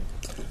далее.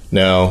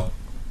 Now,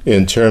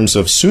 in terms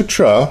of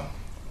sutra,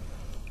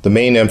 the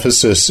main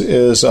emphasis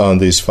is on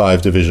these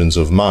 5 divisions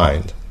of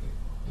mind.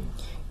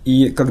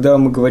 И когда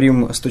мы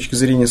говорим с точки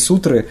зрения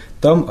сутры,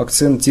 там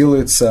акцент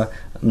делается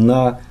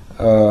на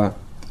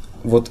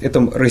вот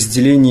этом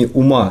разделении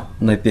ума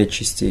на 5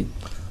 частей.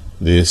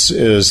 This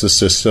is the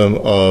system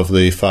of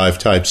the 5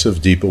 types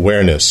of deep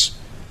awareness,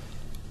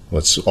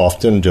 what's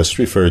often just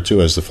referred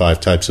to as the 5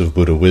 types of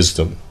Buddha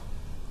wisdom.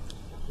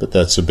 But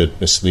that's a bit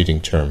misleading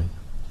term.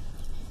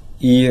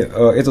 И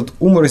этот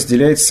ум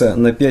разделяется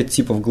на 5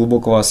 типов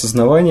глубокого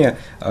осознавания,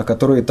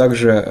 которые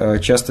также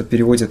часто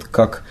переводят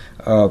как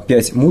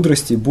 5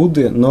 мудростей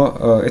Будды,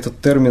 но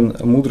этот термин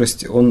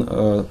 «мудрость»,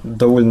 он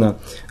довольно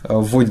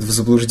вводит в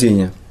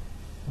заблуждение.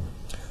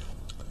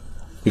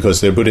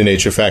 Because they're Buddha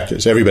nature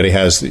factors. Everybody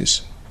has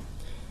these.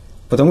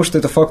 Потому что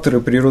это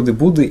факторы природы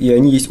Будды, и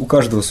они есть у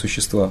каждого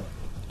существа.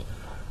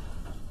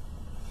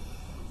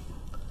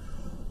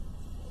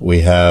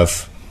 We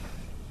have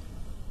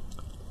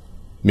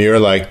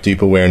mirror-like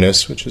deep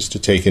awareness, which is to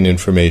take in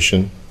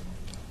information.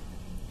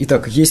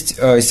 Итак, есть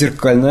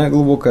зеркальное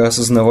глубокое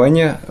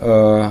осознавание,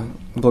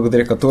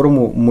 благодаря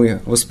которому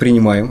мы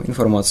воспринимаем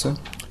информацию.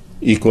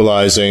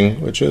 Equalizing,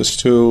 which is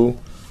to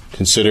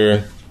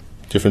consider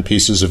different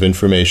pieces of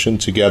information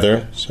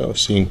together, so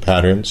seeing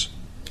patterns.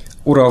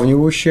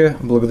 Уравнивающее,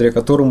 благодаря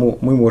которому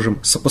мы можем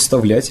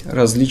сопоставлять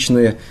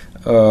различные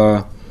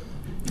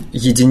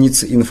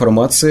единицы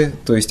информации,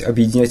 то есть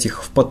объединять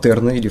их в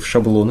паттерны или в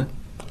шаблоны.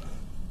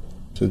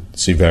 To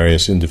see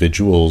various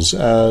individuals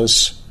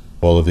as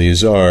all of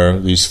these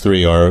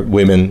 3 are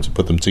women, to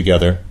put them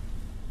together,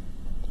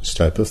 this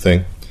type of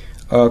thing.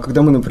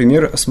 Когда мы,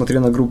 например, смотря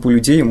на группу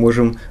людей,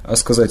 можем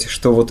сказать,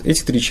 что вот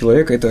эти 3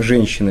 человека – это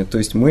женщины, то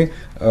есть мы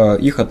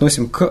их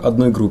относим к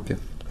одной группе.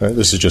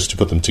 This is just to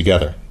put them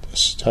together,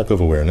 this type of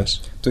awareness.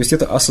 То есть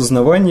это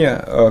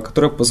осознавание,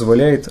 которое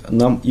позволяет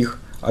нам их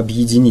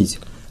объединить.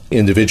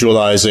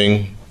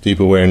 Individualizing deep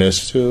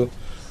awareness, to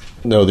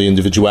know the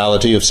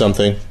individuality of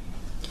something.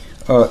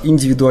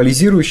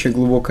 Индивидуализирующее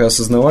глубокое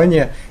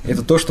осознавание –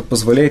 это то, что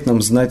позволяет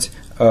нам знать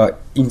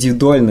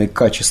индивидуальные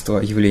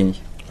качества явлений.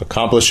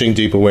 Accomplishing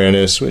deep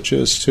awareness, which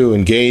is to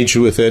engage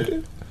with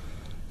it,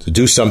 to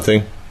do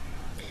something.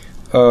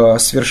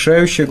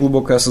 Совершающее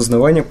глубокое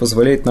осознавание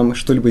позволяет нам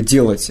что-либо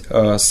делать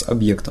с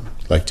объектом.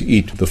 Like to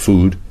eat the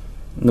food.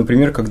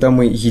 Например, когда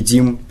мы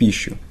едим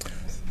пищу.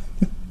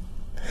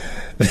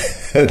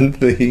 And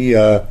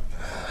the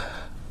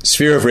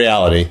sphere of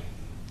reality,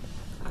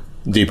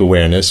 deep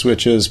awareness,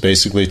 which is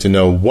basically to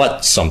know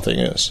what something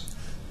is.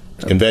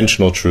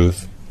 Conventional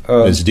truth,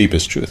 its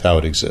deepest truth, how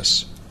it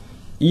exists.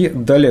 И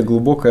далее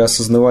глубокое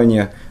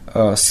осознавание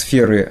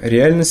сферы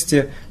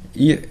реальности.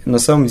 И на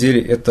самом деле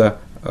это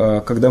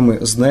когда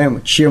мы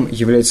знаем, чем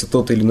является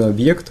тот или иной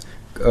объект,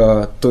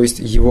 то есть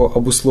его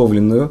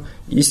обусловленную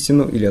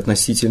истину или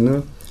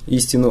относительную,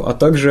 истину, а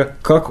также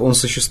как он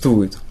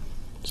существует.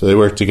 So they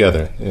work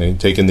together,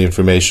 taking the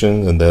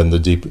information and then the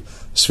deep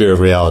sphere of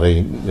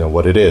reality,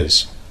 what it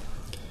is.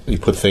 You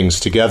put things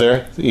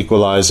together,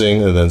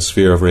 equalizing, and then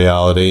sphere of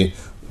reality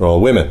for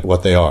all women,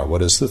 what they are.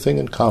 What is the thing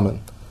in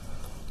common?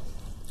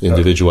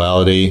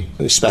 Individuality,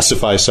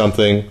 specify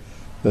something,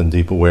 then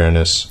deep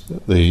awareness,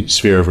 the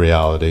sphere of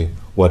reality,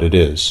 what it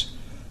is.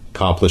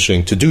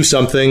 Accomplishing, to do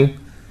something,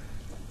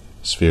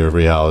 sphere of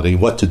reality,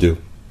 what to do,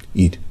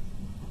 eat.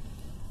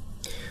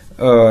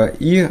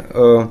 И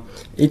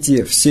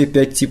эти все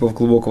 5 типов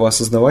глубокого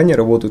осознавания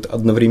работают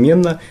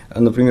одновременно.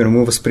 Например,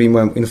 мы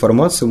воспринимаем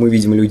информацию, мы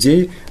видим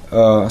людей.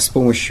 С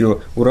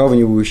помощью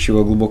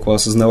уравнивающего глубокого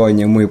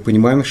осознавания мы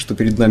понимаем, что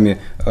перед нами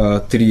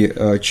 3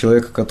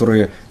 человека,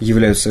 которые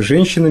являются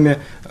женщинами.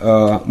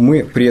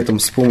 Мы при этом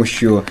с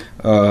помощью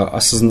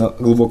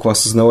глубокого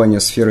осознавания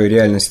сферы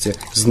реальности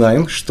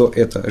знаем, что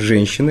это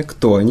женщины,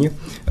 кто они,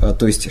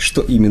 то есть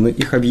что именно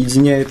их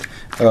объединяет.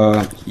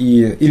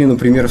 Или,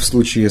 например, в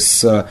случае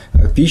с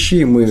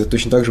пищей мы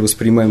точно так же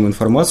воспринимаем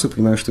информацию,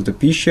 понимаем, что это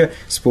пища.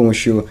 С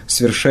помощью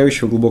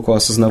совершающего глубокого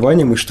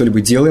осознавания мы что-либо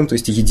делаем, то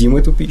есть едим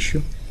эту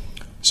пищу.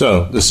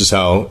 So, this is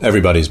how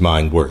everybody's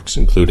mind works,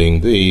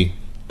 including the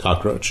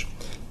cockroach.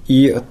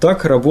 И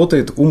так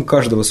работает ум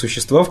каждого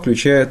существа,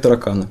 включая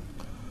таракана.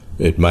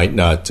 It might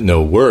not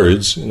know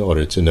words in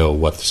order to know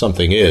what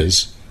something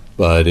is,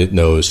 but it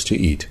knows to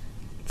eat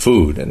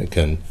food, and it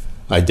can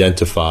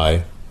identify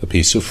a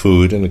piece of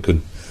food, and it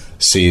could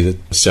see that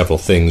several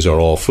things are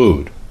all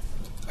food.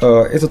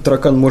 Этот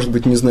таракан, может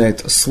быть, не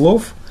знает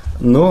слов,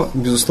 но,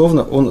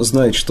 безусловно, он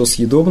знает, что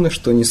съедобно,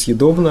 что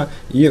несъедобно,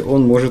 и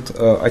он может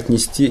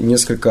отнести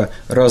несколько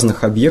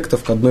разных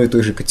объектов к одной и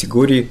той же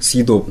категории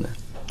съедобное.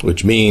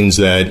 Which means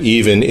that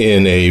even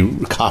in a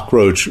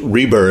cockroach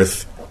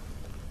rebirth,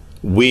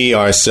 we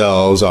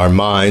ourselves, our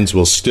minds,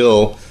 will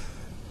still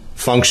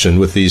function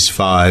with these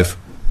 5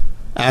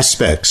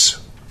 aspects.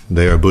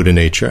 They are Buddha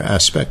nature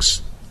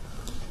aspects.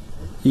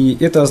 И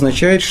это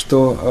означает,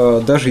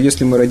 что даже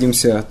если мы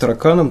родимся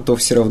тараканом, то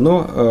все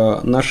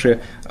равно наши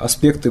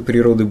аспекты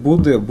природы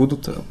Будды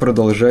будут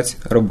продолжать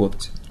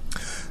работать.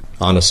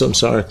 On a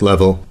samsaric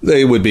level,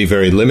 they would be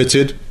very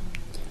limited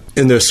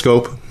in their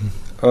scope.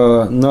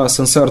 На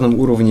сансарном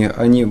уровне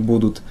они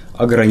будут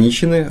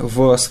ограничены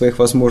в своих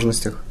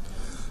возможностях.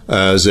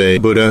 As a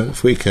Buddha,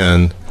 if we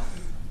can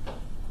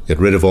get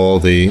rid of all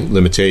the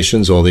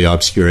limitations, all the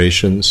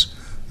obscurations,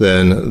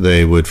 then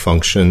they would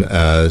function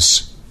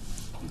as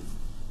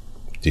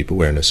deep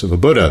awareness of a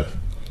Buddha.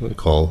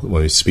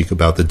 When we speak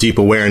about the deep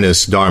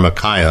awareness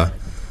Dharmakaya,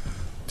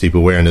 deep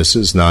awareness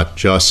is not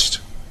just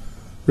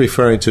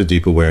referring to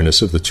deep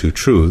awareness of the 2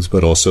 truths,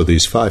 but also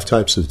these 5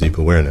 types of deep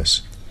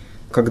awareness.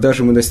 Когда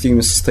же мы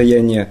достигнем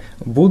состояния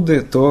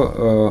Будды,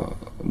 то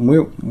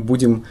мы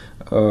будем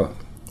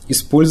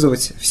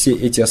использовать все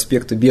эти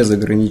аспекты без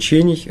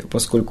ограничений,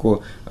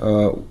 поскольку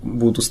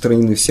будут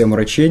устранены все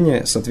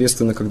омрачения.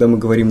 Соответственно, когда мы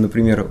говорим,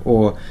 например,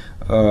 о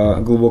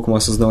глубоком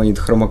осознавании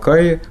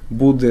Дхармакаи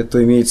Будды,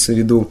 то имеется в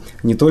виду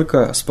не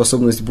только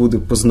способность Будды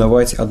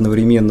познавать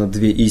одновременно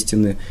 2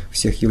 истины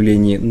всех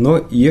явлений, но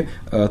и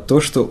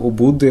то, что у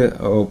Будды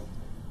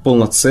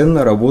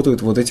полноценно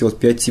работают вот эти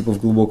 5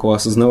 типов глубокого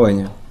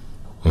осознавания.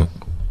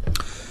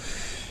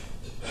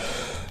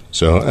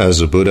 So, as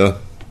a Buddha,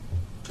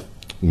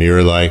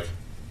 mirror-like,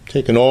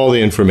 taking all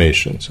the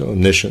information, so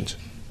omniscient.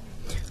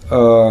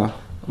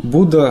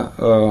 Будда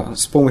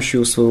с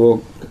помощью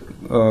своего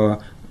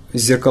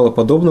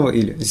зеркалоподобного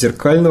или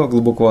зеркального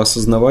глубокого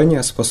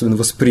осознавания способен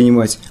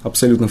воспринимать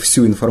абсолютно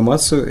всю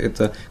информацию.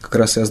 Это как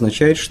раз и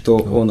означает, что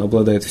он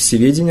обладает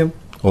всеведением.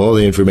 All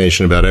the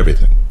information about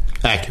everything,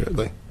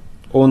 accurately.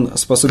 Он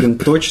способен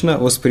точно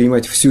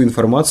воспринимать всю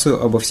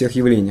информацию обо всех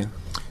явлениях.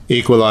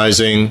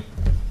 Equalizing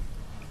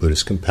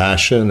Buddhist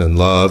compassion and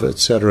love,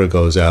 etc.,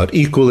 goes out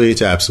equally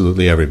to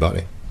absolutely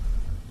everybody.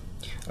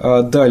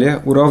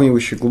 Далее,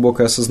 уравнивающее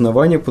глубокое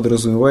осознавание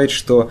подразумевает,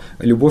 что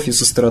любовь и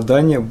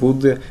сострадание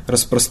Будды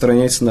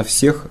распространяются на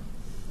всех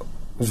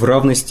в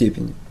равной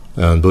степени.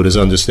 And Buddha's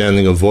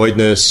understanding of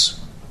voidness,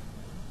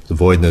 the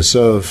voidness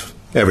of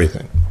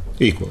everything,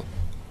 equal.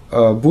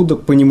 Будда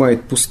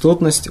понимает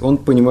пустотность, он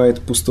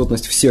понимает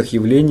пустотность всех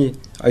явлений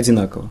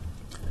одинаково.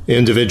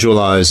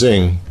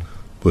 Individualizing,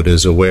 Buddha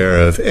is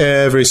aware of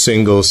every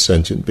single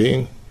sentient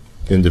being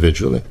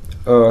individually,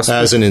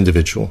 as an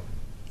individual.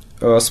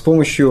 С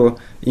помощью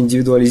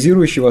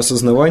индивидуализирующего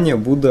осознавания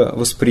Будда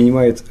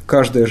воспринимает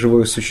каждое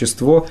живое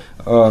существо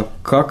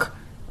как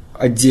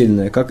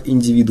отдельное, как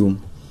индивидуум.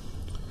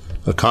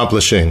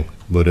 Accomplishing,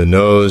 Buddha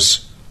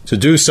knows to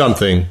do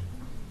something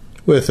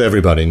with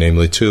everybody,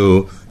 namely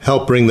to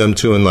help bring them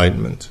to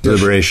enlightenment,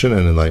 liberation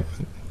and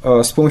enlightenment.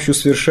 С помощью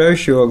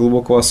совершающего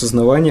глубокого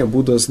осознавания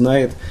Будда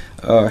знает,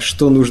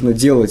 что нужно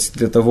делать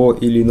для того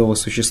или иного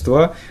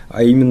существа,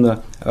 а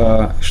именно,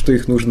 что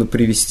их нужно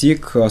привести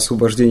к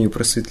освобождению и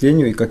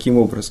просветлению и каким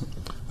образом.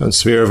 In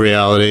sphere of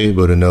reality,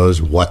 Buddha knows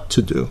what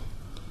to do.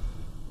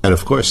 And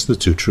of course, the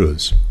 2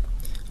 truths.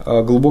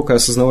 Глубокое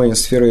осознавание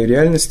сферы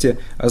реальности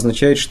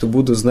означает, что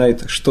Будда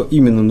знает, что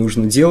именно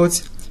нужно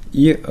делать,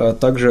 и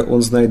также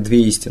он знает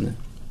две истины.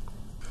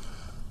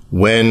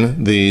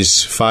 When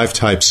these 5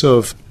 types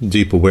of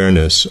deep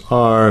awareness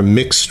are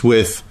mixed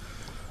with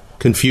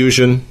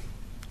confusion,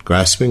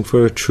 grasping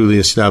for truly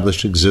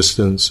established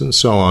existence, and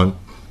so on,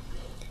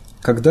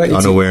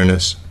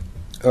 unawareness.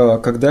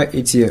 Когда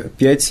эти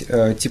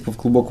 5 типов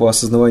глубокого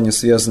осознавания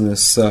связаны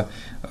с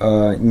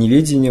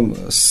неведением,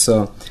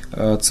 с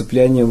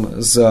цеплянием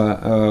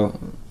за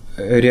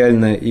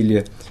реальное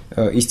или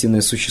истинное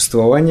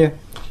существование,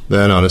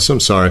 then on a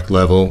samsaric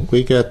level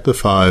we get the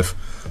 5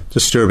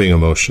 disturbing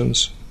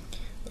emotions.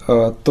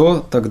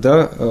 То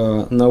тогда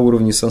на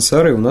уровне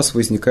сансары у нас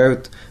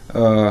возникают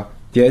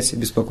 5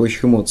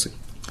 беспокоящих эмоций.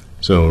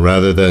 So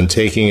rather than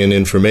taking in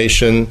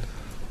information,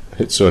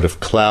 it's sort of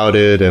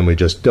clouded and we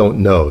just don't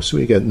know, so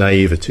we get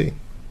naivety.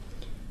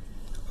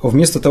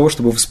 Вместо того,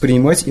 чтобы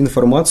воспринимать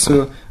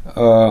информацию,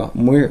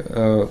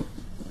 мы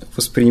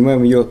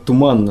воспринимаем ее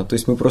туманно, то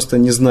есть мы просто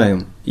не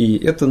знаем, и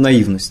это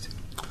наивность.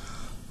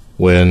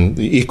 When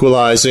the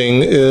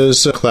equalizing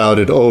is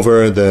clouded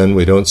over, then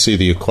we don't see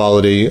the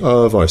equality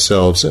of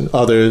ourselves and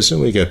others, and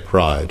we get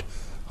pride.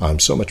 I'm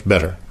so much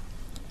better.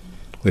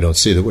 We don't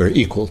see that we're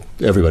equal.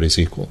 Everybody's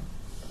equal.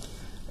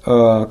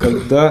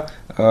 Когда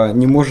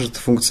не может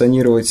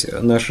функционировать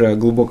наше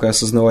глубокое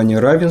осознавание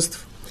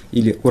равенств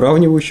или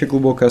уравнивающее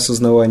глубокое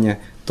осознавание,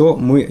 то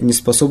мы не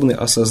способны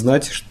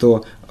осознать,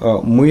 что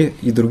мы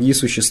и другие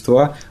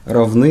существа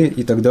равны,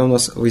 и тогда у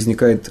нас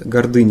возникает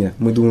гордыня.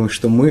 Мы думаем,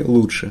 что мы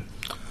лучше.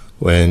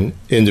 When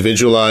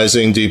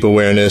individualizing deep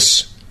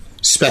awareness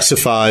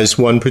specifies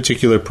one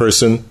particular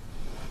person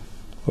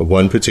or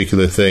one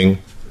particular thing,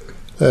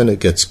 then it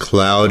gets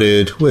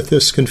clouded with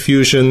this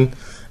confusion,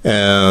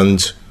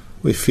 and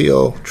we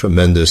feel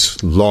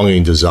tremendous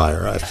longing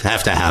desire. I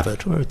have to have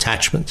it, or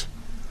attachment,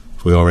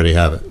 if we already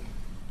have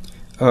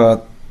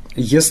it.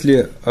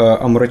 Если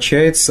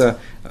омрачается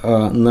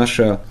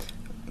наше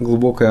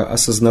глубокое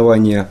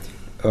осознавание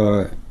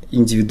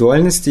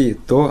индивидуальностей,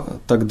 то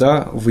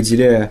тогда,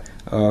 выделяя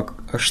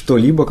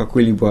что-либо,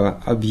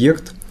 какой-либо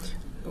объект,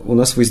 у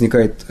нас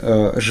возникает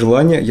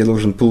желание, я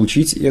должен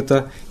получить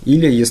это,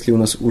 или если у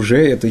нас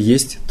уже это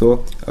есть,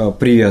 то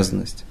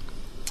привязанность.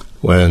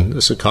 When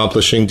this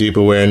accomplishing deep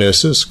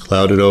awareness is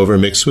clouded over,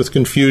 mixed with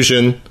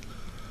confusion,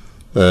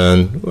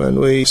 then when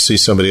we see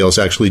somebody else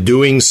actually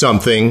doing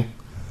something,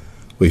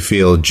 we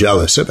feel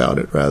jealous about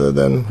it rather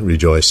than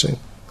rejoicing.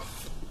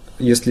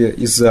 Если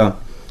из-за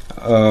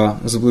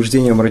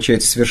заблуждения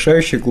омрачается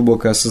совершающее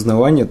глубокое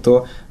осознавание,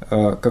 то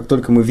как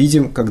только мы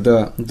видим,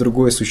 когда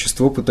другое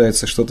существо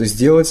пытается что-то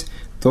сделать,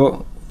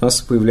 то у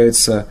нас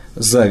появляется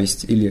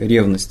зависть или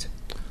ревность.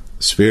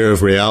 Sphere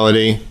of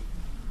reality,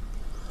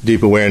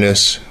 deep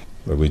awareness,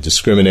 where we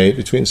discriminate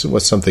between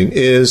what something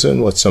is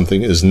and what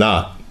something is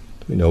not.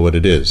 We know what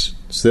it is.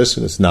 It's this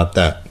and it's not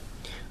that.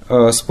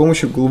 С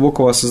помощью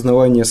глубокого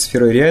осознавания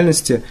сферы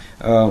реальности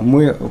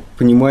мы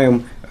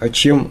понимаем,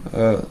 чем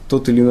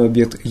тот или иной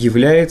объект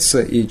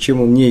является и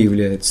чем он не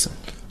является.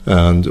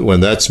 And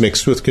when that's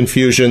mixed with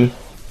confusion,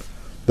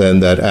 then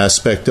that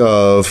aspect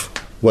of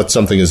what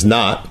something is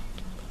not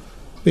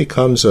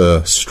becomes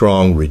a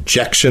strong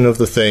rejection of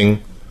the thing,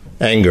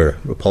 anger,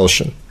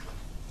 repulsion.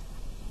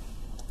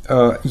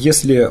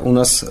 Если у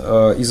нас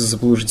из-за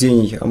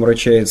заблуждений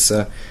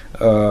омрачается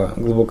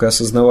глубокое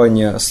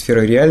осознавание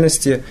сферы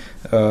реальности,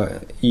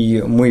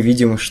 и мы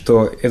видим,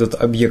 что этот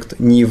объект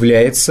не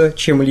является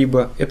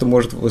чем-либо, это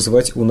может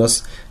вызывать у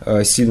нас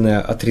сильное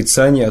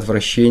отрицание,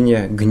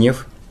 отвращение,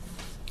 гнев.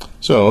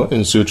 So,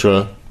 in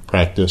sutra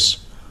practice,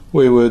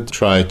 we would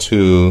try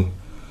to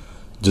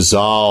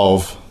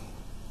dissolve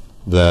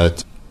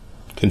that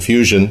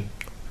confusion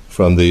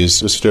from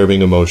these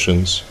disturbing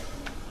emotions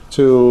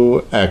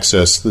to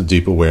access the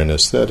deep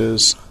awareness that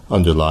is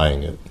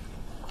underlying it.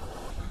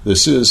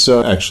 This is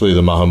actually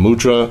the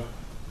Mahamudra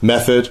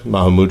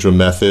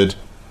method,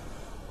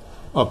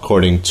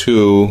 according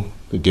to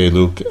the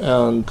Geluk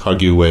and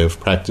Kagyu way of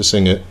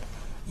practicing it,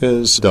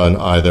 is done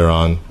either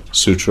on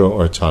sutra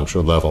or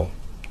tantra level.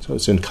 So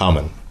it's in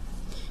common,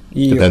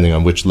 depending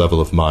on which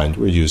level of mind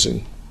we're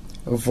using.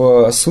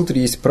 В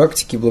сутре есть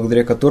практики,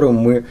 благодаря которым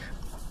мы,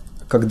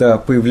 когда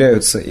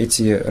появляются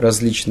эти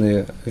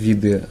различные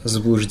виды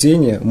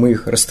заблуждения, мы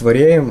их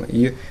растворяем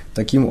и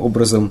таким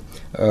образом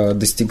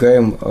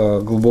достигаем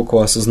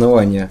глубокого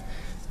осознавания.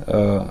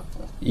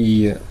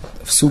 И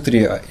в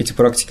сутре эти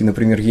практики,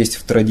 например, есть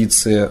в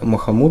традиции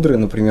Махамудры,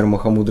 например,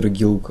 Махамудра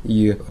Гилук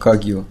и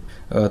Кагью,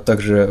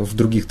 также в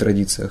других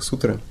традициях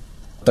сутры.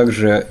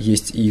 Также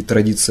есть и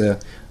традиция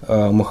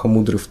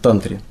Махамудры в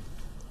тантре.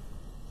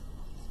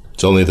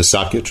 It's only the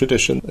Sakya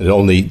tradition. It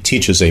only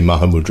teaches a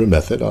Mahamudra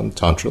method on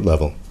tantra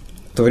level.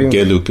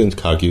 Geluk and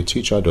Kagyu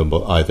teach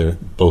either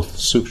both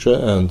sutra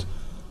and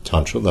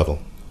tantra level.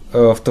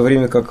 В то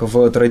время как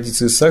в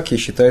традиции Сакьи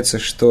считается,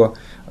 что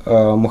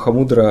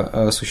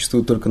Махамудра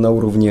существует только на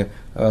уровне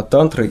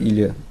тантры,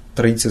 или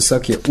традиция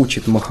Сакьи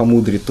учит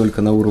Махамудре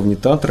только на уровне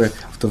тантры,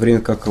 в то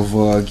время как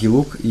в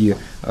Гилук и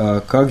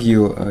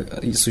Кагью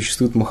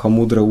существует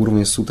Махамудра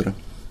уровня сутры.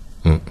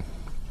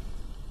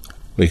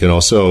 We can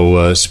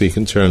also speak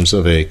in terms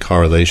of a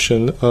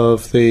correlation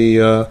of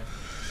these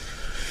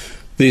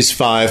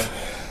five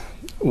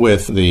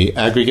with the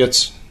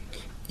aggregates.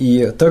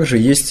 И также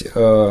есть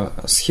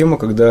схема,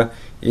 когда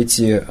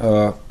эти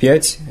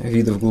 5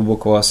 видов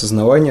глубокого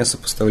осознавания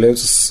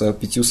сопоставляются с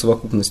 5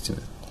 совокупностями.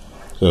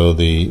 So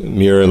the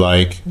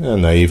mirror-like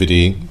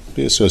naivety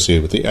be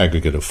associated with the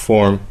aggregate of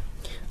form.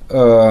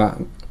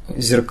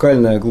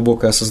 Зеркальное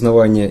глубокое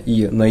осознавание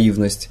и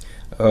наивность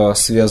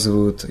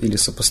связывают или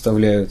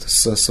сопоставляют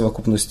с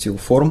совокупностью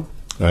форм.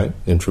 Right?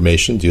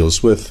 Information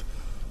deals with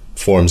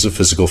forms of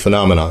physical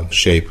phenomenon,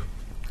 shape,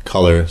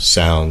 color,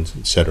 sound,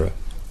 etc.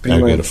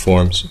 Aggregate of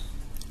forms.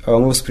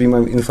 Мы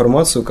воспринимаем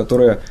информацию,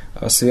 которая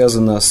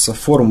связана с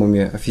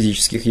формами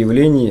физических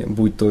явлений,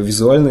 будь то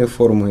визуальные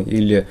формы,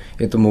 или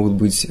это могут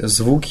быть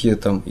звуки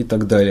там, и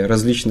так далее,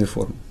 различные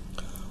формы.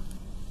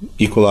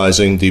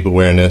 Equalizing deep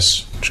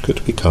awareness, which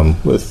could become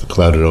with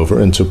clouded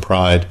over into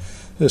pride,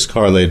 is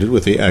correlated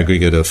with the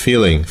aggregate of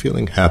feeling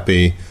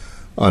happy,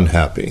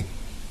 unhappy.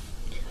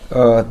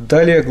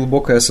 Далее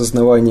глубокое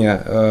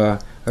осознавание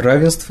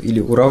равенств или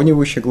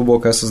уравнивающее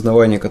глубокое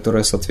осознавание,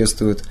 которое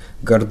соответствует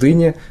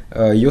гордыне,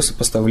 ее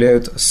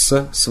сопоставляют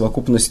с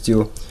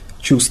совокупностью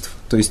чувств,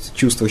 то есть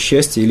чувство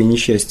счастья или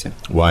несчастья.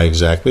 Why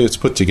exactly it's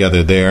put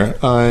together there,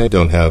 I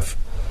don't have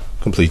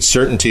complete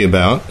certainty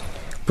about.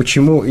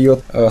 Почему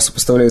ее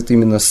сопоставляют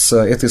именно с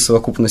этой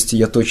совокупностью,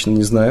 я точно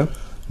не знаю.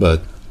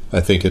 But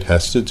I think it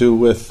has to do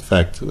with the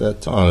fact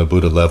that on a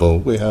Buddha level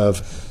we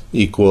have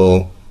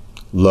equal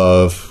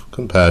love,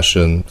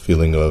 compassion,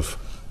 feeling of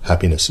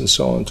happiness and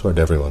so on toward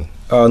everyone.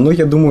 Но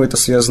я думаю, это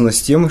связано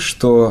с тем,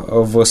 что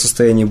в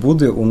состоянии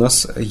Будды у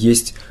нас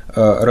есть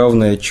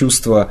равное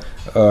чувство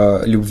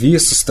любви,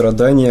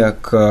 сострадания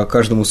к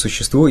каждому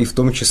существу, и в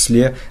том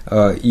числе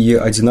и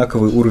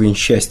одинаковый уровень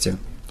счастья.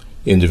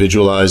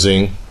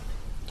 Individualizing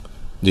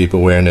deep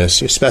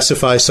awareness, you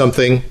specify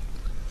something,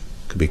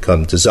 could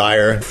become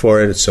desire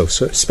for it, it's so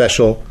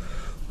special.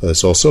 But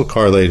it's also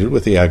correlated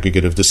with the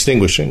aggregate of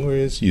distinguishing,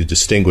 whereas you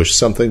distinguish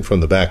something from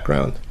the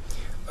background.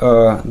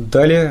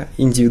 Далее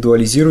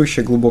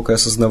индивидуализирующее глубокое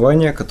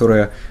осознавание,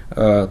 которое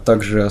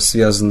также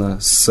связано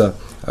с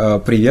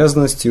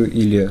привязанностью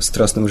или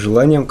страстным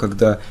желанием,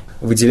 когда,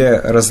 выделяя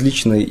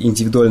различные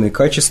индивидуальные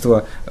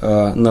качества,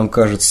 нам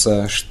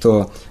кажется,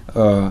 что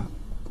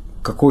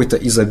какой-то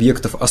из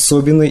объектов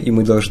особенный, и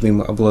мы должны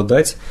им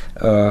обладать.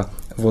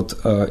 Вот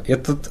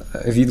этот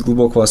вид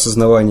глубокого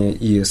осознавания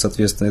и,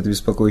 соответственно, эта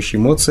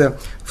беспокоящая эмоция,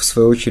 в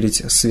свою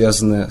очередь,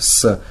 связаны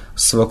с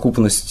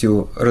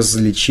совокупностью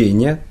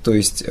развлечения, то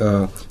есть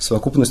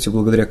совокупностью,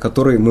 благодаря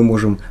которой мы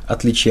можем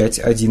отличать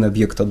один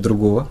объект от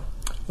другого.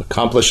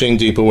 Accomplishing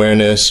deep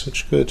awareness,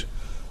 which could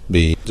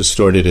be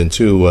distorted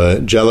into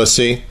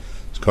jealousy,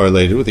 is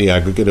correlated with the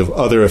aggregate of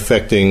other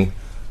affecting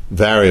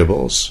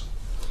variables.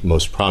 The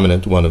most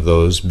prominent one of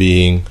those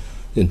being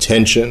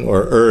intention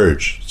or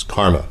urge, it's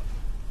karma.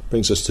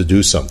 Brings us to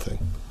do something.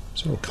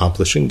 So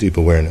accomplishing deep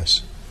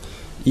awareness.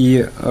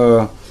 И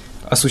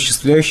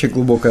осуществляющее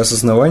глубокое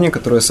осознавание,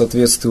 которое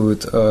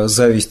соответствует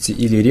зависти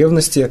или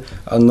ревности,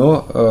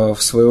 оно,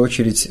 в свою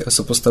очередь,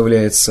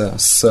 сопоставляется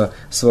с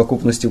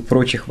совокупностью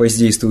прочих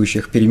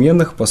воздействующих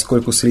переменных,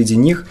 поскольку среди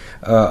них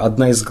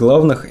одна из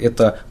главных –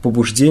 это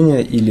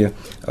побуждение или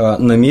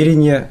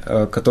намерение,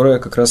 которое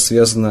как раз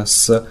связано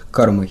с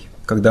кармой.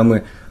 Когда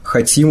мы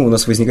хотим, у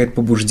нас возникает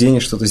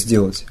побуждение что-то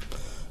сделать.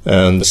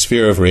 And the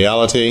sphere of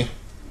reality,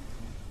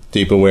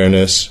 deep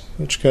awareness,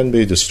 which can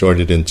be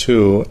distorted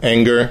into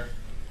anger.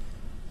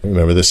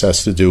 Remember, this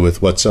has to do with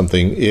what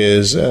something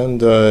is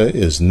and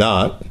is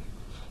not.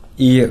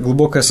 И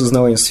глубокое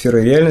осознавание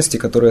сферы реальности,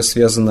 которое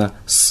связано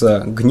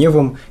с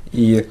гневом,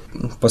 и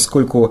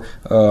поскольку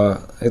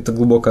это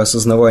глубокое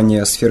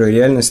осознавание сферы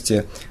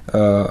реальности,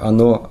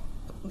 оно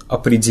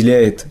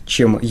определяет,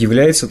 чем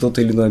является тот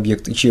или иной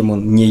объект и чем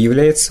он не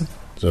является.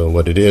 So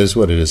what it is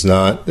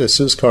not, this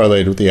is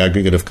correlated with the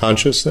aggregate of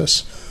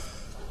consciousness.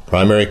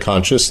 Primary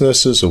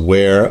consciousness is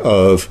aware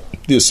of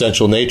the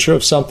essential nature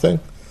of something.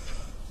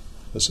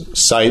 Is it a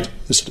sight?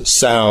 Is it a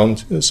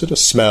sound? Is it a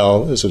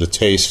smell? Is it a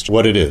taste?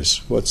 What it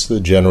is. What's the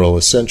general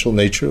essential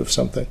nature of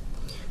something?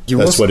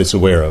 That's what it's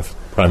aware of,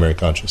 primary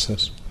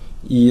consciousness.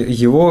 И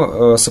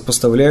его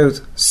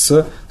сопоставляют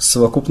с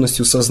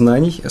совокупностью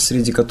сознаний,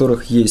 среди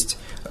которых есть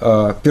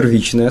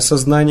первичное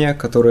сознание,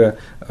 которое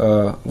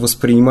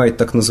воспринимает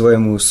так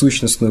называемую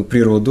сущностную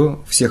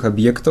природу всех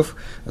объектов,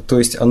 то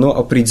есть оно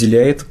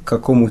определяет, к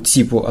какому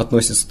типу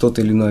относится тот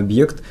или иной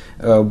объект,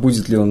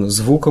 будет ли он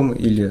звуком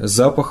или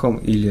запахом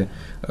или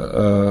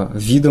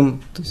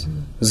видом, то есть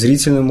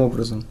зрительным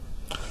образом.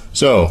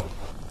 So,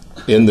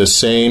 in the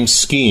same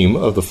scheme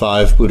of the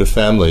five Buddha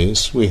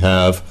families, we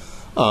have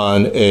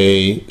on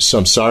a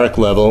samsaric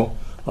level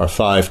are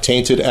five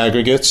tainted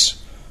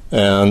aggregates,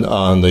 and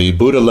on the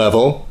Buddha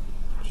level,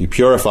 if you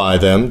purify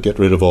them, get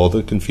rid of all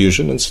the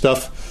confusion and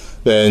stuff,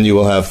 then you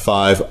will have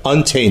five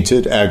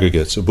untainted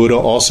aggregates. So Buddha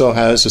also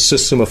has a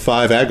system of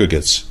five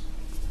aggregates.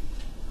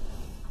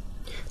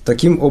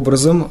 Таким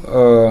образом,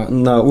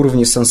 на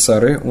уровне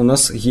сансары у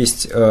нас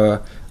есть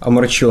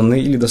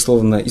омраченные или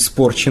дословно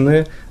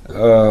испорченные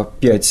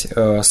 5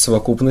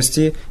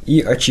 совокупностей, и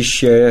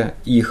очищая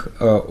их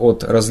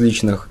от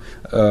различных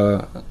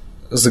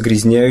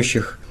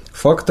загрязняющих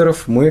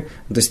факторов, мы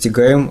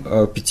достигаем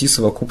 5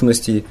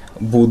 совокупностей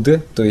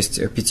Будды, то есть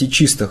 5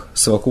 чистых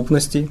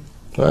совокупностей.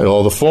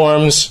 All the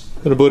forms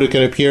that a Buddha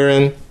can appear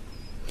in.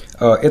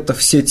 Это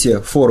все те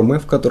формы,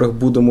 в которых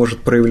Будда может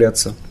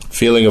проявляться.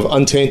 Feeling of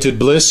untainted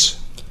bliss.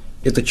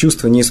 Это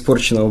чувство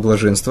неиспорченного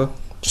блаженства.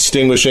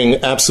 Distinguishing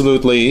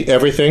absolutely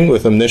everything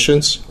with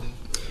omniscience.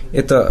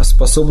 Это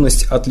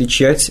способность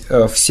отличать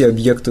все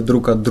объекты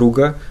друг от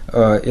друга.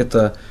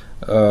 Это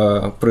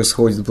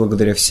происходит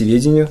благодаря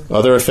всеведению.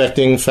 Other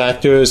affecting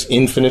factors: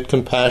 infinite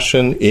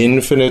compassion,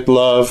 infinite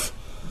love,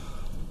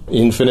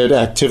 infinite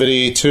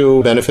activity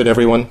to benefit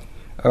everyone.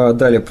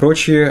 Далее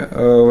прочие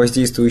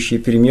воздействующие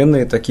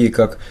переменные, такие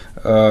как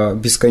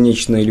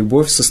бесконечная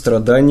любовь,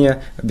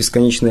 сострадание,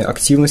 бесконечные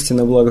активности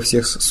на благо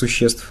всех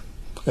существ.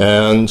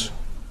 And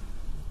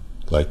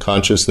like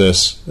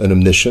consciousness and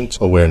omniscient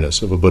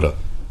awareness of a Buddha.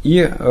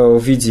 И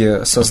в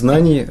виде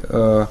сознаний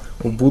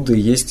у Будды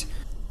есть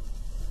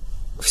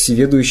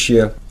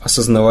всеведущее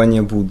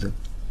осознавание Будды.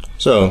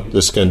 So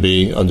this can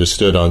be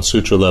understood on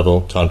sutra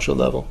level, tantra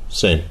level,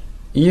 same.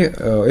 И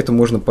это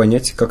можно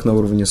понять как на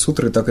уровне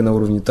сутры, так и на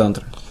уровне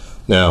тантры.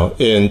 Now,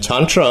 in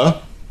tantra,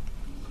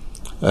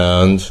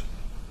 and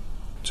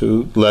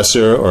to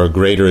lesser or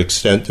greater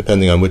extent,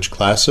 depending on which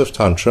class of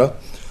tantra,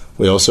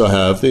 we also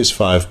have these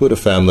 5 Buddha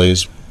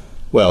families.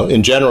 Well,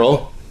 in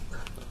general,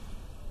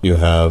 you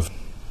have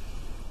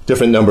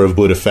different number of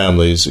Buddha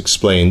families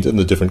explained in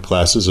the different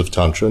classes of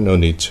tantra. No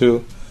need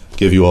to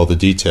give you all the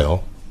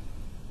detail.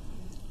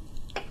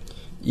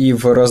 И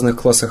в разных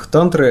классах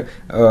тантры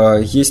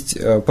есть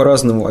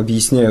по-разному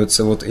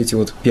объясняются вот эти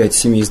вот 5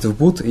 семейств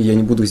Будд, и я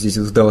не буду здесь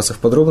вдаваться в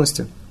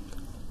подробности.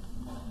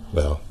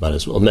 Well, might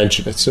as well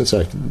mention it since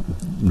I can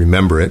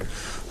remember it.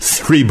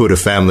 3 Buddha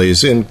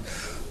families in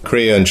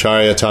Kriya and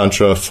Charya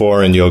Tantra,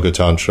 4 in Yoga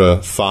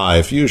Tantra,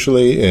 5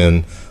 usually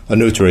in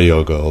Anuttara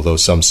Yoga, although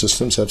some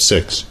systems have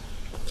 6.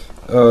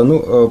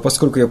 Ну,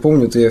 поскольку я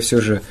помню, то я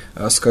все же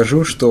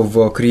скажу, что в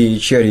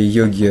Крия-чарье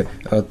йоге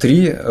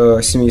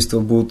 3 семейства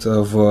Будд,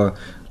 в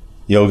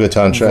Yoga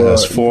Tantra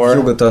has 4,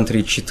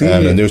 Йога-тантре 4,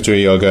 and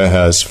Anuttara Yoga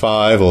has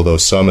 5, although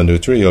some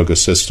Anuttara Yoga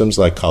systems,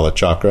 like Kala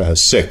Chakra,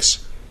 has 6.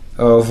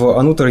 В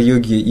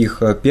Ануттара-йоге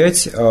их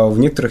 5, а в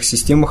некоторых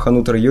системах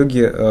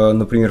Ануттара-йоги,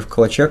 например, в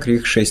Кала-чакре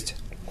их 6.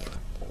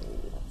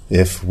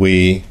 If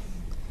we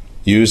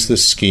use the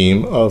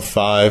scheme of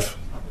 5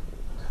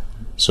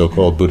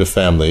 so-called Buddha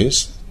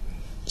families,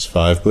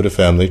 5 Buddha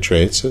family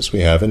traits, as we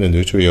have in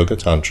Anuttara Yoga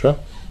Tantra.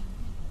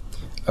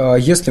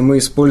 Если мы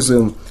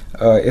используем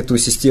эту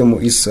систему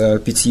из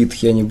 5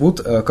 Дхьяни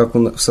Будд, как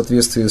в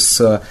соответствии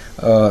с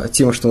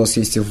тем, что у нас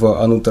есть в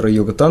Ануттара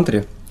Йога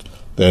Тантре,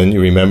 then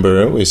you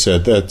remember we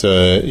said that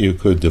you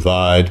could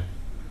divide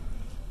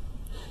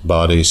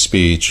body,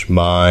 speech,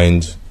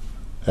 mind,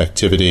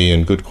 activity,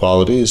 and good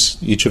qualities,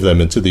 each of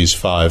them into these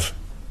 5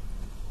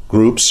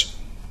 groups,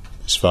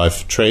 these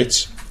 5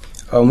 traits.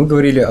 Мы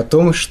говорили о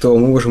том, что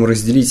мы можем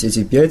разделить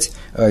эти 5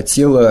 –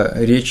 тело,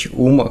 речь,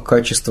 ум,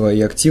 качество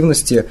и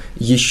активности –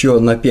 еще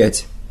на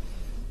 5.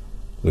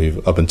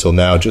 We've up until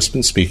now just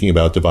been speaking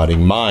about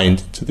dividing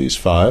mind into these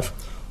 5,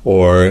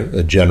 or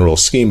a general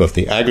scheme of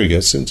the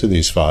aggregates into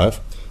these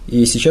 5.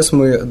 И сейчас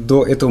мы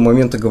до этого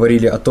момента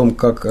говорили о том,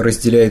 как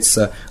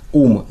разделяется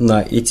ум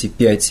на эти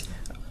 5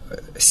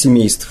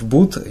 семейств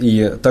Будд,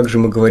 и также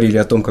мы говорили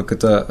о том, как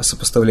это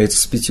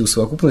сопоставляется с 5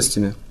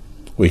 совокупностями.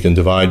 We can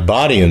divide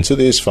body into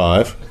these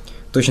 5.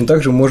 Точно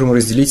так же мы можем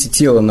разделить и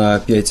тело на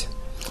 5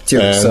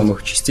 тех же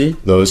самых частей.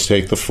 Those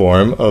take the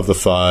form of the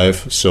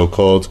 5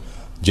 so-called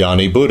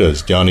Jnani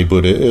Buddhas. Jnani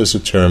Buddha is a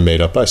term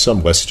made up by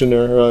some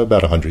Westerner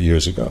about 100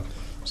 years ago.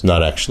 It's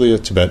not actually a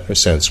Tibetan or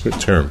Sanskrit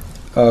term.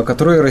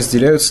 Которые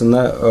разделяются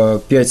на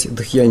 5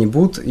 Дхьяни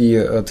Будд,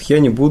 и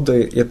Дхьяни Будда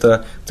 –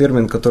 это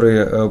термин,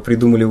 который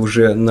придумали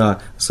уже на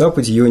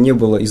Западе, его не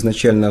было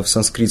изначально в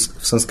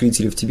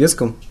санскрите или в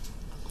тибетском.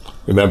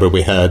 Remember,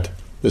 we had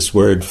this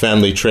word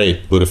family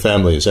trait, Buddha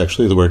family, is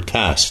actually the word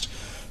caste.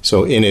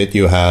 So in it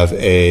you have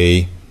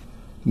a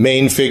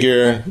main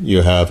figure,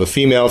 you have a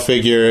female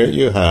figure,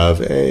 you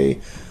have a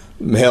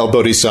male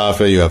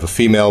bodhisattva, you have a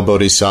female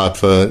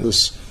bodhisattva.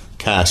 This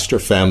caste or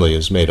family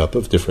is made up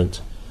of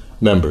different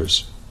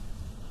members.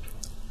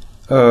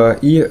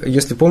 И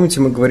если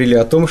помните, мы говорили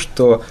о том,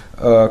 что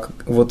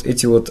вот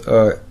эти вот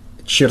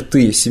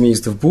черты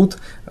семейств Будд,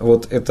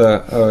 вот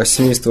это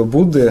семейство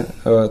Будды,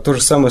 то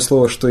же самое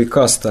слово, что и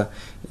каста.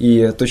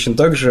 И точно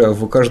так же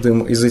в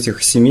каждом из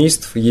этих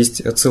семейств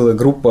есть целая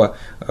группа,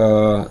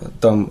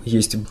 там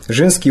есть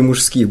женские и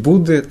мужские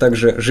Будды,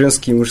 также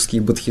женские и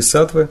мужские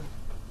бодхисаттвы.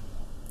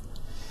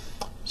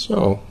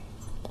 So,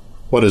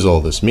 what does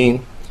all this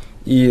mean?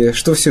 И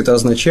что все это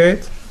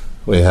означает?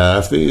 We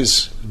have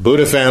these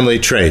Buddha family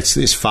traits,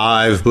 these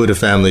 5 Buddha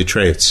family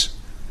traits.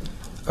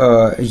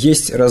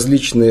 Есть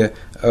различные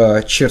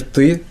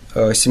черты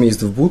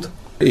семейств Будд.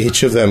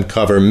 Each of them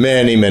cover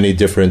many, many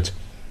different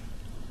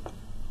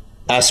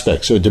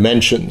aspects or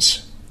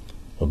dimensions.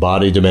 A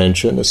body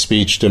dimension, a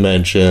speech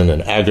dimension,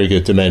 an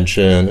aggregate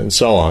dimension, and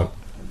so on.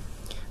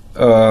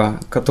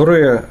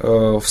 Которые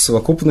в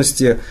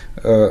совокупности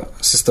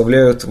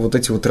составляют вот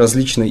эти вот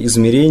различные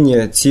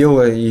измерения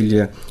тела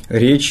или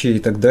речи и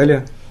так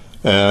далее.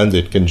 And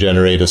it can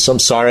generate a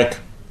samsaric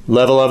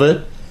level of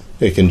it.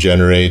 It can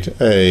generate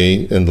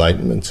a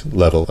enlightenment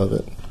level of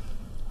it.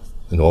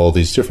 In all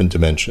these different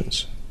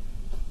dimensions.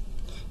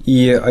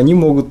 И они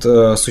могут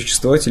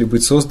существовать или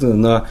быть созданы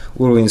на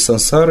уровне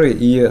сансары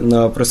и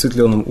на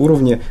просветленном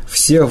уровне,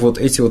 все вот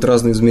эти вот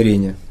разные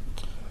измерения.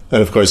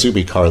 And of course it will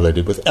be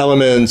correlated with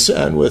elements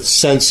and with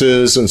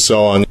senses and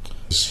so on.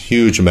 There's a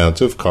huge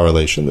amount of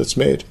correlation that's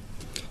made.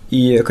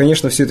 И,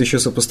 конечно, все это еще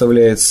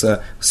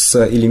сопоставляется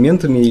с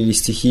элементами или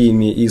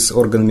стихиями и с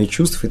органами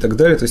чувств и так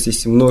далее. То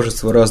есть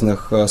множество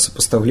разных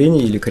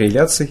сопоставлений или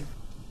корреляций.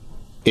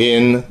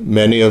 In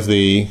many of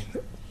the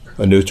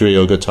Anuttara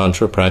Yoga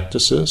Tantra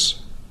practices,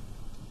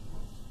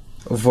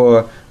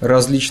 во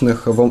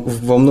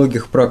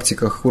многих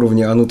практиках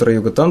уровня Ануттара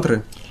Йога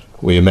Тантры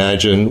we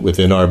imagine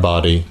within our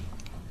body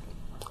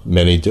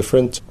many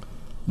different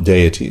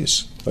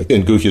deities. Like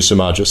in Guhya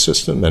Samaja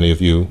system, many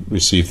of you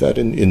received that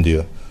in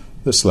India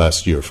this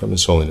last year from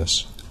His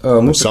Holiness.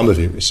 Some of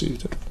you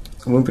received it.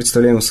 Мы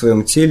представляем в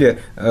своем теле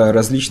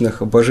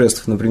различных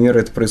божеств. Например,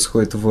 это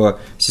происходит в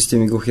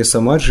системе Гухья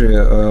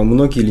Самаджи.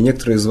 Многие или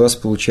некоторые из вас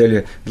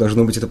получали,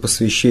 должно быть, это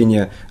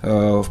посвящение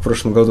в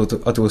прошлом году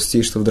от его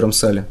святейшества в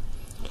Драмсале.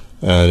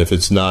 And if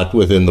it's not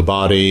within the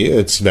body,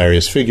 it's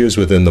various figures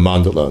within the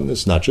mandala. And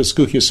it's not just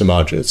Guhya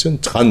Samaja, it's in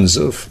tons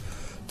of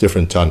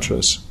different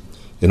tantras,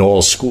 in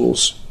all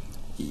schools.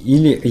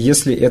 Или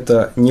если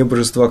это не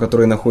божества,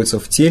 которые находятся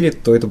в теле,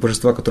 то это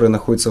божества, которые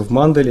находятся в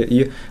мандале,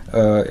 и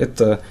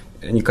это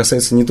не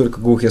касается не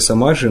только Гухья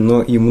Самаджи,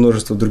 но и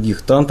множества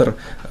других тантр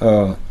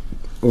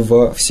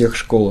во всех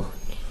школах.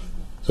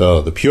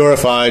 So the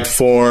purified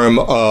form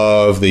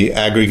of the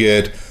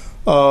aggregate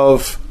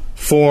of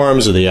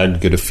forms, or the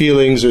aggregate of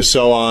feelings, or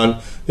so on,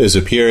 is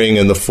appearing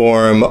in the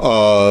form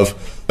of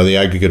the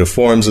aggregate of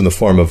forms in the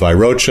form of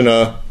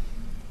Vairochana,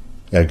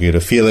 aggregate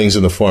of feelings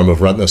in the form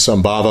of Ratna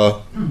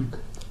Sambhava.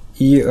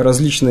 И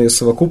различные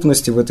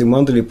совокупности в этой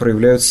мандале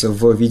проявляются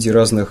в виде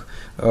разных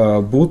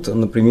будд.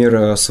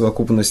 Например,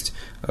 совокупность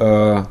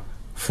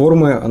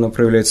формы, она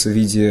проявляется в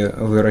виде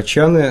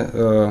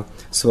вайрачаны,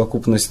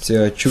 совокупность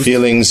чувств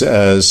Feelings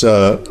as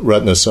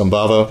Ratna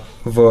Sambhava,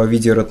 в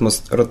виде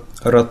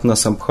Ратна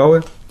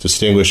Самбхавы,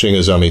 distinguishing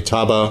as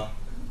Amitabha,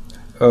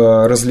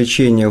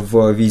 развлечения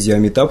в виде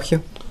Амитабхи,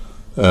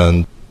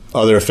 and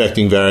other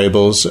affecting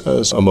variables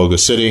as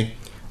Amoghasiddhi,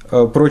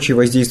 прочие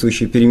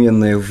воздействующие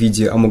переменные в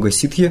виде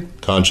Амогасидхи,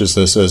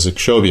 consciousness as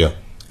Akshobhya.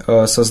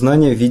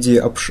 Сознание в виде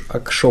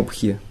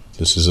Акшобхи.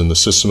 This is in the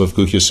system of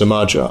Guhya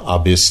Samaja.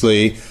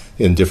 Obviously,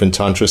 in different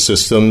Tantra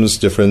systems,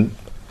 different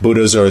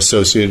Buddhas are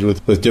associated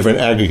with different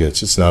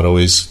aggregates. It's not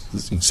always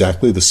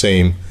exactly the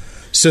same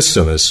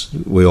system, as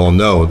we all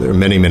know. There are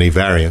many, many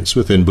variants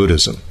within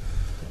Buddhism.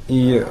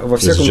 И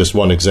This is just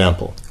one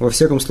example. Во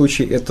всяком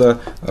случае, это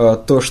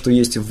то, что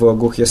есть в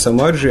Гухья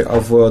Самаджи, а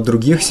в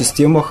других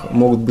системах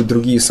могут быть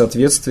другие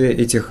соответствия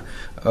этих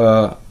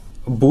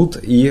будд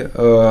и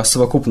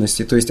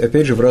совокупностей. То есть,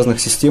 опять же, в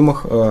разных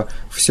системах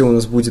все у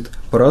нас будет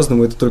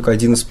по-разному. Это только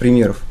один из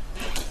примеров.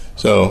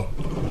 So,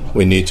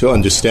 we need to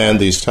understand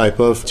these type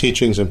of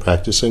teachings and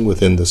practicing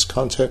within this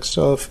context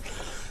of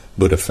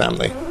Buddha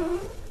family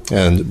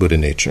and Buddha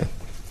nature.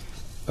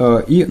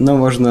 И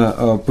нам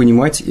важно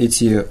понимать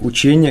эти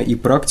учения и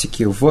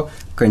практики в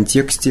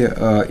контексте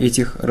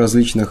этих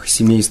различных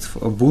семейств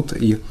Будд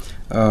и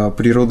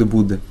природы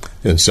Будды.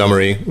 In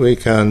summary, we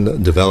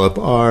can develop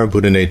our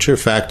Buddha nature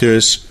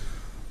factors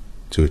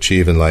to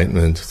achieve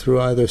enlightenment through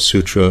either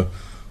sutra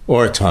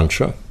or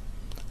tantra.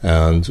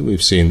 And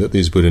we've seen that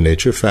these Buddha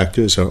nature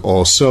factors are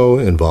also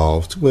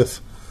involved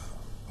with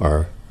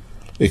our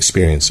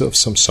experience of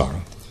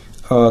samsara.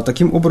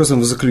 Таким образом,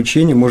 в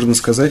заключение можно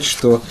сказать,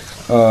 что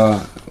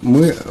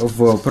мы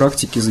в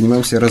практике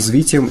занимаемся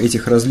развитием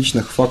этих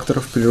различных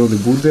факторов природы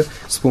Будды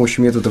с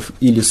помощью методов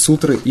или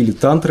сутры, или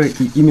тантры,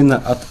 и именно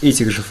от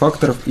этих же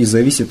факторов и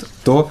зависит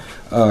то,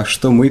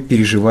 что мы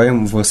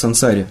переживаем в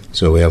сансаре.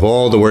 So we have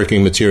all the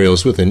working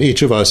materials within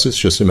each of us. It's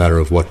just a matter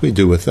of what we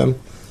do with them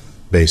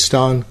based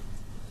on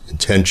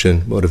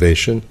intention,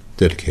 motivation,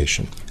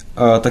 dedication.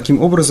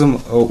 Таким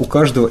образом, у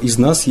каждого из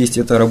нас есть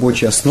эта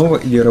рабочая основа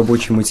или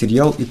рабочий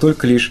материал, и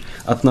только лишь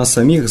от нас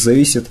самих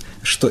зависит,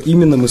 что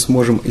именно мы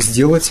сможем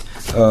сделать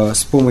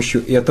с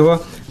помощью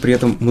этого. При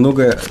этом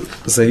многое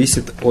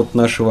зависит от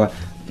нашего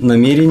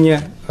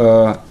намерения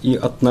и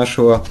от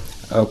нашего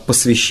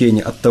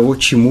посвящения, от того,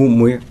 чему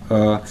мы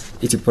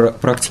эти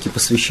практики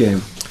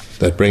посвящаем.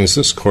 That brings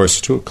this course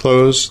to a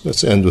close.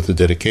 Let's end with a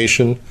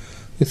dedication.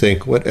 We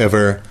think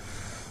whatever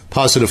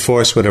positive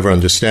force, whatever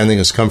understanding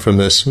has come from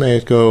this, may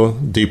it go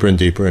deeper and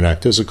deeper and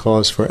act as a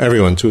cause for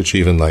everyone to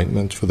achieve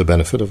enlightenment for the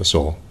benefit of us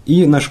all.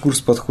 И наш курс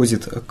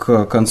подходит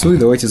к концу, и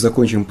давайте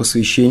закончим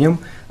посвящением.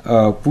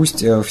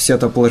 Пусть вся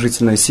та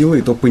положительная сила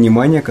и то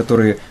понимание,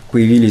 которые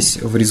появились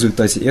в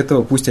результате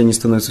этого, пусть они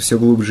становятся все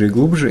глубже и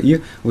глубже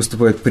и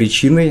выступают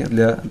причиной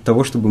для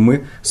того, чтобы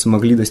мы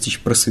смогли достичь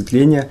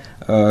просветления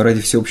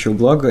ради всеобщего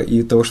блага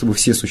и того, чтобы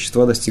все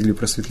существа достигли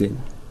просветления.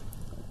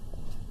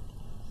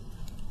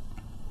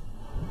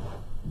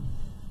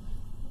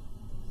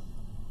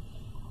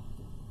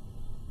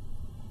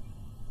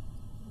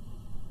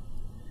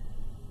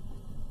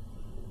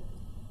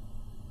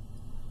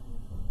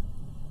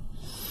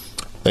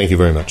 Thank you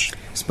very much.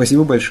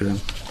 Спасибо большое.